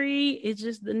stationery is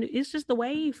just the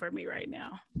wave for me right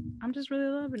now. I'm just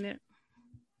really loving it.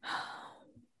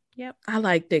 Yep. I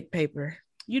like thick paper.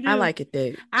 You do? I like it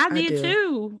thick. I did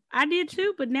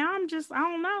too, but now I'm just, I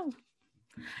don't know.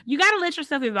 You got to let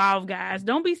yourself evolve, guys.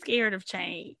 Don't be scared of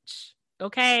change.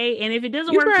 Okay. And if it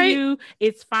doesn't work for you,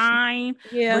 it's fine.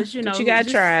 Yeah. But you got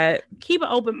to try it. Keep an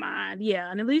open mind.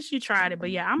 Yeah. And at least you tried it.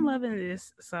 But yeah, I'm loving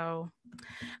this. So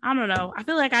I don't know. I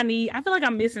feel like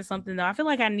I'm missing something though. I feel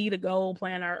like I need a goal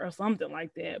planner or something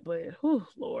like that. But whew,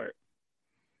 Lord.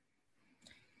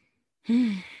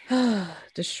 The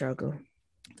struggle.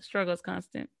 The struggle is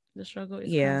constant.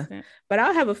 Constant. But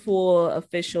I'll have a full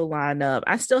official lineup.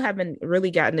 I still haven't really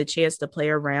gotten a chance to play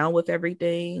around with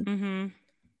everything.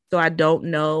 So I don't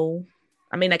know.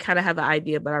 I mean, I kind of have an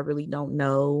idea, but I really don't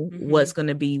know what's going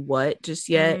to be what just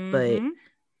yet. But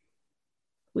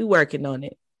we working on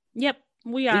it. Yep,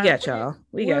 we are. We got y'all.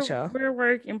 We're a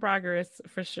work in progress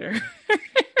for sure.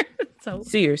 So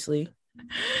seriously.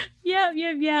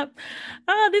 Yep.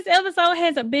 This episode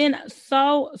has been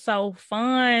so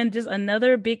fun. Just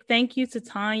another big thank you to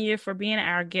Tanya for being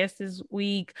our guest this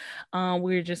week.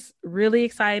 We're just really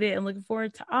excited and looking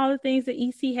forward to all the things that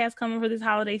EC has coming for this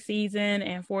holiday season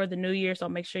and for the new year. So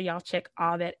make sure y'all check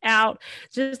all that out.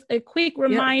 Just a quick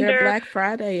reminder. Their Black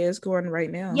Friday is going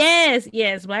right now.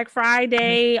 Yes. Black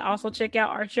Friday. Also check out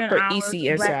Archer and Olive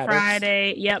EC Black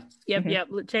Friday. Yep.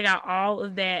 Check out all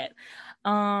of that.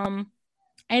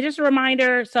 And just a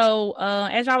reminder, so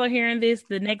as y'all are hearing this,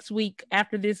 the next week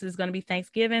after this is going to be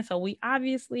Thanksgiving. So we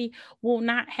obviously will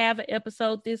not have an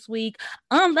episode this week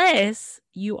unless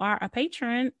you are a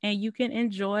patron and you can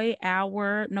enjoy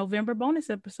our November bonus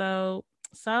episode.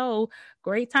 So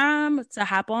great time to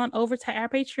hop on over to our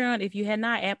Patreon. If you had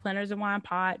not, at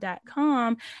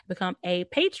plannersandwinepod.com, become a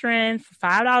patron. For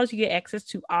 $5, you get access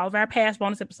to all of our past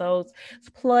bonus episodes,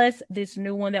 plus this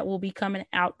new one that will be coming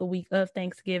out the week of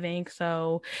Thanksgiving.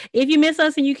 So if you miss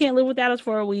us and you can't live without us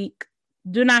for a week,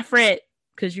 do not fret,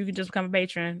 because you can just become a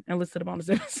patron and listen to the bonus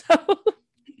episode.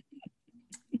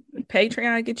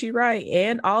 Patreon get you right,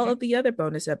 and all of the other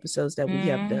bonus episodes that we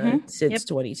have done since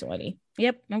 2020.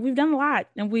 Yep, and we've done a lot,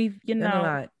 and we've done a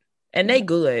lot, and they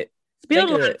good.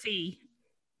 Spilled a lot of tea,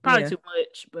 probably too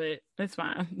much, but it's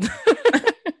fine.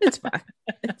 It's fine.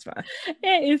 It's fine.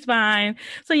 It's fine.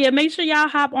 So yeah, make sure y'all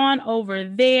hop on over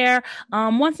there.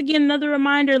 Once again, another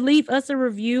reminder, leave us a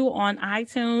review on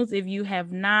iTunes if you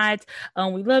have not.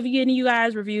 We love getting you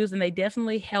guys reviews, and they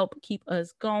definitely help keep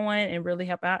us going and really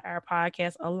help out our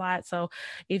podcast a lot. So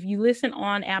if you listen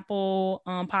on Apple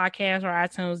Podcasts or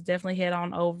iTunes, definitely head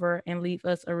on over and leave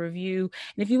us a review.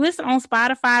 And if you listen on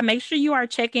Spotify, make sure you are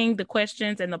checking the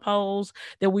questions and the polls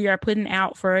that we are putting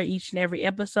out for each and every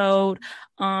episode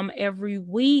every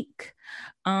week,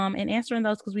 and answering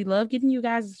those, because we love getting you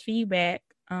guys' feedback.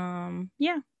 Myra,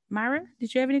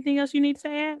 did you have anything else you need to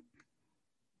add?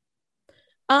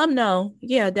 No.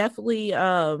 Yeah, definitely.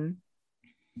 Are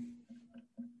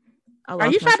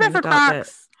you shopping for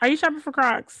Crocs? Are you shopping for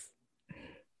Crocs?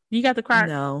 You got the Crocs?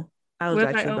 No, I was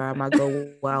actually buying my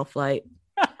Go Wild flight.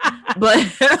 But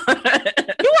you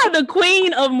are the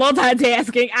queen of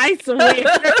multitasking, I swear.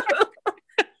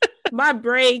 My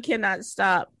brain cannot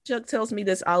stop. Chuck tells me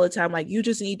this all the time. Like, you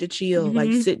just need to chill.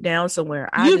 Like, sit down somewhere.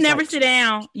 You never sit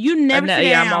down. You never sit down.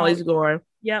 Yeah, I'm always going.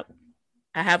 Yep.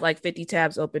 I have like 50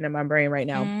 tabs open in my brain right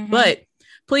now. But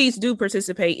please do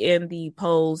participate in the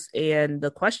polls and the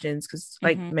questions, because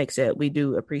like Meg said, we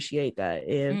do appreciate that.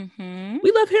 And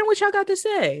we love hearing what y'all got to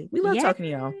say. We love talking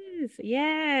to y'all.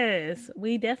 Yes,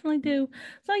 we definitely do.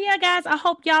 So yeah, guys, I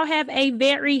hope y'all have a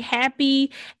very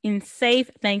happy and safe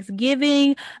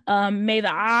Thanksgiving. May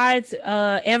the odds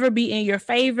ever be in your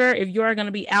favor if you're going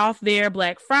to be out there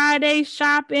Black Friday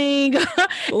shopping.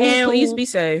 Ooh, and please be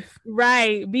safe.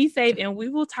 Right, be safe, and we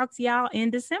will talk to y'all in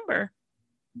December.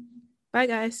 Bye,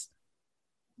 guys.